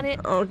friend. I got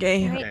it.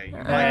 Okay. Right, Okay,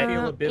 you might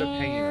feel a bit of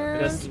pain.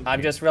 and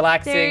I'm just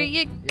relaxing. there you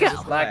Yeah, go.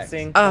 just relax.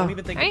 Relaxing. Oh. Don't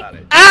even think Right. about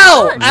it.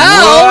 Ow! Come on.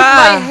 Ow!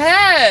 Ah. My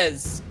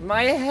hairs!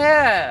 My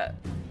hair!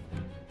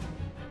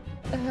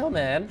 What the hell,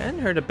 man? And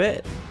hurt a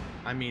bit.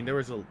 I mean, there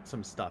was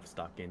some stuff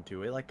stuck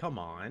into it. Like, come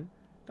on.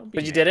 Don't be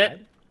But you did it?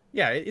 mad.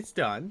 Yeah, it's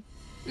done.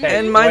 Hey,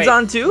 And mine's wait,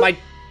 on too? My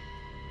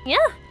Yeah,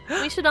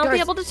 we should all be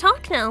Guys. able to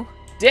talk now.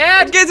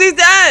 dad! Gizzy's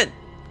dad!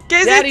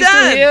 Gizzy's Daddy's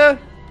still dead! here?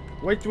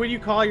 What do you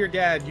call your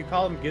dad? You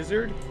call him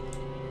Gizzard?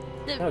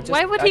 No, just-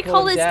 Why would I he call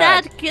call him his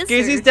Dad. dad Gizzard?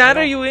 Gizzy's dad,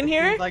 are you in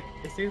here?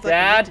 It seems like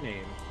Dad? a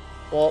nickname.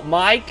 Well,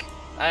 Mike,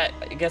 I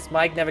guess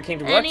Mike never came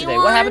to work today. What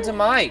Anyone? happened to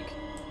Mike?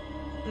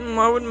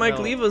 Why would Mike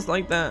No. leave us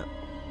like that?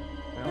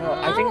 Oh,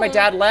 I think my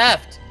dad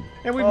left.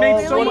 And we've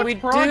made so what do much we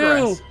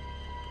progress. do?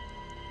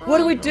 What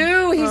do we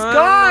do? He's I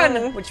gone!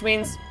 don't know. Which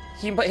means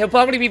he'll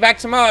probably be back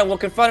tomorrow and we'll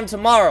confront him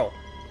tomorrow.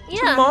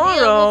 Yeah,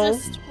 Tomorrow?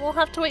 we'll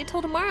have to wait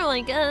till tomorrow,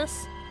 I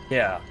guess.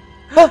 Yeah.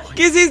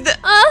 Gizzy's dead!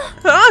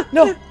 Huh?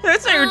 No.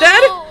 That's not your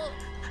dad! Oh,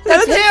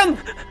 That's him!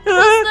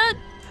 that,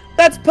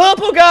 That's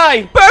Purple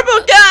Guy!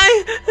 Purple guy!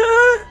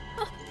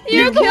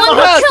 you're the killed one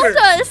who us. killed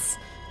us!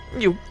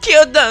 You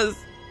killed us!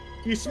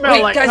 You smell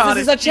Wait, like guys, cottage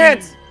this is our cheese.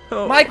 chance!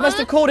 Oh. Mike must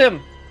have called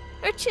him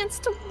Our chance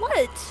to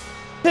what?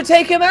 to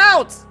take him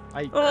out!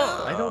 I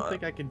don't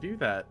think I can do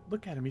that.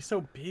 Look at him. He's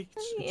so big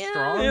and Yeah.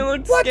 strong. It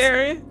looks What?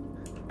 scary.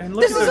 And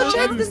look This at is those a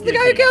chance! shoes This is the you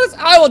guy who gave. killed us!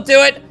 I will do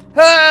it!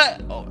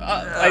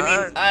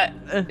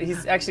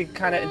 He's actually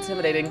kind of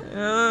intimidating. You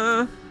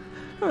know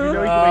you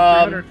can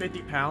weigh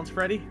 350 pounds,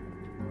 Freddy?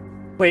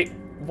 Wait,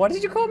 what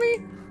did you call me?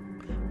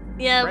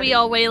 Yeah, Freddy. we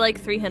all weigh like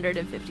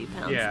 350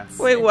 pounds. Yeah.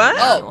 Wait, what?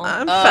 Oh,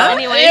 I'm fat.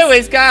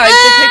 anyways, guys,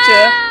 the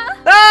picture.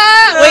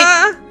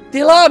 Ah, wait, the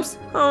alarms.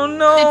 Oh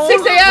no!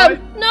 It's 6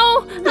 a.m.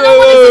 No, This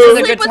nobody's is a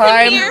asleep good with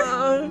time. him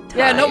here.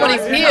 Yeah,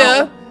 nobody's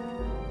here.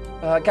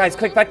 Guys,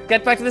 quick,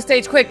 get back to the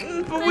stage, quick.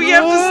 But we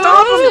have to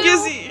stop him,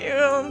 Gizzy.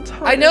 I'm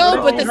tired. I know,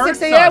 No, but he the 6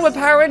 hurts a.m. we're us.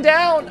 powering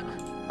down.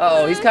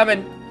 Uh-oh, he's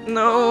coming.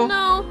 No.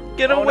 No.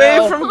 Get Oh, away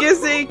no. from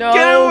Gizzy. No.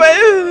 Get away.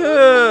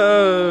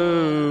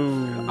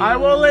 I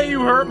won't let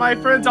you hurt my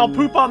friends. I'll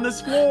poop on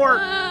this floor.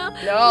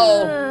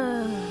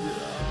 No.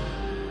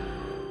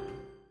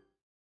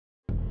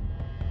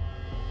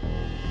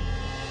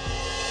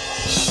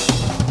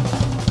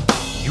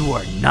 You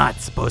are not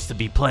supposed to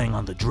be playing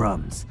on the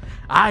drums.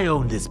 I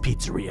own this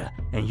pizzeria,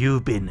 and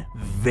you've been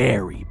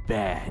very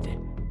bad.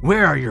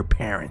 Where are your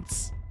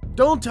parents?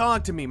 Don't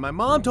talk to me. My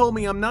mom told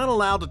me I'm not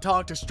allowed to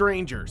talk to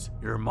strangers.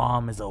 Your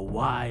mom is a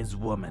wise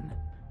woman,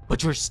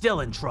 but you're still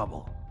in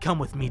trouble. Come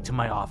with me to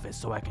my office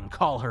so I can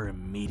call her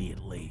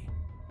immediately.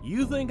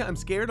 You think I'm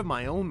scared of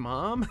my own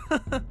mom?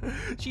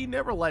 She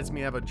never lets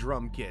me have a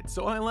drum kit,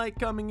 so I like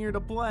coming here to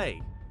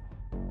play.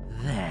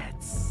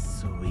 That's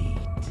sweet.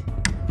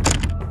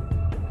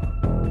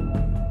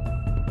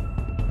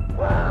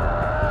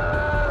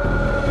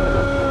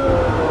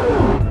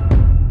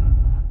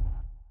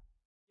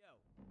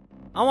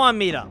 I want to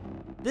meet up.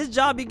 This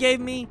job you gave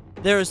me,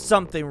 there is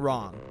something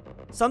wrong.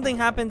 Something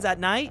happens at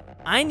night.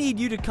 I need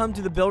you to come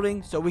to the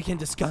building so we can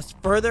discuss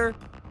further.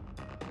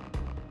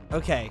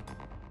 Okay.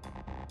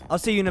 I'll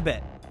see you in a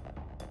bit.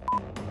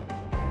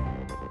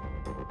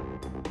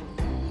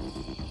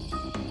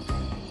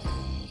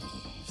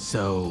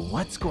 So,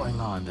 what's going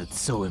on that's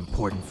so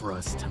important for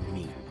us to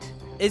meet?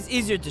 It's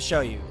easier to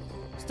show you.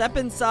 Step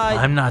inside.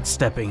 I'm not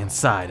stepping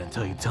inside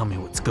until you tell me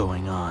what's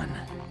going on.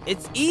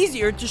 It's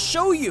easier to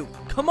show you.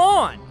 Come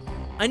on.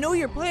 I know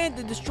you're planning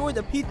to destroy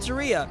the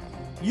pizzeria.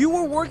 You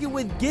were working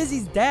with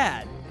Gizzy's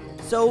dad.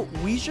 So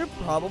we should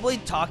probably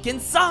talk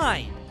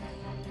inside.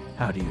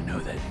 How do you know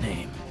that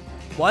name?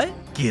 What?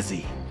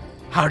 Gizzy,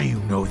 how do you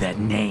know that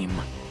name?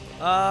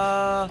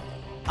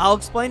 I'll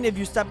explain if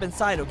you step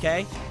inside,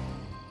 okay?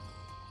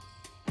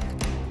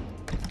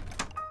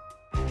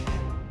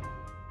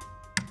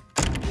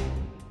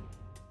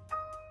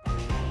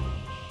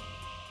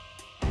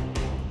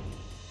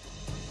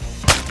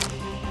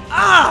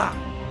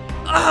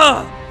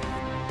 Ah!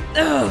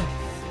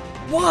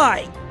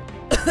 Why?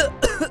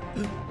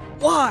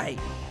 Why?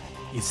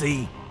 You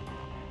see,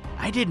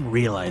 I didn't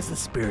realize the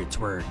spirits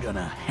were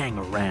gonna hang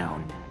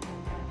around.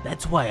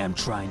 That's why I'm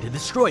trying to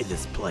destroy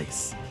this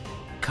place.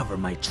 Cover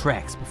my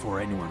tracks before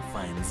anyone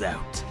finds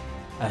out.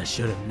 I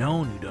should have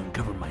known you'd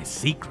uncover my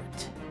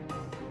secret.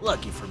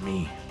 Lucky for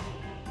me,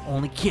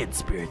 only kid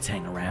spirits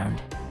hang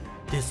around.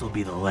 This'll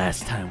be the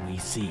last time we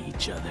see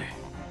each other.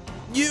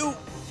 You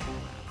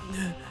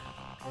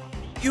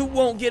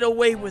won't get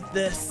away with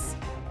this.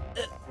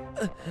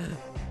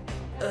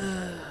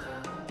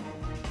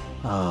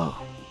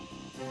 Oh,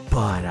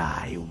 but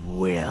I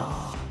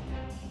will.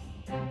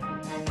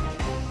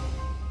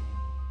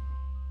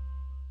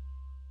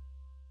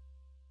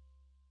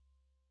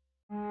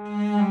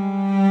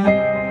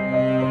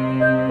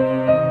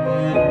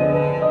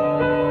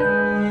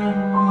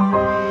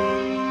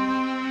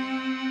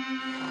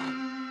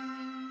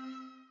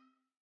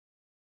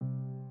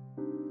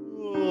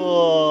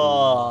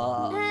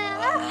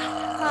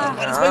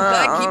 Why does my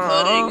back keep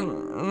hurting?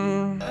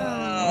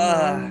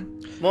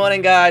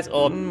 Morning, guys.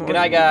 Or good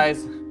night,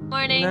 guys.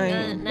 Morning,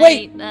 Night.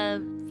 Wait.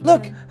 night,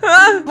 Look.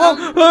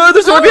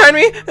 There's someone behind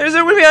me! There's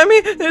someone behind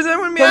me! There's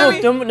someone behind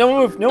me! No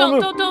move. No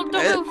Don't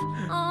move.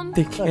 move.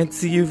 They can't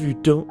see you if you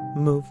don't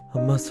move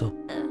a muscle.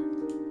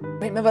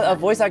 Wait, remember our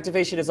voice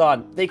activation is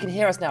on. They can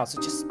hear us now,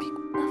 so just speak.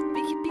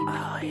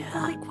 Be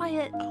really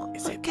quiet.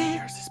 Is it okay.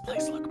 Does this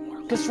place look more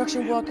like...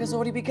 Construction work has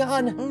already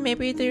begun.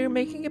 Maybe they're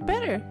making it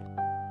better.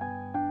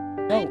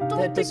 I don't they're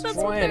think that's what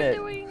destroying they're it.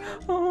 doing.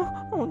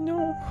 Oh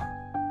no.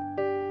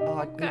 Oh,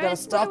 we gotta Guys,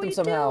 stop what do them we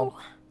somehow. do?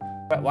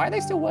 But why are they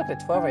still working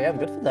at 12 a.m.?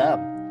 Good for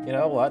them. You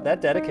know what? They're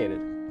dedicated.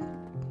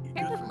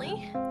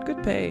 Apparently.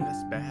 Good pay.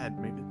 That's bad.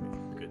 Maybe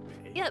good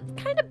pay. Yeah,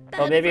 kind of bad.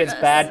 Well, maybe for it's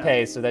us. bad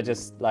pay, so they're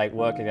just like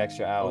working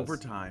extra hours.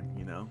 Overtime,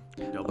 you know?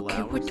 Double Okay,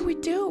 hours. what do we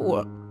do?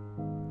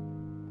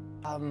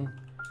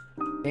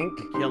 Think?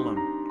 Kill him.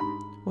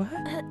 What?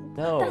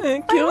 No.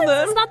 Kill Violence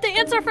them? is not the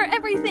answer for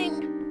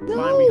everything.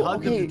 Fine, we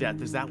hug okay. him to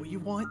death. Is that what you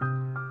want?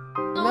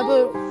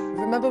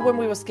 Remember when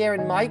we were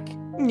scaring Mike?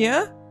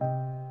 Yeah?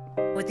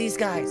 With these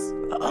guys.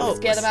 Oh, Let's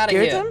get them out of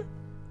scared here. them?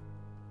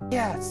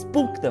 Yeah,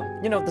 spook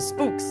them. You know, the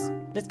spooks.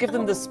 Let's give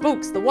them the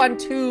spooks. The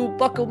 1-2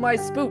 buckle my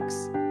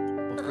spooks.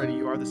 Well, Freddy,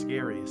 you are the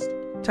scariest.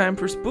 Time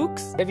for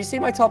spooks? Have you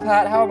seen my top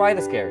hat? How am I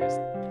the scariest?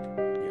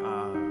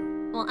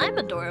 Well, I'm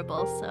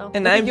adorable, so.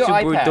 And Look at I'm your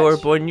eye super patch.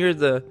 adorable, and you're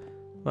the...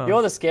 Well,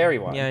 You're the scary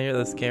one. Yeah, you're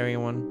the scary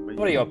one.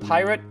 What are you, a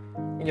pirate?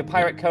 In your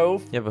pirate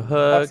cove? You have a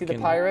hook. Foxy the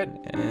and- pirate?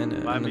 And,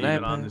 If I'm an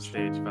even eye on the patch.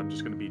 stage, if I'm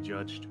just gonna be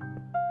judged.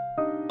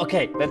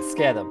 Okay, let's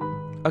scare them.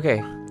 Okay,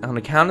 on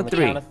the count On of the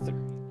 3. count of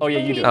oh, yeah,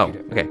 you do. Oh, You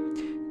do. okay.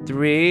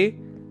 3,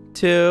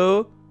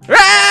 2...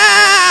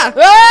 Ah!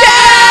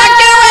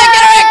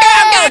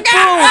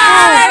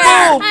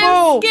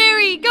 I'm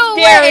scary. Go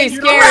Scary, away.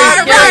 scary,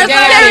 scary,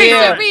 get out of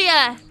here.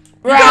 Maria.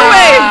 Go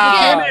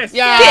away! Goodness.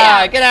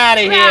 Yeah, get out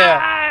of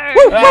here.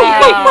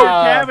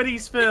 More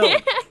cavities filled.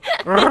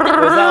 Was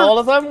that all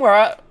of them?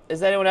 Is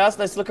there anyone else?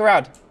 Let's look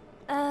around.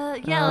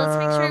 Yeah, let's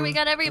make sure we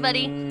got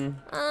everybody. Mm,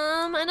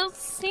 I don't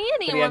see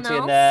pretty anyone empty in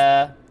else.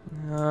 there.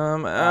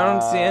 I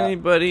don't see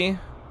anybody.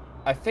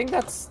 I think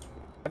that's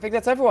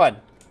everyone.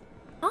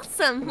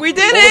 Awesome. We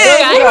did All the it!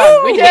 girls are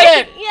gone. We did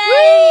it!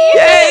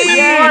 Yay!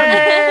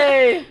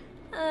 Yay!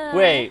 Yay!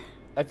 Wait,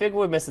 I think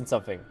we're missing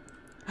something.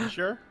 You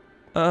sure?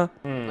 Like,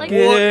 What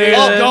is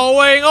Yeah.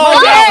 going on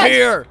What? out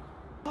here?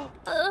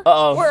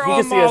 Uh-oh. Where he are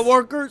can see my us.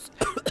 workers?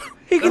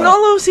 He can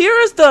almost hear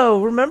us,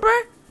 though, remember?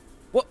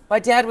 What? My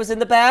dad was in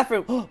the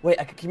bathroom. Wait,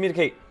 I can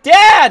communicate.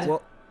 Dad!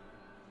 What?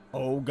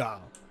 Oh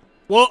God!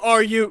 What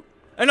are you?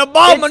 An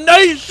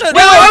abomination! Wait,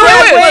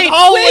 With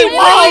holy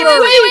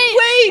water!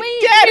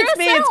 wait, Dad, hear it's us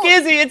me, it's out.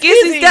 Gizzy, it's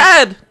Gizzy's Gizzy.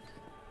 dad!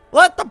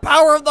 Let the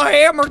power of the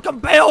hammer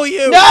compel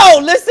you! No,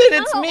 listen,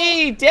 it's No.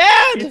 me,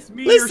 Dad! It's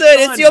me, your Listen,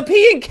 it's son. your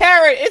pea and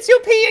carrot! It's your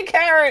pea and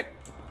carrot!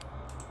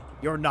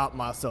 You're not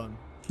my son.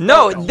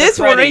 No, Oh, this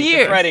one right Freddy,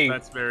 here. Freddy.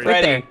 That's very Right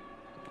Freddy. there.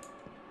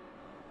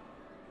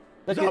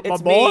 Look, Is that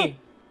it's my boy? me.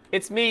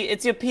 It's me.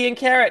 It's your pea and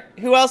carrot.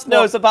 Who else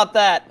knows about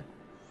that?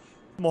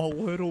 My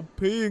little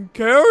pea and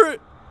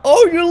carrot.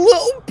 Oh, your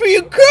little pea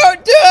and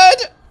carrot,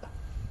 Dad!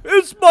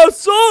 It's my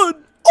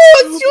son.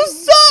 Oh, it's your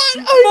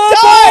son!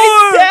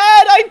 I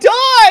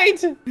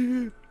died, Dad! I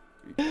died!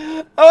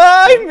 Oh,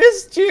 I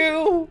missed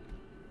you!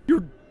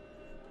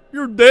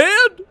 You're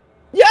dead.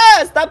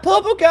 Yes, that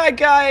purple guy.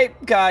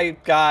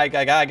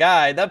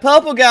 That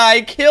purple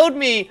guy killed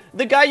me.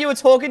 The guy you were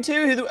talking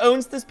to, who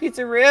owns this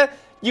pizzeria,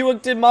 you were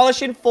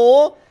demolishing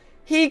for.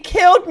 He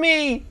killed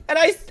me, and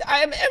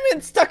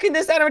I'm stuck in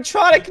this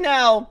animatronic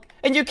now.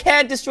 And you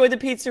can't destroy the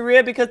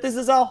pizzeria because this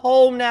is our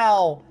home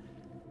now.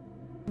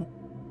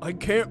 I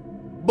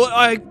can't. But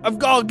I've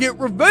got to get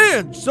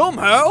revenge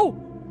somehow.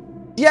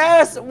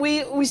 Yes,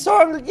 we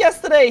saw him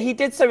yesterday. He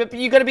did so, but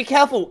you gotta be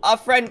careful. Our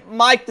friend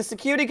Mike, the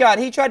security guard,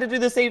 he tried to do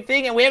the same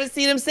thing, and we haven't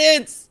seen him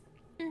since.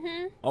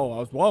 Oh, I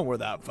was wondering where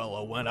that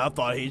fellow went. I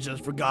thought he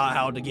just forgot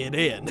how to get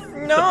in.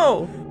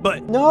 No!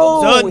 But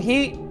No,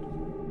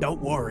 son, don't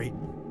worry.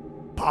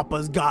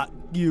 Papa's got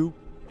you,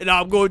 and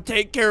I'm going to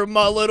take care of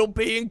my little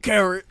pea and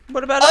carrot.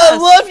 What about I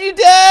us? love you,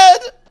 Dad.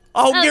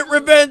 I'll get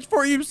revenge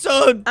for you,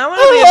 son. I want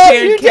I to be a love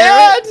parent you,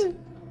 carrot. Dad.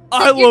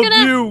 I you're love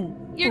gonna- you.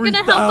 You're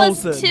gonna help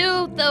us 3000.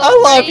 too, though.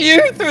 I love right?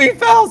 you,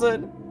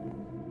 3000.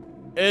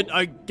 And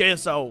I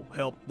guess I'll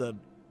help the.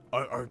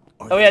 Oh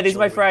yeah, these are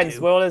my friends.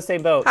 We're all in the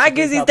same boat. Hi, So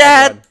please Gizzy's help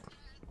dad. everyone.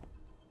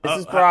 This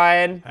is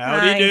Brian.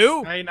 Howdy Hi.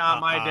 do. Hey, not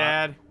my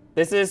dad.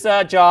 This is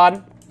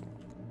John.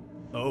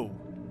 Oh.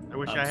 I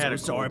wish I'm I had so a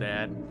sorry. cool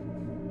dad.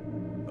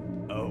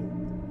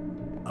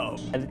 Oh.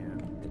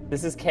 And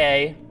this is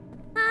Kay.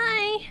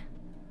 Hi.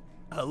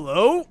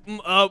 Hello?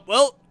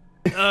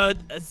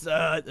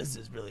 This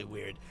is really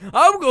weird.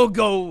 I'm gonna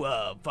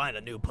go find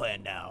a new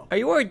plan now. Are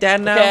you our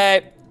dad now?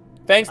 Okay.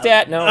 Thanks,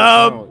 Dad.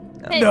 No.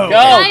 Hey, No. Go,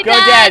 Bye, go,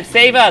 Dad.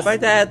 Save us. Bye,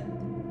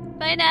 Dad.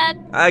 Bye,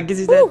 Dad.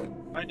 Gizzy's dad.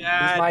 My This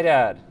dad. is my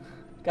dad.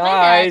 Dad.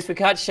 Guys, we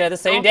can't share the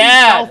same Don't be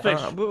dad.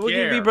 selfish. We're gonna be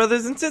Dare.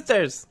 brothers and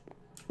sisters.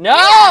 No.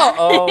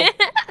 Oh.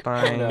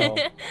 Fine. No.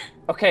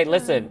 Okay,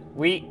 listen.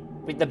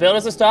 The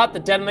buildings are stopped. The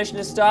demolition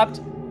is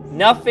stopped.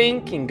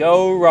 Nothing can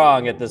go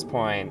wrong at this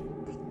point.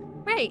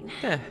 Right.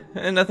 Yeah,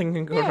 and nothing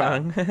can go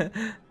wrong.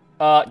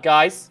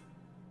 Guys.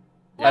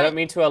 I don't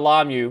mean to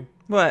alarm you,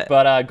 What?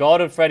 but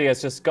Golden Freddy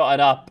has just gotten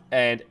up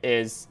and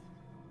is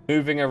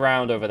moving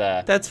around over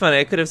there. That's funny.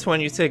 I could have sworn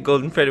you said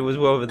Golden Freddy was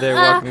over there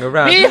walking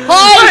around.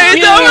 Behind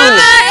you!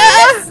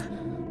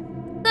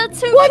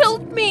 That's who What?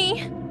 killed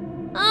me.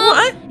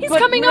 What? He's But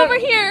coming no- over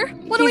here.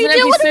 What do He's we an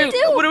do? empty What do we suit.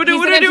 do? What do we do? He's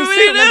What an do we empty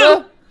do? suit, What do we do?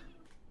 remember?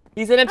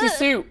 He's an empty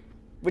suit.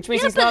 Which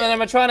means Yeah, he's not an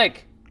animatronic.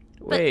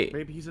 Wait.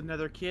 Maybe he's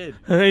another kid.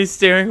 He's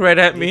staring right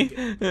at me.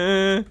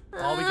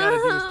 All we gotta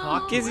do is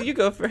talk to Kizzy, him. you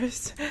go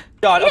first.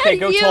 God, Yeah, okay,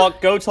 go you-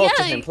 talk to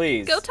yeah, him,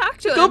 please. Go talk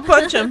to him. Go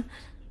punch him.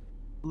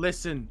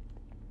 Listen,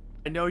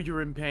 I know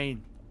you're in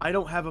pain. I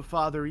don't have a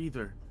father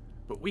either.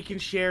 But we can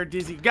share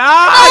Dizzy.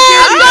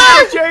 God! You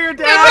gotta share your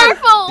Be dad!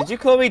 careful. Did you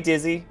call me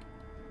Dizzy?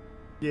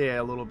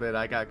 Yeah, a little bit.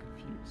 I got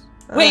confused.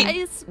 Wait,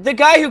 Guys. the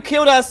guy who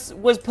killed us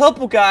was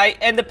Purple Guy,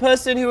 and the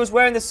person who was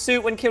wearing the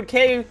suit when killed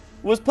Kay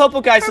was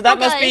Purple Guy, so that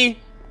Purple must Guy. be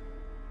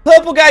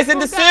Purple Guy's in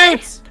the Purple Guy.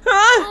 suit!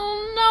 Huh?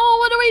 Oh no!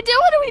 What do we do?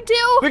 What do we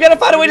do? We gotta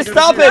find a way to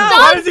stop him!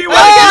 Why does he want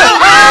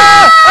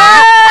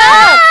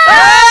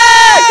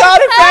God,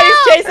 and Freddy's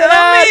chasing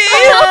us!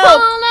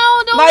 Help! Oh no!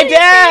 Don't My leave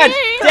dad!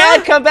 me.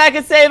 Dad, come back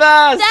and save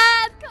us!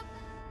 Dad, come.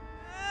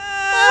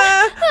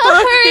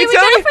 Hurry! He's We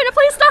gotta coming. find a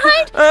place to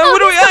hide. Where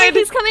do we he's coming, hide?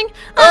 He's coming.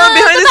 Behind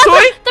the this bathroom,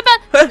 toy? The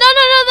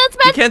no, that's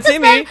bad. You can't see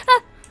that's me.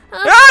 bad. He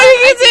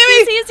can see me.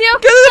 He sees you.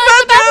 Go to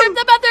the bathroom.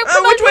 The bathroom.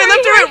 Come Which on, way? hurry,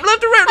 Left or hurry. right?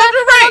 Left or right? Left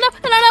or right?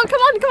 I don't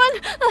know. Come on.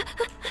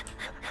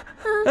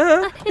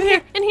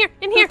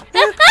 In here.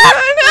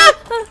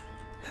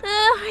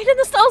 Hide in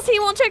the stalls. He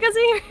won't check us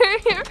in here.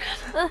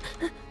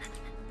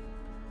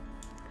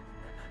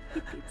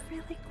 Be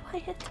really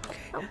quiet.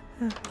 Oh.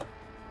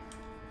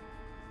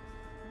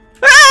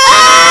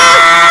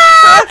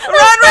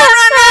 Run!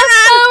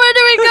 Where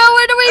do we go?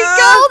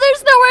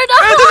 There's nowhere to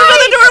hide. There's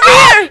another door over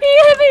here. He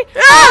hit me.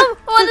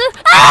 What is...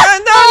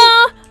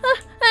 No.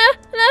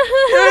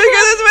 Go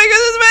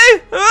this way.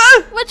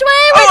 Which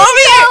way? Oh, Where over did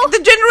we here. go?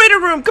 The generator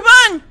room. Come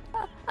on.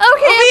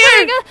 Okay, Over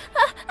here.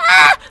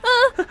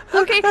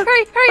 Okay,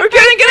 hurry.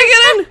 Get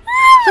in.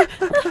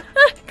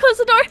 Close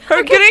the door. Get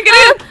Okay, in.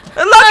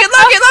 Lock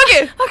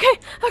it.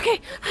 Okay.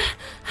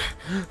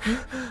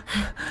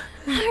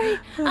 Hurry.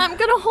 I'm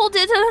gonna hold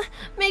it.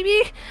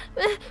 Maybe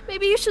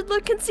you should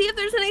look and see if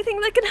there's anything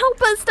that can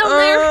help us down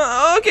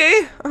there.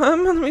 Okay.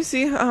 Let me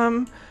see.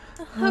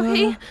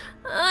 Okay.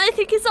 I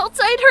think he's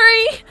outside.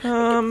 Hurry. I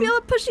can feel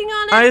it pushing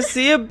on it. I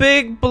see a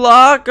big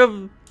block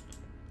of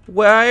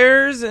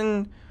wires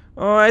and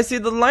I see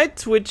the light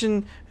switch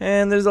and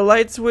there's a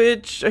light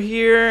switch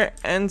here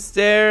and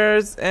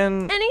stairs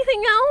and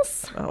Anything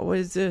else? what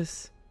is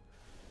this?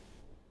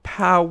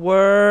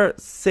 Power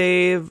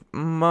save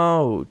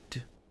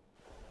mode.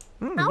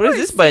 What does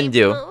this button Save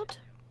do? mode.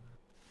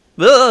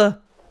 Ugh.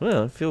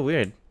 Well, I feel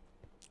weird.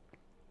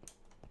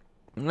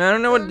 I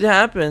don't know what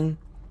happened.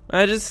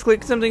 I just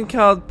clicked something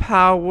called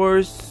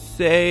power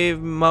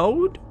save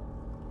mode.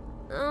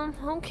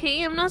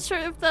 Okay, I'm not sure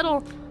if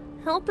that'll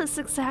help us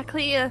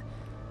exactly.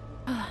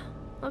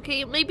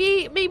 Okay,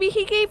 maybe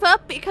he gave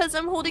up because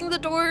I'm holding the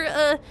door,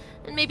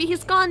 and maybe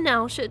he's gone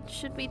now. Should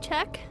we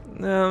check?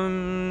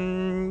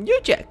 You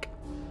check.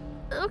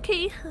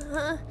 Okay,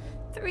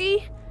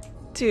 3,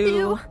 2,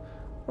 2,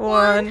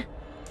 1.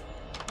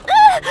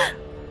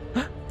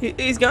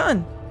 He's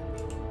gone.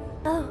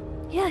 Oh,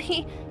 yeah,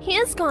 he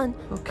is gone.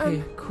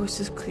 Okay, course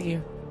is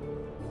clear.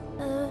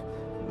 Uh,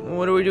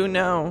 What do we do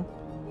now?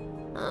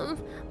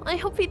 I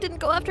hope he didn't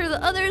go after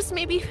the others.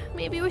 Maybe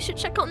we should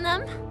check on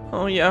them.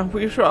 Oh yeah,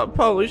 we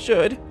probably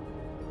should.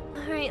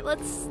 All right,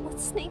 let's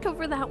sneak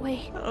over that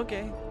way.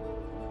 Okay.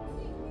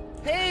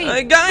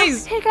 Hey!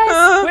 Guys! Hey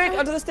guys! Quick,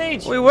 onto the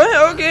stage! Wait,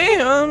 what? Okay,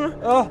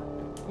 Oh,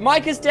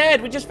 Mike is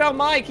dead! We just found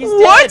Mike! He's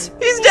What?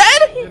 dead! He's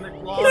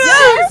dead?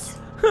 Yes!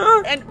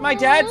 And my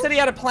dad said he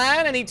had a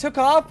plan and he took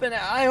off and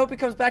I hope he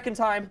comes back in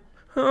time.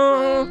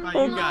 Oh,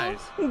 You guys.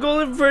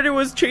 Golden Freddy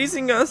was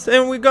chasing us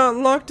and we got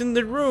locked in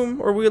the room,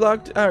 or we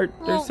locked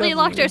Well, we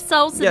locked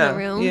ourselves in the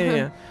room.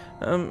 Yeah.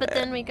 But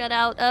then we got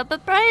out.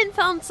 But Brian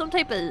found some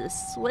type of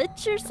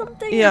switch or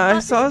something. Yeah, I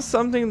saw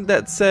something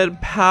that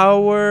said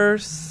power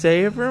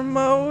saver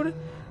mode,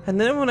 and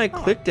then when I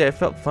clicked it, it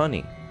felt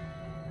funny.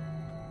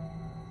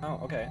 Oh,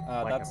 okay.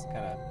 That's kind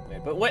of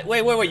weird. But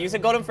wait. You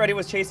said Golden Freddy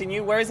was chasing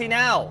you. Where is he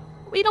now?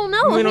 We don't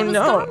know. We don't he was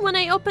know. gone when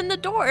I opened the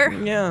door.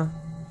 Yeah.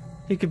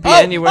 He could be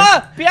anywhere.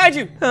 Ah! Behind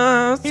you!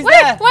 He's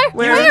there!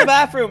 Where? He's in the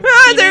bathroom!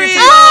 There he is!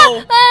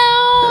 Oh,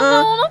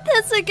 no, not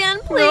this again,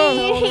 please.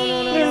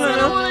 no, I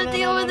don't want to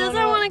deal with this.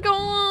 I want to go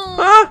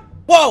home.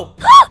 Whoa!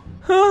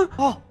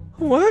 Oh,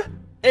 what?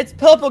 It's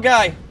Purple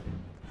Guy!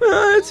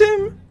 It's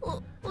him.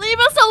 Leave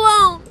us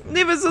alone.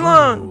 Leave us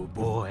alone. Oh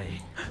boy.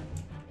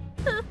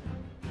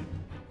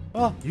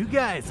 Oh, You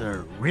guys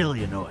are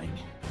really annoying.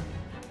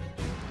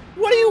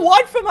 what do you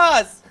want from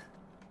us?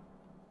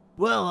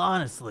 Well,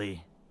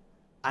 honestly,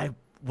 I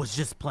was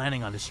just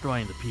planning on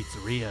destroying the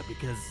pizzeria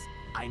because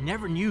I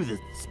never knew the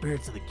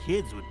spirits of the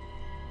kids would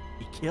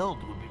be killed,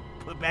 would be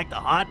put back to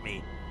haunt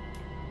me.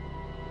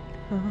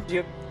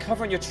 You're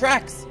covering your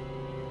tracks!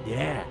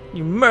 Yeah.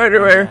 You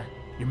murderer.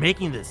 You're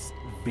making this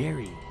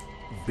very,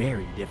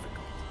 very difficult.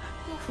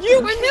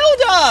 You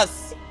killed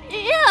us!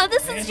 Yeah,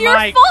 this is your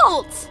Mike.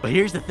 fault. But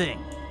here's the thing.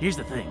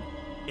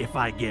 If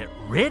I get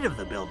rid of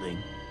the building,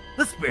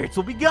 the spirits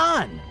will be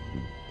gone.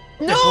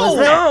 No!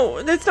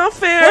 No, that's not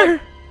fair.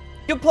 What?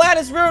 Your plan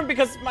is ruined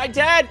because my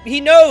dad, he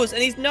knows,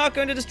 and he's not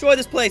going to destroy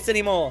this place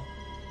anymore.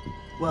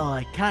 Well,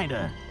 I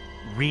kinda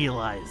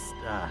realized,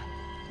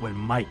 when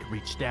Mike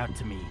reached out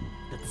to me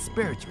that the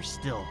spirits were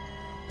still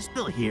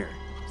here.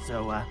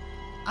 So, I'm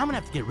gonna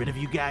have to get rid of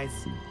you guys.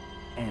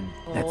 And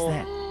that's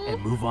that. And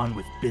move on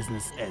with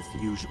business as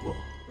usual.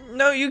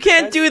 No, you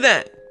can't do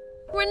that.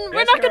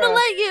 We're not gonna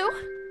let you.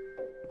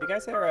 You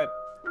guys hear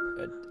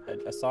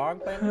a song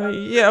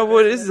playing? Yeah,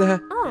 what is that?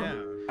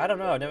 Oh. I don't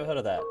know. I've never heard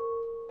of that.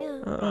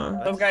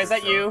 Yeah. Those guys, is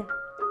that you?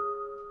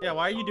 Yeah,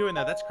 why are you doing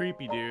that? That's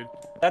creepy, dude.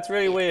 That's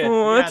really weird.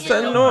 What's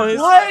Yeah, that noise?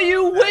 Why are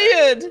you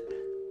weird?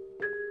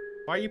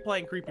 Why are you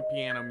playing creepy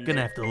piano music?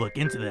 Gonna have to look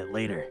into that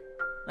later.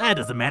 That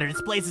doesn't matter.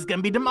 This place is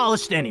gonna be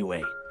demolished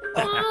anyway.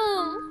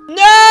 Oh.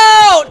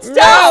 No!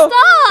 Stop!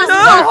 Stop!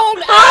 Stop! Hold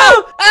me!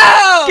 Ow!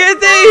 Ow!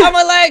 Gizzy! Oh,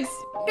 my legs!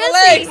 My Gizzy!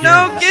 legs!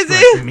 No,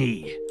 Gizzy!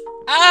 Me.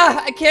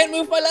 Ah! I can't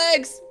move my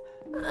legs!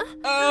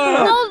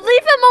 No,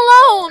 leave him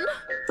alone.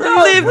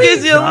 Leave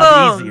Gizzy Not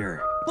alone.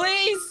 easier.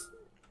 Please!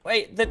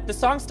 Wait, the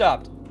song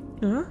stopped.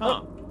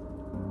 Huh?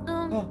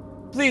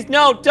 Please,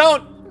 no,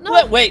 don't!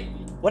 No. Wait,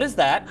 what is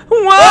that?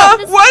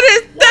 What? What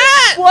is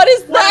that? What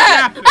is What is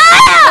that?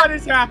 happening? What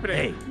is happening?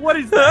 Hey. What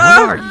is Who that?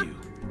 are you?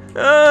 It's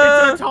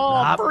a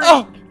tall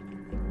Stop. freak.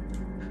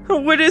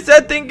 What is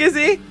that thing,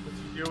 Gizzy?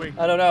 What's he doing?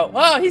 I don't know.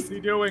 Oh, What's he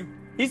doing?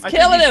 he's I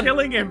think killing he's him!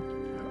 killing him.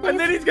 And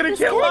then he's gonna He's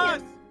kill killing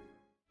us. him.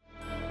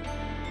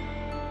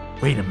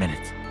 Wait a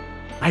minute.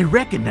 I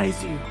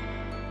recognize you.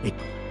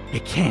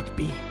 It can't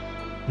be.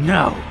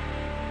 No.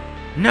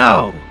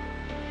 No.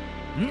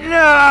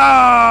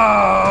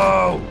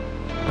 No!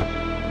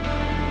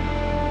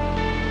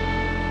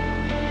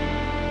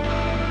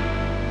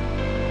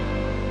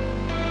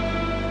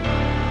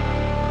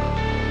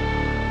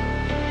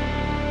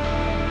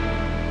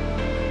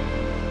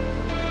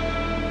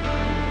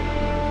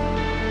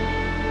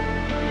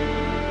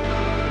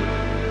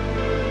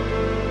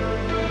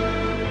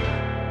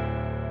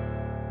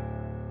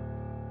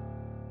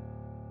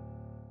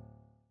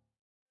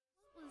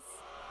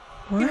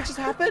 What just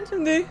happened?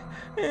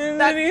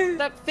 That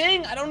That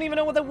thing, I don't even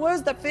know what that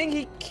was. That thing,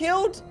 he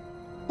killed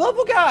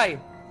Purple Guy.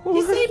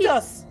 He saved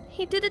us.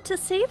 He did it to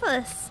save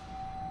us.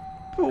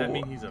 Does that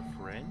mean he's a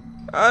friend?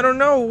 I don't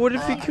know. What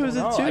if he kills it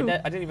No, too? I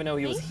didn't even know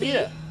he was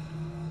here.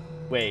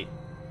 Wait,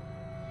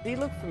 did he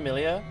look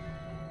familiar?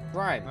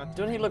 Brian,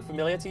 don't he look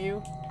familiar to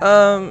you?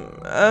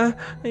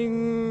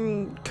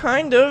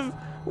 Kind of.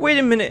 Wait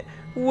a minute.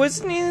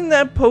 Wasn't he in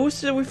that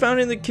poster we found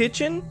in the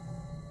kitchen?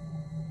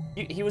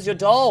 He was your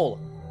doll,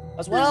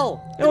 as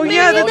well. Oh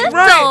yeah, that's marionette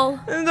right. doll.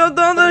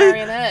 The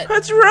marionette.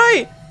 That's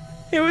right.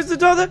 It was the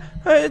doll that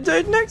I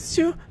died next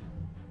to.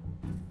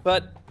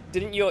 But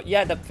didn't you?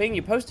 Yeah, the thing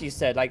you posted, you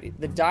said like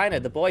the diner,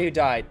 the boy who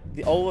died.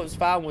 All that was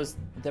found was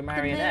the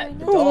marionette.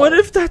 The marionette. doll. What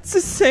if that's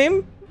the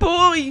same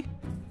boy?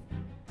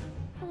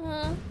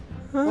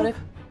 Uh,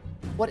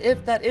 What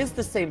if that is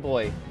the same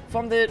boy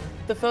from the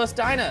first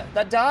diner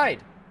that died?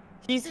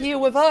 He's here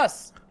with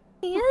us.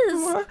 he is.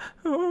 What?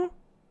 Oh.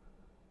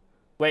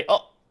 Wait,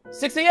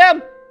 6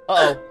 a.m.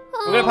 Uh-oh.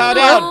 We're gonna power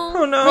down.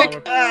 Oh no.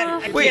 Quick.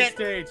 I Wait. can't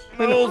stage.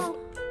 Move.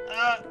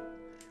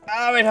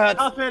 Oh, it hurts.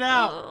 Tough it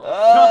out.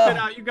 Oh. Tough it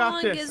out. You Come got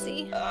on, this.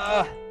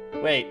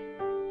 Gizzy. Wait.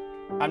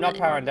 I'm not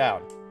powering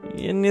down.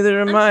 Yeah,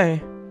 neither am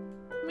I.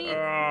 Me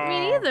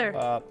neither.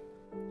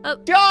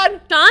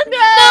 John! John?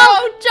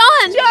 No!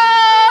 John!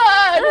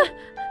 John!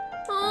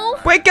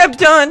 Oh. Wake up,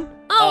 John!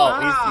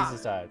 Oh, he's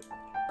just died.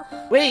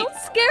 Wait, Don't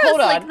scare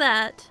hold us on. like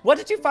that. What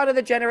did you find in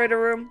the generator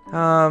room?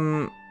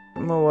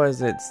 What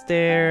was it?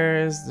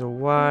 Stairs, the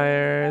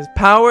wires,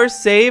 power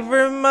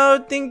saver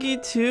mode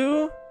thingy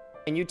too?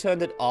 And you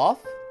turned it off?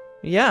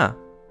 Yeah.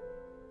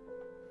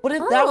 What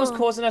if that was Oh.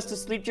 causing us to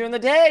sleep during the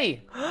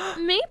day?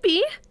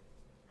 Maybe.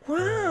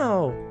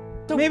 Wow.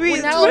 So Maybe we're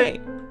it's now-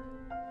 right.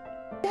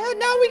 Yeah,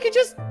 now we can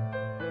just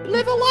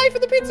live a life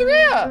at the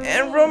pizzeria.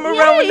 And roam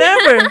around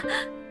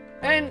whenever.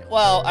 And,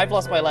 well, I've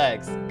lost my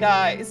legs.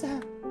 Guys,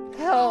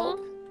 help. Well,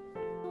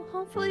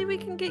 hopefully we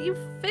can get you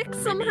fixed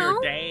Maybe somehow.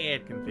 your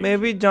dad can fix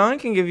Maybe John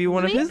can give you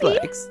one of his Maybe.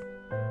 legs.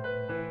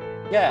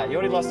 Yeah, you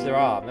already lost your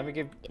arm. Let me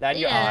give that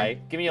your Yeah. eye.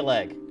 Give me your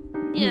leg.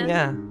 Yeah.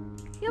 Yeah.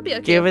 You'll be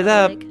okay. Give with it the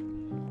up. leg.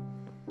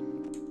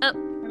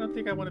 I don't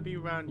think I want to be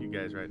around you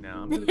guys right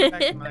now. I'm gonna go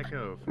back to my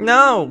cove.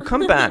 No,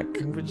 come back.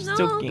 We're just No,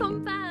 joking.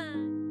 come back.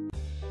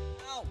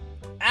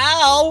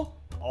 Ow!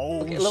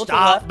 Oh, Okay, a little to the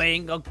stop left.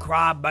 being a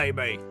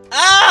crybaby.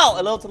 Ow!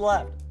 A little to the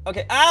left.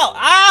 Okay, ow!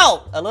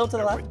 Ow! A little to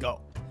the There we left. go.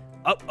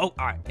 Oh,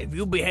 alright. If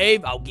you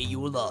behave, I'll give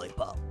you a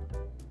lollipop.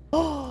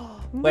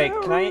 Wait,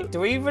 can I?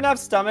 Do we even have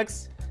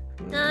stomachs?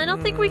 I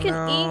don't think we can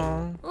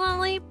No. eat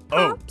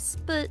lollipops,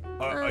 but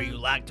Are you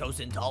lactose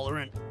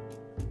intolerant?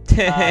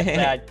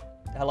 Dad.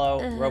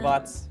 Hello,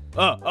 robots.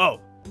 Oh,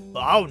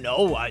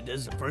 no.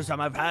 This is the first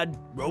time I've had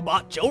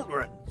robot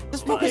children.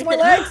 Just focus my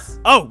legs.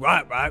 Oh,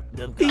 right.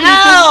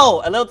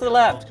 Ow! A little to the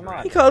left. Come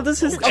on. He called us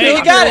his Okay,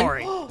 you children. got it.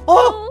 Sorry.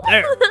 Oh,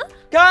 There.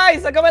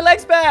 guys, I got my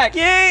legs back.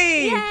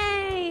 Yay!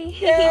 yay!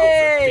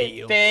 Yay!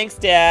 feel? Thanks,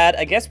 Dad.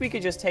 I guess we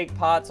could just take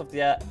parts of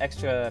the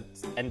extra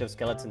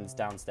endoskeletons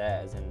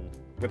downstairs and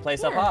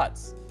replace our Yeah.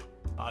 parts.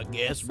 I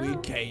guess we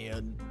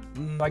can.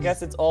 I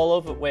guess it's all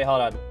over. Wait,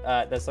 hold on.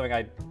 There's something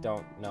I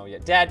don't know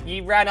yet. Dad,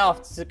 you ran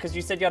off because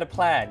you said you had a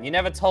plan. You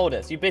never told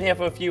us. You've been here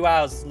for a few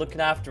hours looking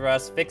after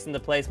us, fixing the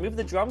place, moving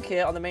the drum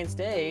kit on the main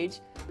stage.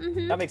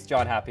 That makes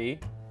John happy.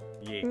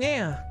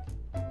 Yeah.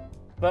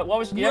 But what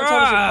was you never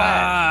told us your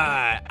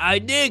plan? I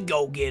did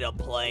go get a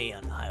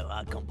plan.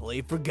 I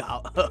completely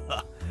forgot.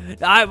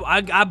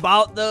 I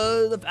bought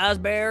the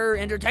Fazbear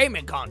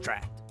Entertainment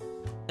contract.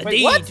 The Wait,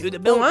 deed what? to the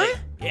building. What?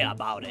 Yeah, I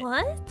bought it.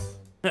 What?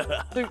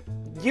 So,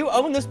 you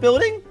own this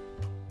building?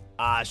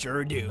 I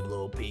sure do,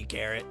 little pea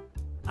carrot.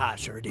 I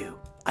sure do.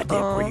 I did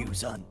for you,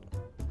 son.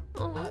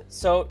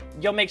 So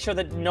you'll make sure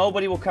that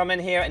nobody will come in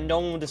here and no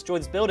one will destroy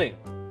this building?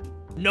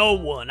 No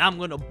one. I'm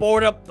gonna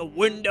board up the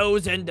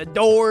windows and the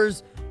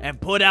doors and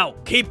put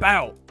out, keep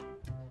out,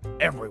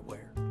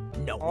 everywhere.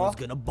 No one's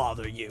gonna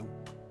bother you.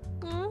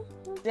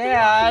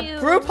 Dad,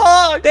 group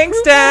hug! Thanks,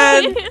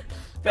 Dad.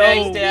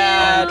 Thanks,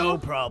 Dad. No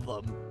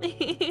problem.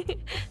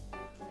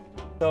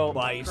 So,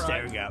 Why are you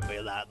staring at me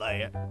like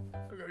that?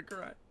 I'm gonna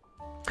cry.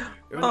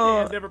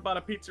 Oh. Dad never bought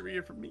a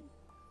pizzeria for me.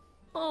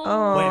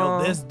 Oh. Well,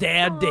 this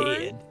dad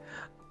did.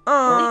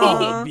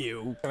 All of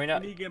you. Can we I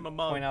not need to get my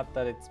mom. point out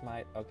that it's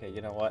my... Okay,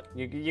 you know what?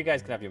 You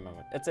guys can have your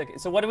moment. It's okay.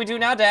 So what do we do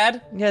now,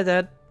 Dad? Yeah,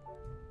 Dad.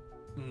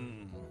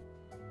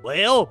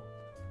 Well,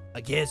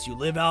 I guess you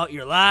live out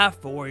your life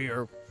for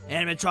your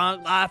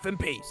animatronic life in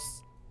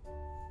peace.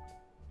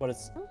 What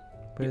is... What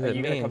does Are that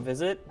you gonna mean? come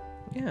visit?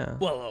 Yeah.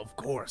 Well, of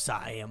course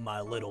I am,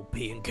 my little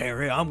pea and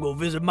carrot. I'm gonna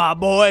visit my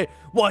boy,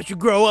 watch you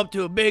grow up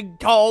to a big,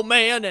 tall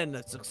man and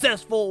a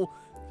successful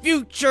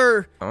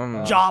future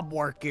job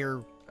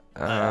worker.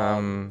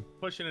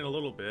 Pushing it a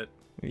little bit.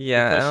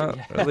 Yeah, I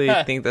don't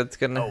really think that's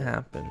gonna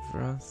happen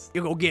for us.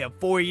 You're gonna get a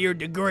 4-year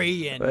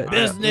degree in But,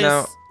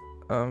 business.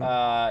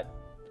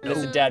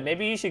 Listen, Dad,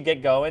 maybe you should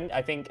get going.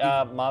 I think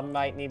Mom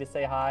might need to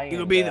say hi. You're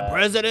gonna be the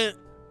president?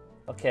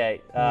 Okay,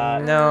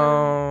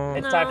 no.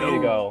 it's time for you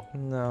to go.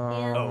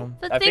 No.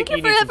 But I thank think you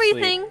you for need some sleep.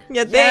 everything.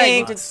 Yeah, Yeah, you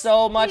thanks. did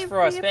so much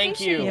for us. We Thank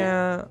you. appreciate it.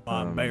 Yeah.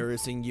 I'm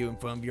embarrassing you in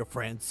front of your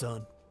friends,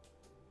 son.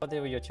 But they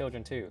were your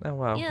children too. Oh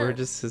wow, Yeah. we're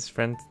just his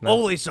friends now.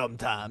 Only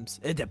sometimes.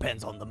 It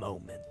depends on the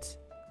moment.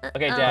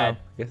 Okay, Dad.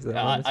 I guess that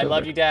one is I love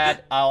over. you,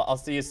 Dad. I'll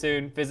see you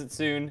soon. Visit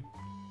soon.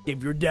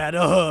 Give your dad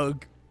a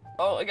hug.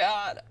 Oh my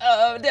God.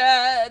 Oh,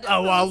 Dad.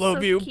 Oh, I love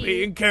so you, cute.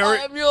 pea and carrot.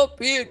 I'm your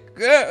pig.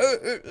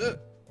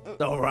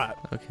 All All right.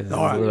 Okay, this is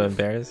All a right. little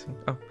embarrassing.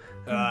 Oh.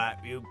 All right,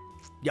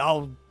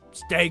 y'all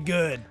stay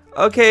good.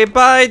 Okay,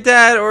 bye,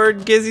 Dad, or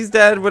Gizzy's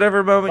dad,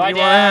 whatever moment Bye, you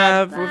want to Dad.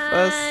 have with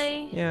us.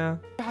 Bye. Yeah.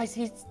 Guys,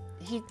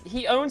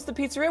 he owns the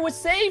pizzeria. We're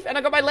safe, and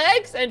I got my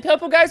legs, and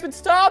purple guy's been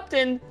stopped,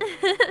 and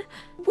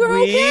we're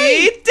We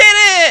okay. did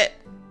it!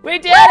 We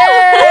did it!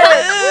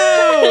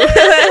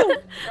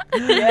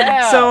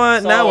 Yeah. So,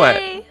 now what?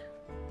 Yay.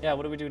 Yeah,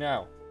 what do we do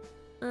now?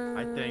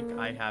 I think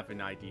I have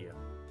an idea.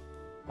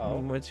 Oh.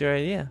 What's your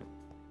idea?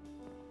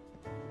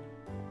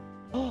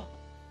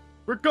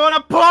 We're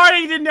gonna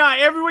party tonight!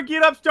 Everyone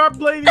get up, start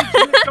playing these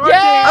card games!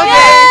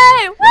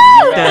 Yay!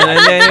 Woo!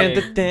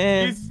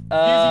 Dun-dun-dun-dun-dun. Use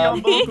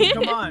on both,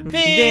 come on.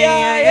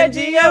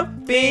 B-I-N-G-O,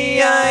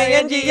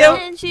 B-I-N-G-O,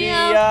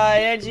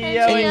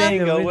 B-I-N-G-O,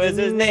 Ningo was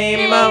his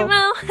name. Nemo. Woo!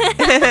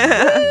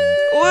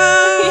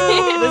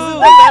 This is the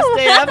best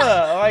day ever!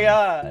 Oh my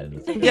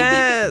God.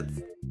 Yes!